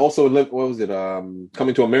then, also, what was it?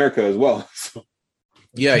 Coming to America as well. So.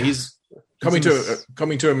 Yeah, he's coming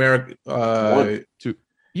to America.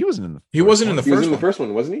 He wasn't in the. He wasn't in the He was first in one. the first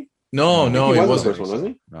one, wasn't he? No, he wasn't. The first one, wasn't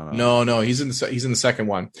he? No. He's in the second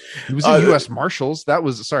one. He was in U.S. Marshals. That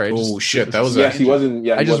was He was. Yes, he wasn't.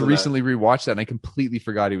 Yeah, I just recently rewatched that and I completely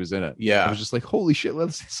forgot he was in it. Yeah, I was just like, holy shit,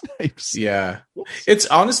 Wesley Snipes. Yeah, it's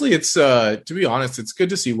to be honest, it's good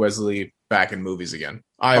to see Wesley back in movies again.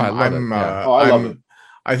 I love it.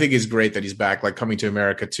 I think it's great that he's back, like Coming to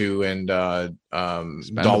America 2 and Dolomite.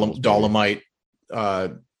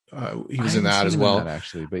 He was in that as well,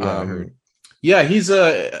 actually. But yeah, I heard. Yeah, he's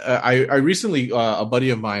I recently a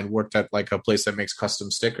buddy of mine worked at like a place that makes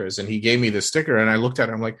custom stickers, and he gave me this sticker, and I looked at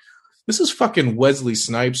it, I'm like, this is fucking Wesley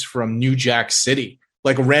Snipes from New Jack City,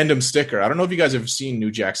 like a random sticker. I don't know if you guys have seen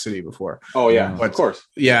New Jack City before. Oh yeah, of course.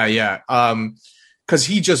 Yeah. Because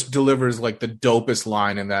he just delivers like the dopest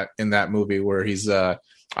line in that movie where he's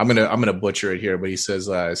I'm gonna butcher it here, but he says,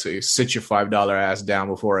 "So you sit your $5 ass down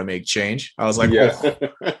before I make change." I was like, oh,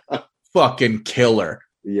 fucking killer.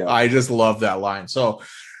 Yeah, I just love that line. So,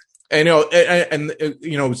 and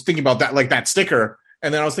I was thinking about that, like that sticker,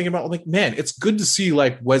 and then I was thinking about like, man, it's good to see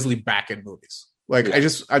like Wesley back in movies. Like,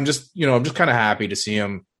 I'm just kind of happy to see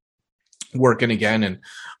him working again.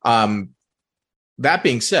 And that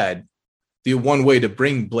being said, the one way to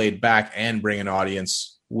bring Blade back and bring an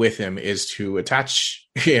audience with him is to attach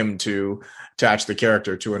the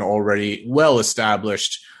character to an already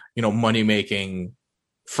well-established, money-making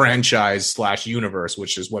franchise / universe,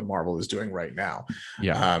 which is what Marvel is doing right now.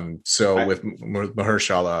 Yeah. With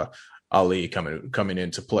Mahershala Ali coming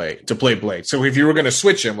in to play Blade. So if you were going to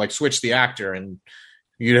switch him, like switch the actor, and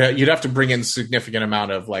you'd have to bring in significant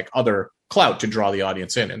amount of like other clout to draw the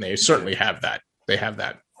audience in, and they certainly have that. They have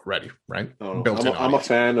that already, right? I'm a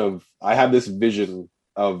fan of. I have this vision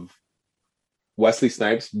of Wesley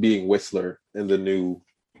Snipes being Whistler in the new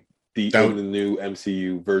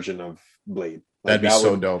MCU version of Blade. That'd be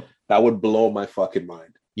so dope. That would blow my fucking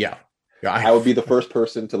mind. Yeah. I would be the first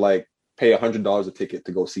person to like pay $100 a ticket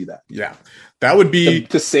to go see that. Yeah, that would be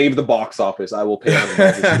to save the box office. I will pay $100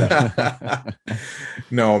 to see that.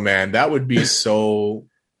 No, man, that would be so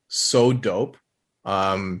dope.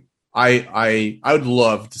 I would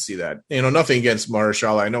love to see that. Nothing against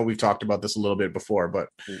Mahershala. I know we've talked about this a little bit before, but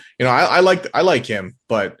I like him.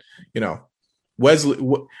 But Wesley,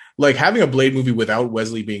 like having a Blade movie without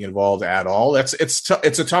Wesley being involved at all, it's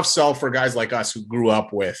a tough sell for guys like us who grew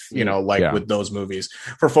up with with those movies.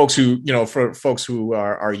 For folks who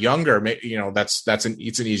are younger, it's an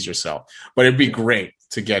easier sell. But it'd be great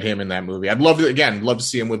to get him in that movie. I'd love to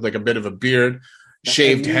see him with like a bit of a beard,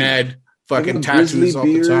 shaved head. Fucking tattoos off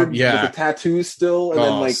the top, yeah. With the tattoos still, and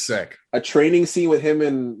then like sick. A training scene with him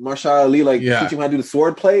and Mahershala Ali, like teaching him how to do the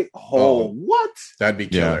sword play. What? That'd be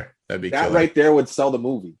killer. Yeah. That'd be that killer. Right there would sell the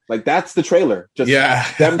movie. Like that's the trailer. Just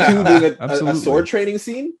them two doing a sword training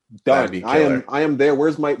scene. Done. That'd be killer. I am there.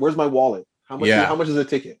 Where's my wallet? How much is a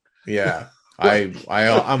ticket? Yeah. I'm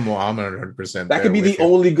 100%. That could be the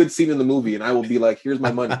only good scene in the movie, and I will be like, "Here's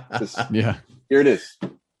my money." Here it is.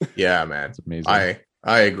 Yeah, man, it's amazing.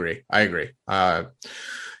 I agree. So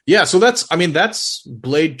that's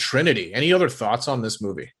Blade Trinity. Any other thoughts on this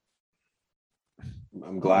movie?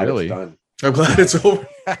 I'm glad it's done. I'm glad it's over.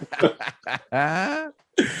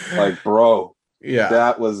 Like, bro, Yeah,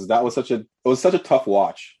 that was such a tough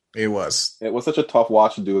watch. it was. It was such a tough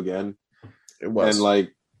watch to do again. It was. And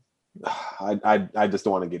like, I just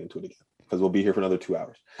don't want to get into it again because we'll be here for another 2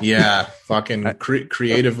 hours. Yeah, fucking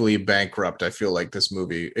creatively bankrupt. I feel like this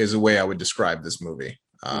movie is the way I would describe this movie.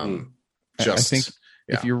 I think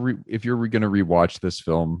if you're going to rewatch this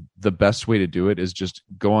film, the best way to do it is just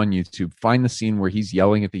go on YouTube, find the scene where he's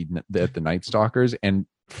yelling at the Night Stalkers, and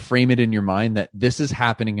frame it in your mind that this is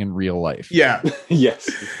happening in real life. Yeah, Yes.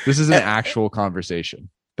 This is an actual conversation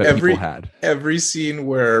that people had. Every scene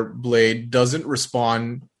where Blade doesn't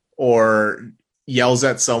respond or yells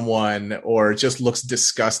at someone or just looks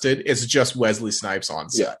disgusted, it's just Wesley Snipes on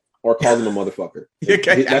set. Yeah. Or calls him a motherfucker.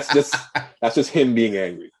 Okay. That's just him being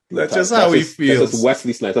angry. That's just how he feels. That's just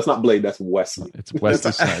Wesley Snipes. That's not Blade. That's Wesley. It's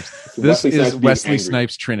Wesley Snipes. It's This Wesley Snipes is being Wesley angry.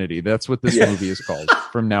 Snipes Trinity. That's what this Yeah. movie is called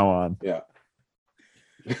from now on. Yeah.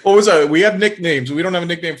 What was that? We have nicknames. We don't have a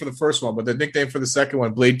nickname for the first one, but the nickname for the second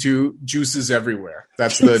one, Blade 2, Juices Everywhere.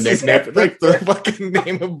 That's the nickname, like the fucking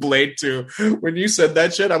name of Blade 2. When you said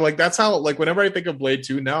that shit, I'm like, that's how, like, whenever I think of Blade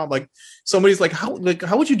 2 now, I'm like, somebody's like, how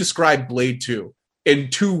would you describe Blade 2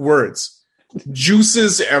 in 2 words?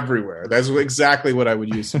 Juices everywhere. That's exactly what I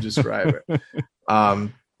would use to describe it.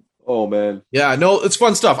 Oh man. Yeah, no, it's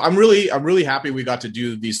fun stuff. I'm really happy we got to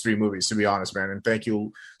do these 3 movies, to be honest, man. And thank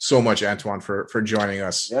you so much, Antoine, for joining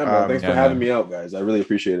us. Yeah, man. Thanks for having me out, guys. I really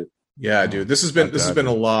appreciate it. Yeah, dude, this has been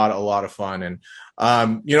a lot of fun. And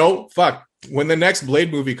fuck, when the next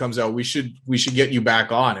Blade movie comes out, we should get you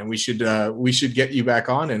back on, and we should get you back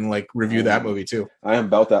on and like review that movie too. I am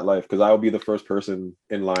about that life because I will be the first person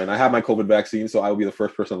in line. I have my COVID vaccine, so I will be the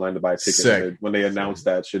first person in line to buy a ticket when they announce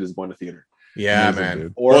that shit is going to theater. Yeah, Amazing, man.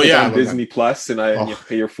 dude. Or if it's on Disney Plus and you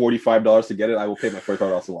pay your $45 to get it, I will pay my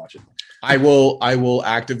 $45 to watch it. I will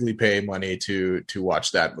actively pay money to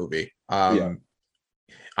watch that movie. Yeah.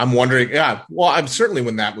 I'm wondering, I'm certainly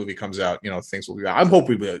when that movie comes out, things will be. I'm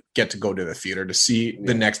hoping we get to go to the theater to see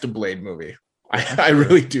the next Blade movie. I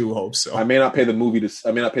really do hope so. I may not pay the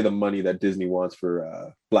money that Disney wants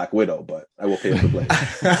for Black Widow, but I will pay it for Blade.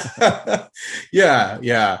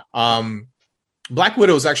 Yeah. Black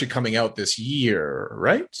Widow is actually coming out this year,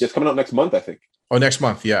 right? It's coming out next month, I think. Oh, next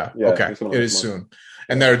month. Yeah. Okay. It is soon.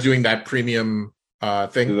 And they're doing that premium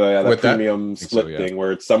thing with that premium split thing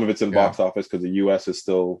where some of it's in box office because the US is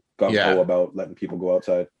still gung-ho about letting people go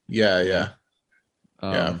outside. Yeah.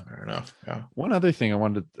 Fair enough. Yeah. One other thing I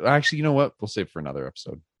wanted to actually, you know what? We'll save for another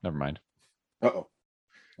episode. Never mind. Uh-oh.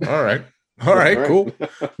 All right. Cool.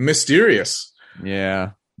 Mysterious. Yeah.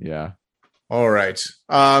 All right.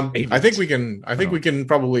 I think we can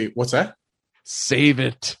probably, what's that? Save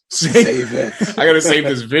it. Save it. I gotta save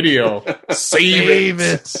this video. Save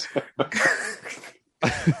it.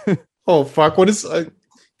 Oh fuck! What is?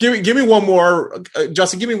 Give me one more,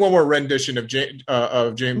 Justin. Give me one more rendition of James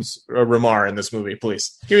Remar in this movie,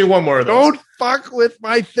 please. Give me one more of those. Don't fuck with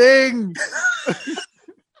my thing.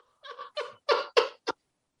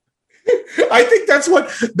 I think that's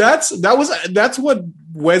what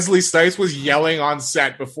Wesley Snipes was yelling on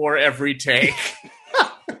set before every take.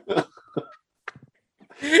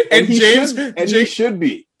 And he should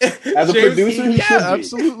be. As a producer, he should be.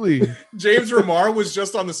 Absolutely. James Remar was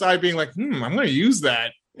just on the side being like, I'm going to use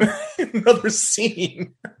that in another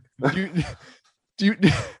scene. Do you,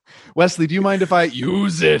 Wesley, do you mind if I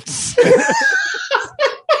use it?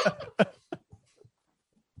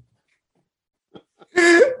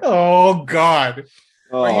 Oh, God.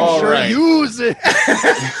 Oh, Are you all sure? right. Use it.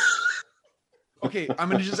 Okay, I'm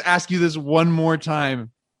going to just ask you this one more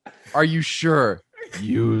time. Are you sure?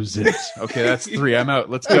 Use it. Okay, that's 3. I'm out.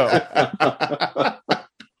 Let's go.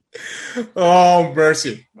 Oh,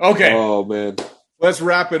 mercy. Okay. Oh, man. Let's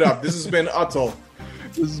wrap it up. This has been Atul.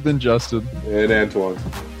 This has been Justin. And Antoine.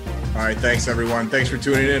 All right. Thanks, everyone. Thanks for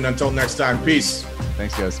tuning in. Until next time. Peace.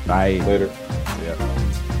 Thanks, guys. Bye. Later. See ya.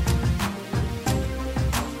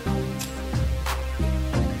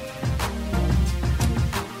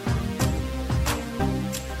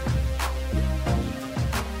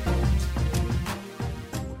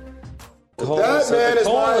 That man is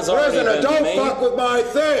my prisoner. Don't fuck with my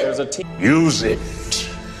thing. Use it.